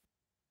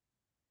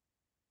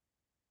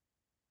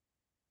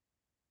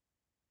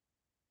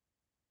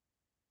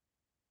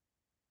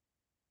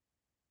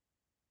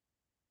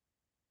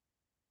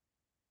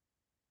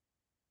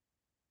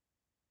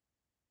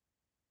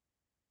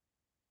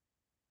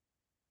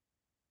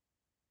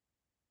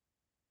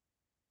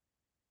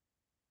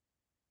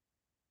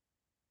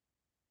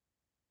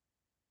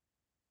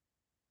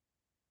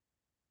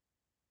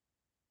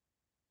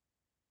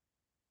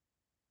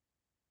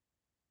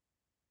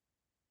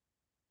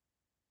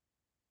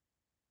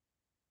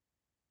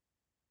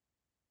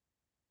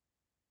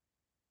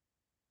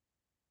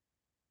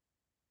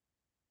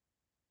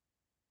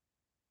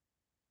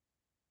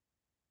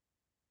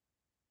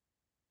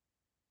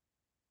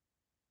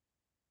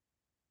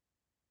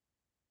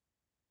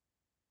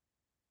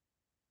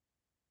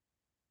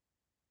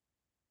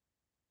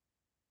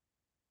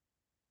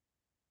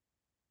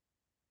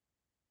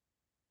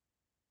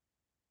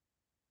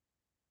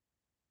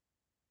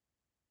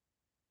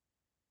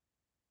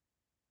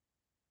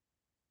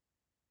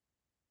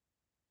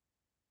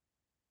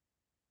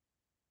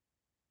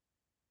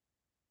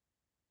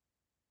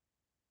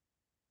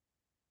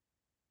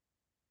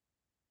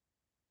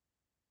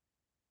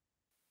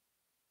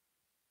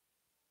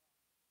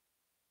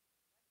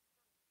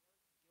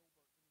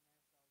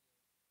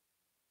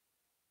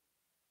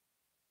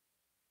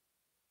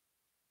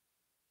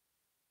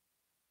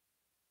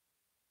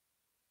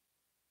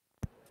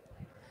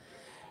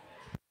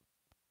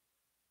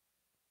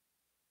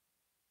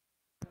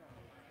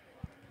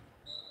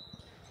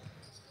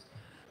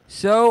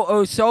 So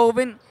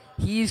O'Sullivan,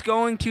 he's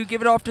going to give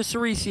it off to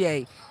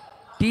Cerisier.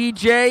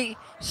 DJ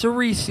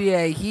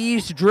Cerisier,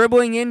 he's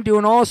dribbling in,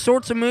 doing all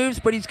sorts of moves,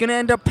 but he's going to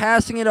end up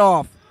passing it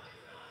off.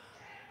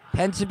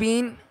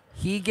 Pensabene,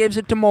 he gives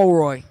it to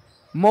Mulroy.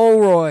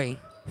 Mulroy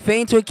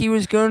feints like he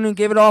was going to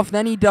give it off,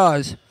 then he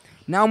does.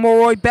 Now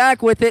Mulroy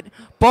back with it.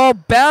 Ball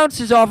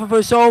bounces off of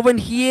O'Sullivan.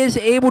 He is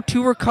able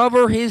to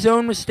recover his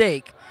own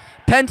mistake.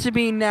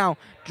 Pensabene now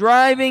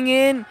driving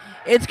in.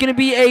 It's going to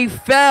be a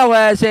foul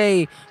as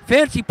a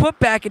fancy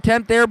putback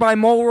attempt there by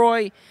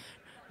Mulroy.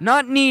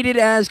 Not needed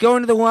as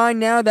going to the line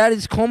now. That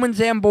is Coleman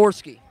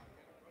Zamborski.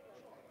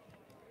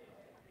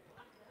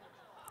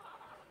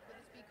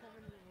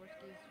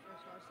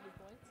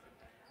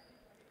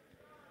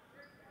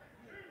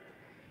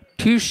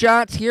 Two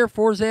shots here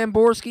for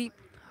Zamborski.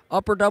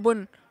 Upper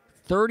Dublin,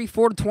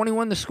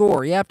 34-21 the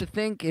score. You have to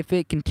think if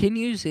it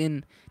continues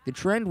in the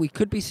trend, we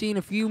could be seeing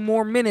a few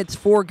more minutes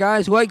for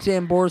guys like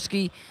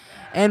Zamborski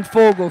and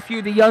Fogel. A few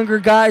of the younger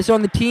guys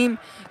on the team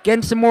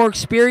getting some more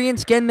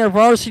experience, getting their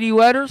varsity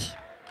letters.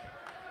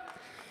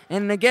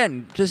 And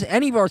again, just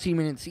any varsity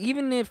minutes,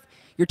 even if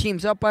your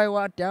team's up by a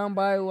lot, down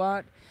by a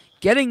lot,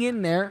 getting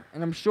in there,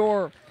 and I'm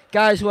sure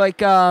guys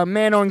like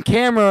man on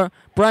camera,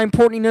 Brian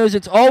Portney, knows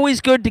it's always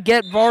good to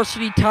get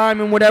varsity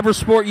time in whatever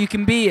sport you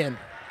can be in.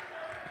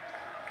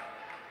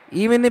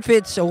 Even if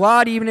it's a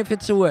lot, even if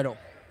it's a little.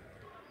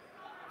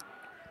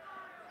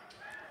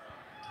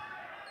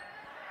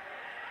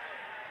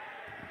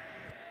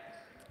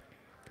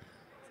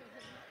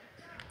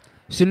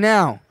 So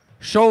now,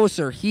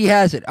 Scholzer, he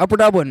has it. Upper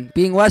Dublin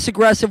being less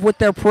aggressive with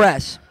their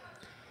press.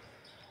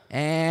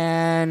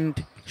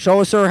 And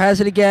Scholzer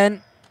has it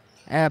again.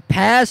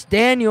 Pass,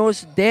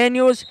 Daniels.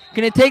 Daniels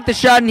going to take the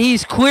shot, and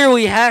he's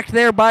clearly hacked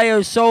there by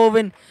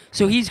O'Sullivan.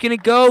 So he's going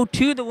to go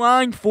to the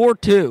line for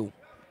two.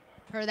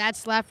 Heard that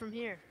slap from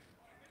here.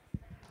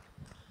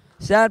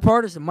 Sad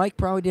part is the mic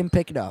probably didn't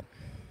pick it up.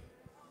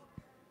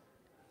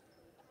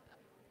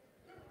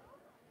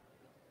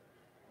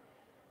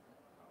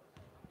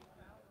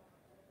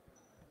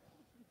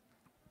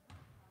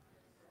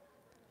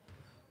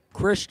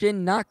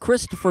 Christian, not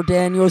Christopher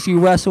Daniels, you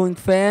wrestling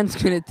fans,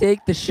 going to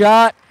take the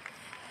shot,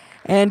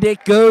 and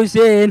it goes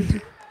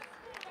in.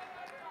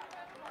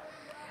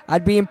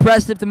 I'd be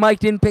impressed if the mic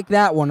didn't pick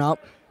that one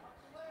up.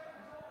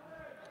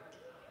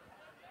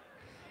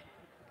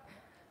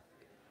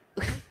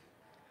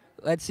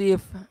 Let's see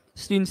if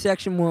student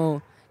section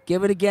will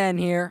give it again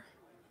here.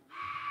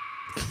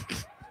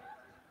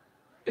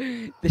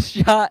 The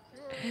shot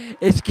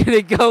is going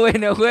to go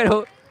in a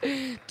little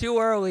too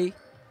early.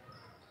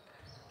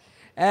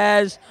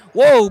 As,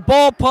 whoa,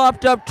 ball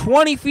popped up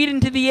 20 feet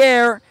into the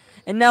air,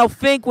 and now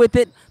Fink with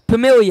it.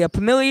 Pamilia to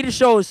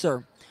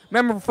Scholzer.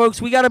 Remember,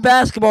 folks, we got a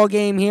basketball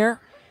game here.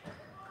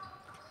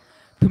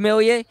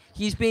 Pamilia,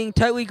 he's being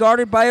tightly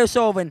guarded by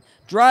O'Sullivan.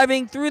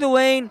 Driving through the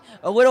lane,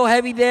 a little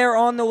heavy there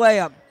on the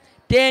layup.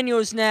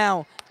 Daniels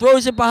now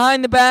throws it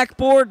behind the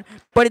backboard,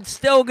 but it's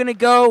still going to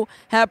go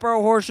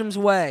Hatboro-Horsham's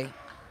way.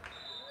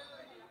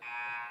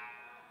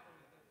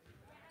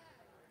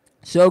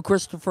 So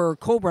Christopher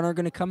Colbrenner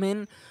going to come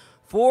in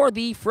for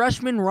the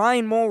freshman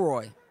Ryan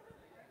Mulroy.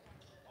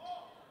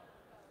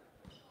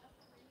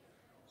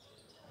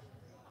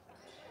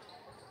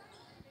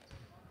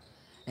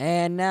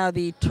 And now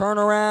the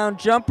turnaround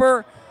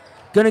jumper.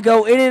 Going to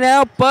go in and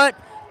out, but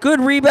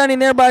good rebounding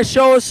there by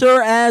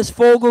Scholzer as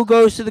Fogel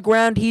goes to the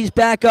ground. He's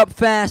back up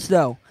fast,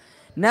 though.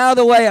 Now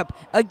the layup.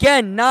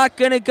 Again, not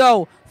going to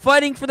go.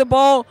 Fighting for the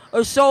ball.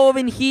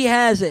 O'Sullivan, he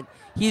has it.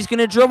 He's going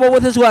to dribble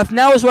with his left.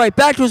 Now his right.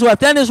 Back to his left.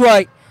 Then his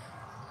right.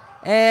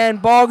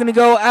 And ball going to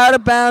go out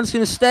of bounds.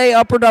 Going to stay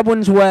Upper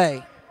Dublin's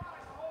way.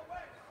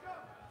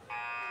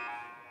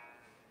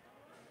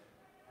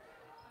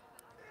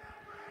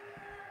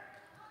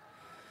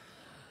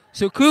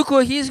 So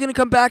Kukla, he's going to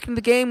come back into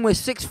the game with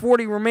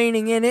 6:40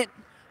 remaining in it.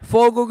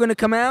 Fogel going to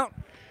come out.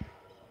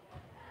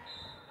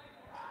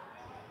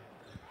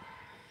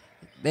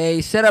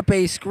 They set up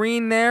a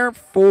screen there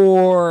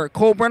for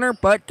Colbrenner,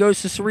 but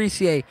goes to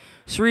Cerisier.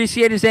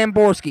 Cerisier to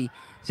Zamborski.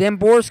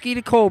 Zamborski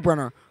to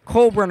Colbrenner.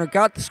 Colbrenner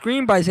got the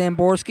screen by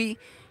Zamborski.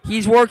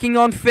 He's working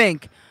on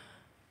Fink.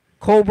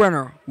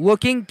 Colbrenner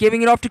looking,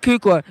 giving it off to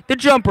Kukla. The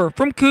jumper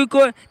from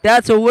Kukla,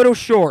 that's a little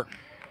short.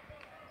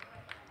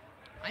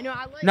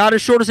 Not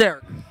as short as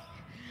Eric.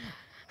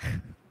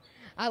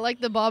 I like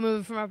the ball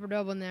movement from Upper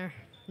Dublin there.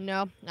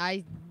 No,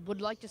 I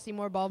would like to see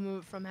more ball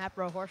movement from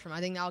Hatboro-Horsham.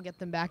 I think that'll get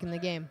them back in the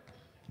game.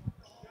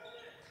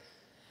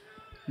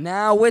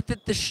 Now with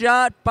it, the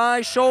shot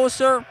by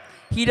Scholzer.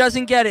 He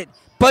doesn't get it,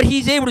 but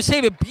he's able to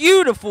save a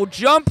beautiful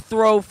jump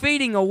throw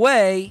fading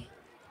away.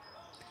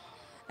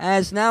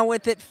 As now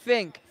with it,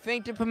 Fink.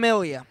 Fink to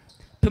Pamilia.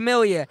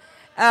 Pamilia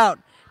out.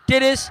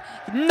 Dittis,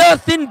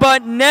 nothing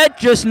but net,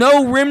 just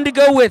no rim to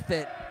go with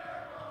it.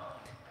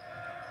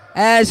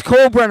 As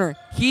Colbrenner,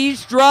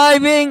 he's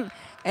driving,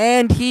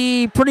 and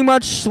he pretty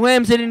much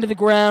slams it into the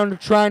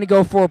ground trying to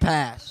go for a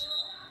pass.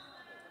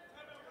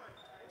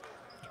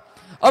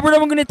 Upper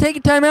Dublin going to take a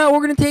timeout.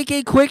 We're going to take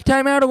a quick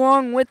timeout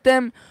along with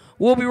them.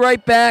 We'll be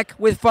right back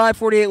with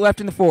 5:48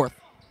 left in the fourth.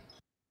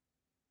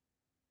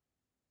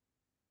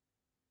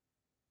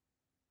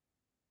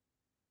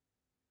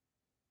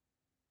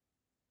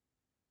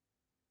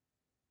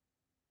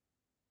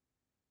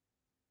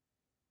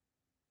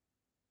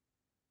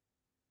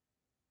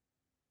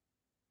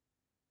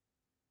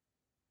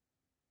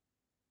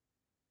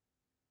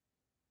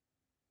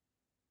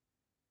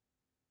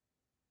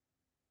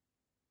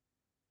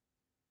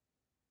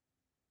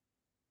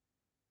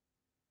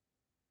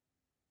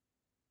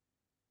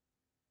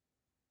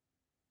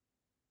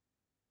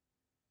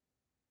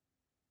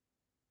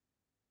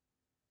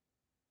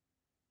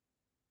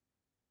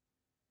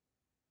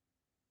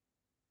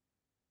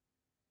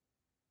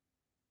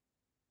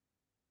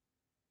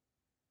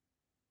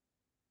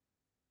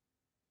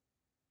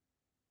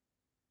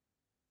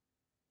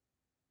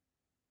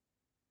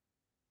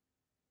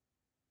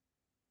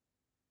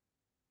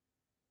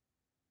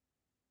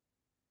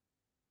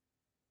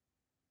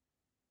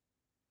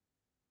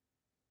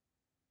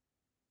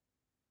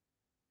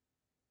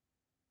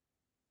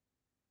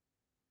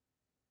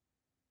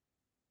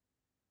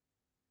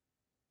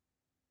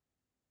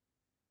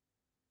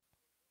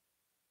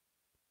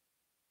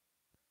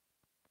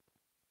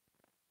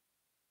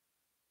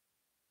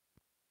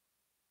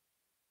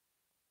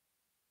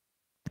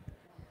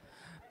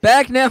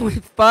 Back now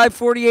with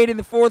 5:48 in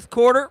the fourth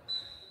quarter.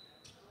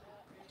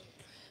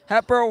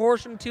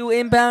 Hatboro-Horsham 2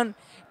 inbound.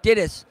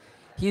 Dittis.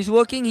 He's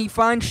looking. He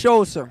finds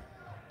Scholzer.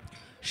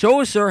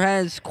 Scholzer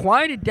has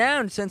quieted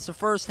down since the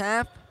first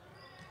half.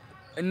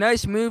 A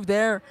nice move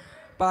there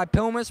by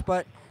Pilmus,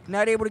 but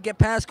not able to get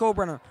past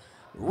Kohlbrenner.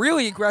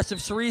 Really aggressive.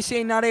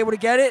 Cerisier not able to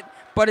get it,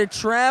 but it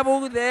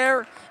traveled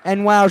there.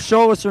 And wow,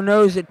 Scholzer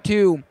knows it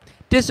too.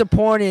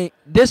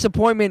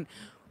 Disappointment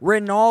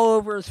written all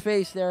over his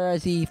face there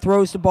as he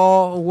throws the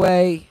ball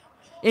away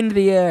into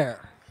the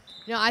air.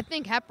 You know, I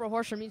think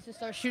Hatboro-Horsham needs to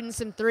start shooting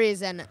some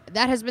threes, and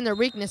that has been their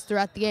weakness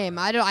throughout the game.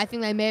 I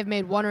think they may have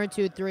made 1 or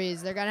 2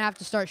 threes. They're going to have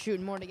to start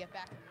shooting more to get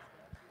back.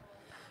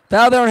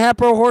 Foul there on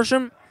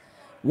Hatboro-Horsham.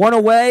 1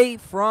 away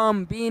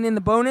from being in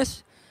the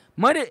bonus.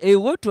 It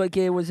looked like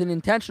it was an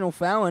intentional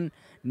foul and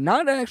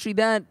not actually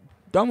that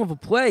dumb of a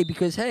play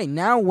because, hey,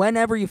 now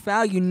whenever you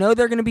foul, you know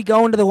they're going to be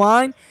going to the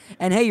line.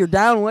 And, hey, you're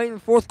down late in the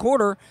fourth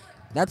quarter.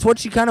 That's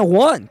what you kind of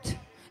want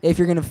if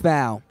you're going to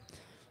foul.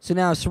 So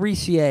now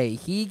Cerisier,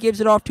 he gives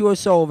it off to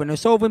O'Sullivan.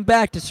 O'Sullivan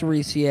back to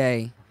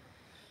Cerisier.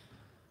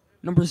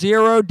 Number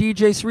 0,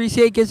 DJ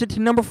Cerisier gives it to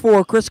number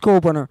 4, Chris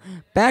Kohlbrenner.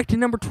 Back to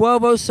number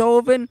 12,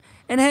 O'Sullivan.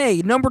 And,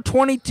 hey, number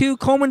 22,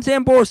 Coleman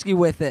Zamborski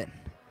with it.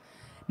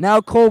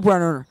 Now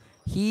Kohlbrenner,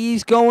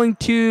 he's going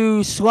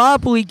to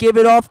sloppily give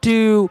it off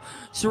to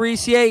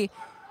Cerisier.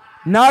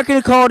 Not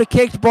going to call it a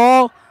kicked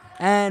ball.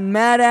 And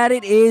mad at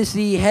it is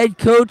the head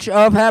coach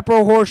of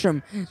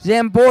Hatboro-Horsham,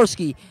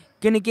 Zamborski.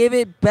 Going to give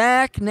it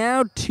back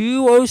now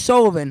to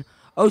O'Sullivan.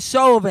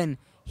 O'Sullivan,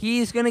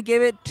 he's going to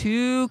give it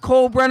to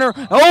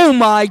Kohlbrenner. Oh,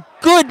 my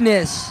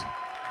goodness.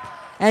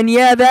 And,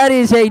 yeah, that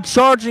is a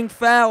charging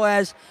foul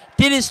as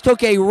Dittis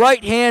took a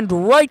right hand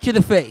right to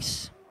the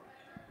face.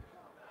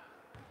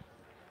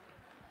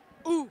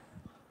 Ooh,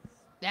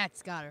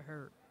 that's got to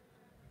hurt.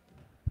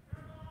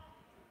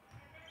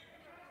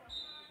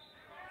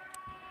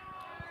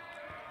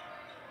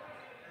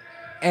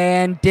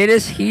 And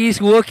Dittis,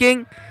 he's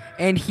looking.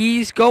 And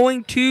he's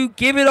going to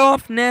give it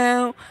off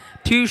now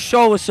to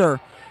Scholzer.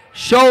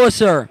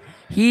 Scholzer,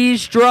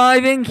 he's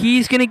driving.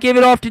 He's going to give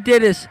it off to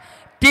Dittis.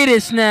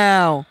 Dittis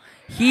now.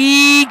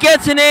 He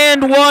gets an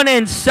and one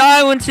and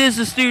silences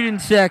the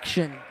student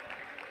section.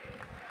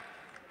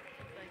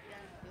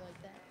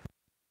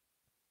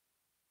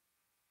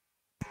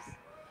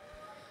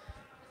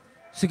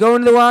 So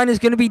going to the line is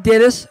going to be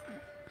Dittis.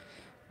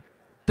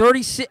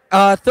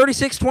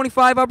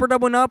 36-25 Upper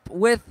Dublin up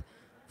with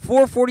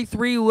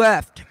 4:43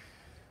 left.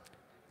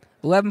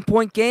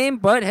 11-point game,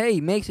 but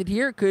hey, makes it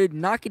here. Could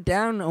knock it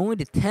down only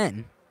to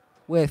 10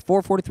 with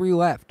 4:43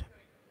 left.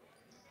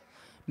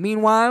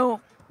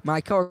 Meanwhile, my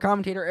color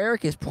commentator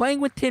Eric is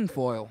playing with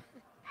tinfoil.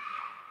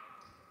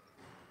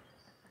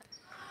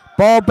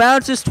 Ball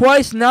bounces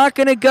twice, not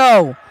going to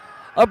go.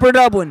 Upper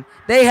Dublin,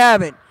 they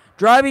have it.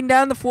 Driving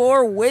down the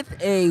floor with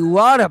a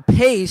lot of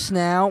pace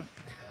now.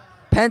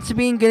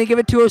 Pensabene going to give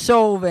it to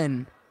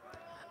O'Sullivan.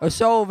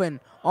 O'Sullivan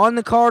on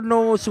the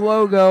Cardinals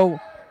logo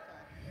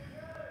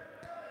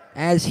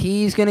as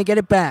he's going to get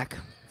it back.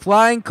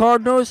 Flying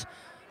Cardinals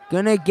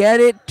going to get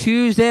it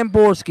to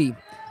Zamborski.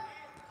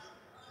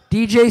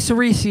 DJ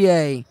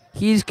Cerisier,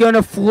 he's going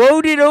to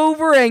float it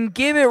over and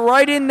give it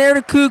right in there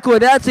to Kukla.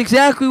 That's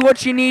exactly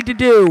what you need to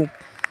do.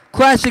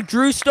 Classic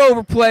Drew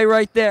Stover play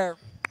right there.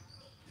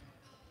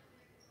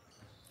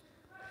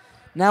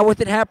 Now with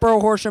it,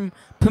 Hatboro-Horsham,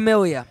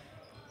 Pamilia.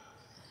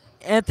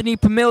 Anthony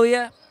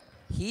Pamilia,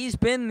 he's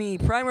been the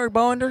primary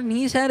ball handler, and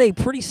he's had a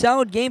pretty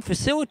solid game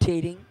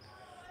facilitating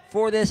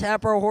for this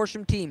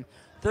Hatboro-Horsham team.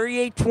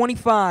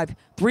 38-25,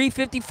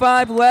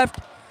 3:55 left,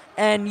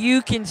 and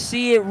you can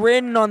see it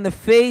written on the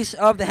face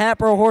of the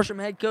Hatboro-Horsham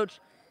head coach.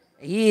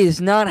 He is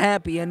not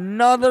happy.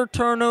 Another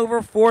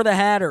turnover for the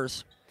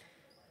Hatters.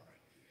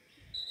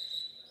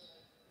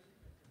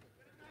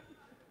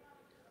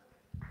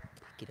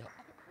 Get up.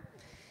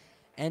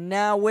 And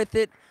now with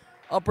it,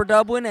 Upper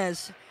Dublin,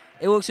 as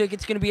it looks like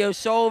it's going to be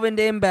O'Sullivan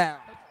to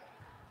inbound.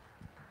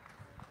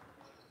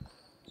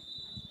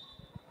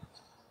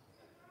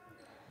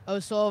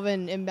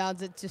 O'Sullivan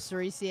inbounds it to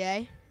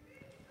Cerisier.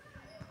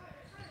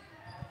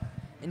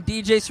 And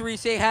DJ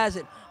Cerisier has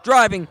it.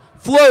 Driving.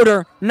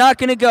 Floater. Not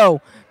going to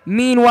go.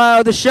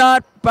 Meanwhile, the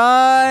shot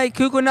by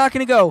Kukla not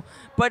going to go.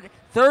 But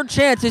third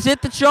chance. Is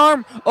it the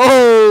charm?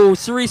 Oh,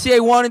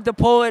 Cerisier wanted to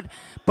pull it,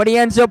 but he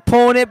ends up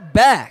pulling it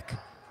back.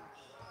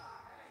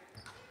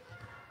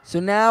 So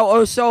now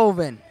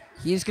O'Sullivan.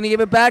 He's going to give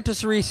it back to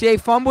Cerisier.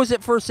 Fumbles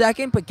it for a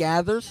second, but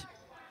gathers.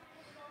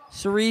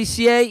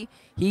 Cerisier,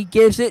 he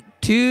gives it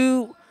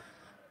to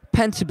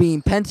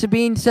Pensabene.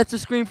 Pensabene sets the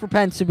screen for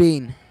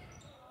Pensabene.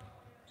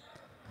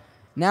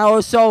 Now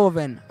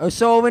O'Sullivan.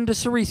 O'Sullivan to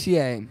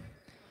Cerisier.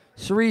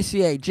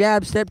 Cerisier,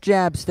 jab step,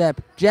 jab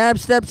step. Jab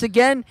steps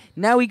again.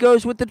 Now he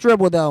goes with the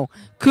dribble, though.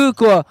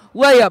 Kukla,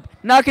 layup,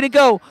 not going to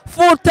go.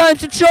 4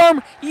 times the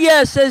charm.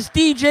 Yes, as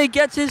DJ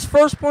gets his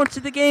first points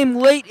of the game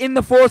late in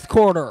the fourth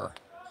quarter.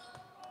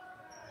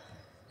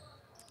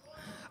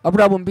 Upper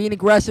Dublin being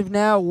aggressive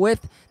now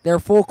with their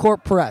full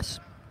court press.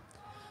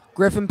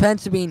 Griffin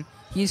Pensabene,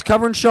 he's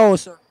covering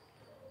Scholzer.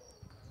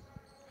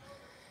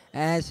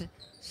 as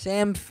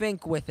Sam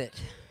Fink with it.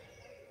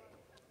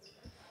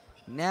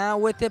 Now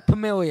with it,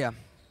 Pamilia.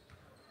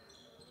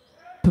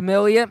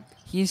 Pamilia,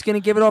 he's going to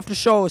give it off to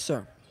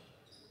Scholesser.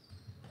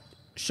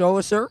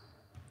 Scholesser,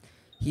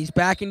 he's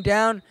backing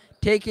down,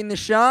 taking the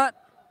shot,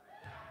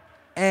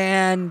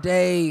 and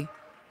a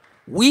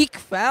weak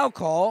foul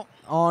call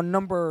on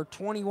number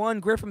 21,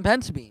 Griffin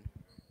Pensabene.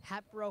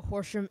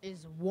 Hatboro-Horsham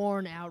is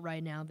worn out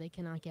right now. They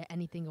cannot get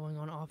anything going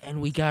on offense.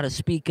 And we got to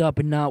speak up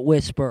and not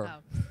whisper. Oh.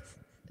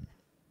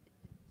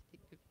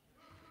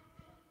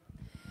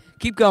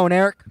 Keep going,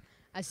 Eric.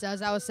 As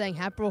I was saying,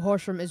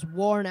 Hatboro-Horsham is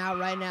worn out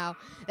right now.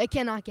 They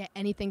cannot get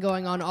anything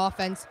going on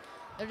offense.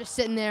 They're just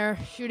sitting there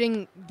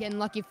shooting, getting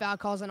lucky foul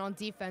calls, and on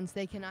defense,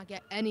 they cannot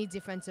get any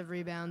defensive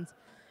rebounds.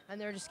 And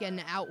they're just getting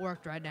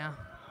outworked right now.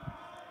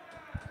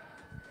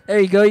 There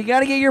you go. You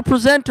got to get your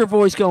presenter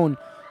voice going.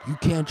 You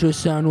can't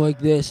just sound like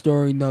this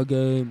during the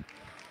game.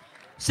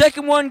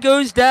 Second one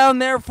goes down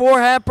there for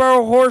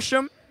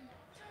Hatboro-Horsham.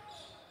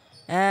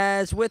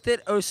 As with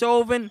it,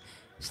 O'Sullivan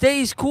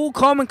stays cool,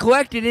 calm, and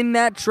collected in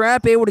that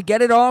trap, able to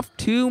get it off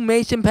to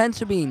Mason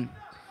Pensabene.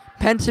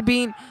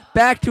 Pensabene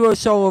back to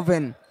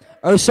O'Sullivan.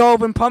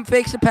 O'Sullivan pump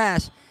fakes the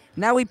pass.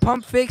 Now he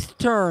pump fakes the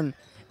turn.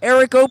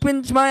 Eric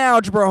opens my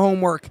algebra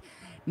homework.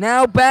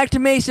 Now back to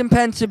Mason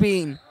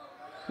Pensabene.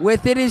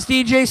 With it is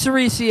DJ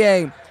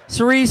Cerisier.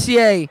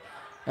 Cerisier,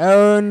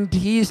 and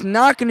he's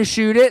not going to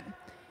shoot it.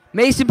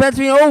 Mason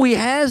Pensabene, he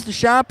has the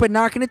shot, but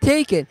not going to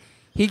take it.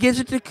 He gives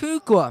it to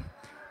Kukla.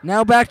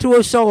 Now back to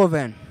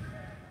O'Sullivan.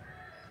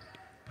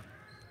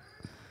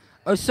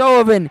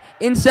 O'Sullivan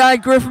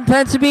inside Griffin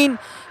Pensabene.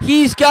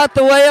 He's got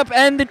the layup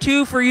and the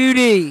two for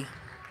UD.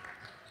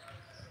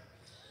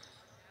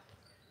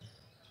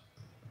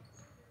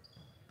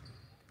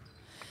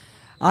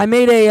 I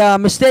made a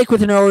mistake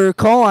with an earlier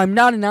call. I'm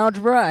not in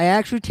algebra. I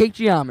actually take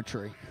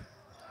geometry.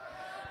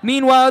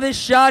 Meanwhile, this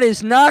shot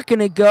is not going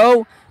to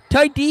go.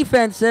 Tight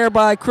defense there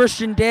by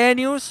Christian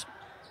Daniels.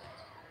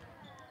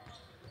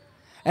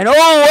 And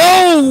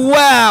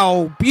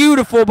wow.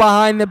 Beautiful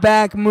behind the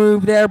back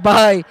move there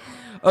by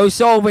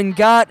O'Sullivan.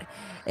 Got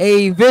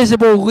a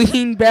visible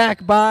lean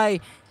back by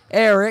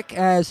Eric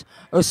as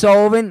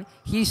O'Sullivan.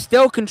 He's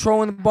still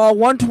controlling the ball.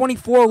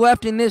 1:24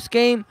 left in this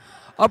game.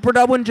 Upper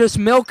Dublin just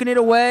milking it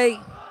away.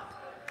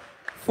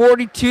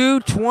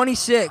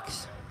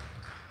 42-26.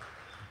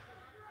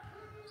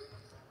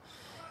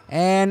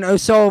 And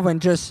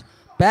O'Sullivan just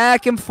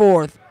back and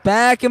forth.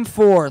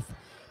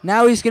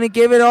 Now he's going to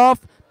give it off.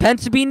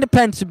 Pensabene to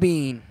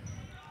Pensabene.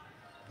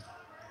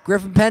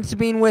 Griffin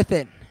Pensabene with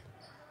it.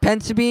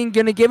 Pensabene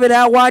going to give it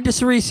out wide to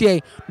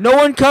Cerisier. No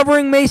one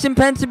covering Mason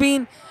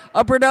Pensabene.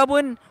 Upper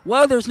Dublin,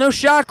 well, there's no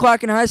shot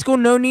clock in high school.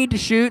 No need to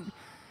shoot.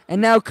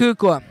 And now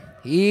Kukla.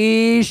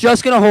 He's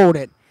just going to hold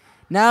it.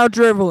 Now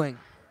dribbling.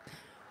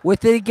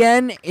 With it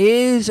again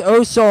is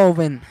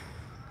O'Sullivan.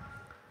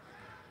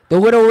 The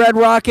Little Red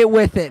Rocket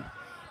with it.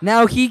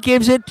 Now he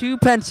gives it to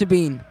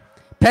Pensabene.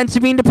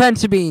 Pensabene to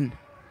Pensabene.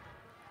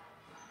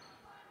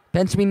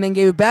 Pensabene then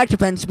gave it back to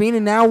Pensabene,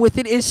 and now with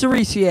it is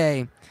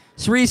Cerisier.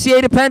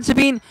 Cerisier to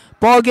Pensabene.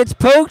 Ball gets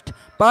poked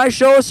by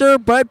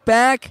Scholesser, but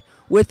back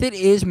with it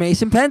is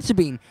Mason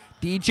Pensabene.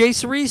 DJ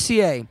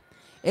Cerisier.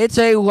 It's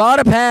a lot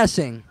of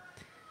passing.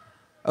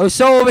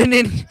 O'Sullivan,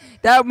 and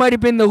that might have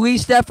been the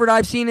least effort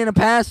I've seen in a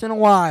pass in a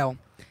while.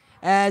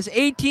 As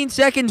 18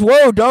 seconds,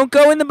 don't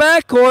go in the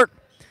backcourt.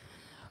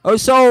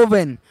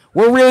 O'Sullivan,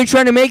 we're really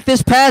trying to make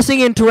this passing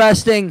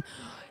interesting.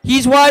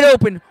 He's wide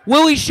open.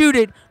 Will he shoot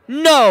it?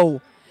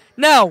 No.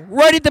 Now,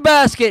 right at the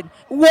basket,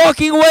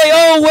 walking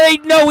away.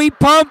 No, he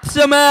pumps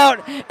him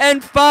out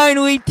and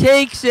finally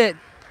takes it.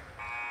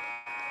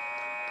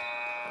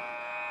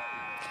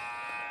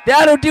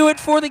 That'll do it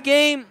for the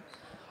game.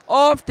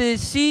 Off the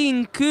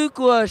scene,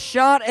 Kukla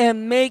shot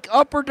and make.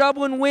 Upper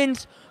Dublin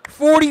wins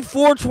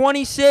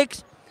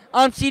 44-26.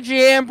 I'm CJ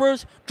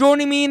Ambrose.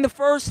 Joining me in the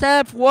first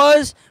half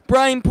was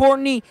Brian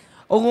Portney,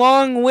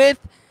 along with,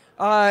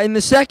 in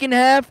the second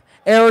half,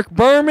 Eric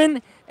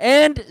Berman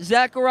and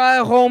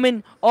Zachariah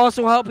Holman,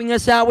 also helping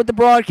us out with the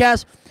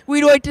broadcast.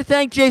 We'd like to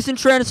thank Jason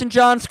Trennis and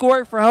John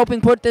Scory for helping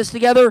put this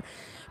together.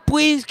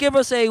 Please give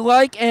us a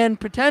like and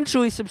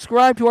potentially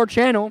subscribe to our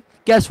channel.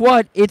 Guess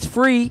what? It's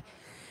free.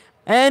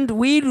 And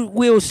we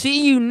will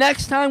see you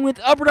next time with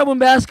Upper Dublin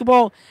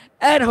basketball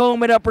at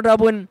home at Upper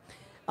Dublin.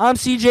 I'm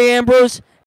CJ Ambrose.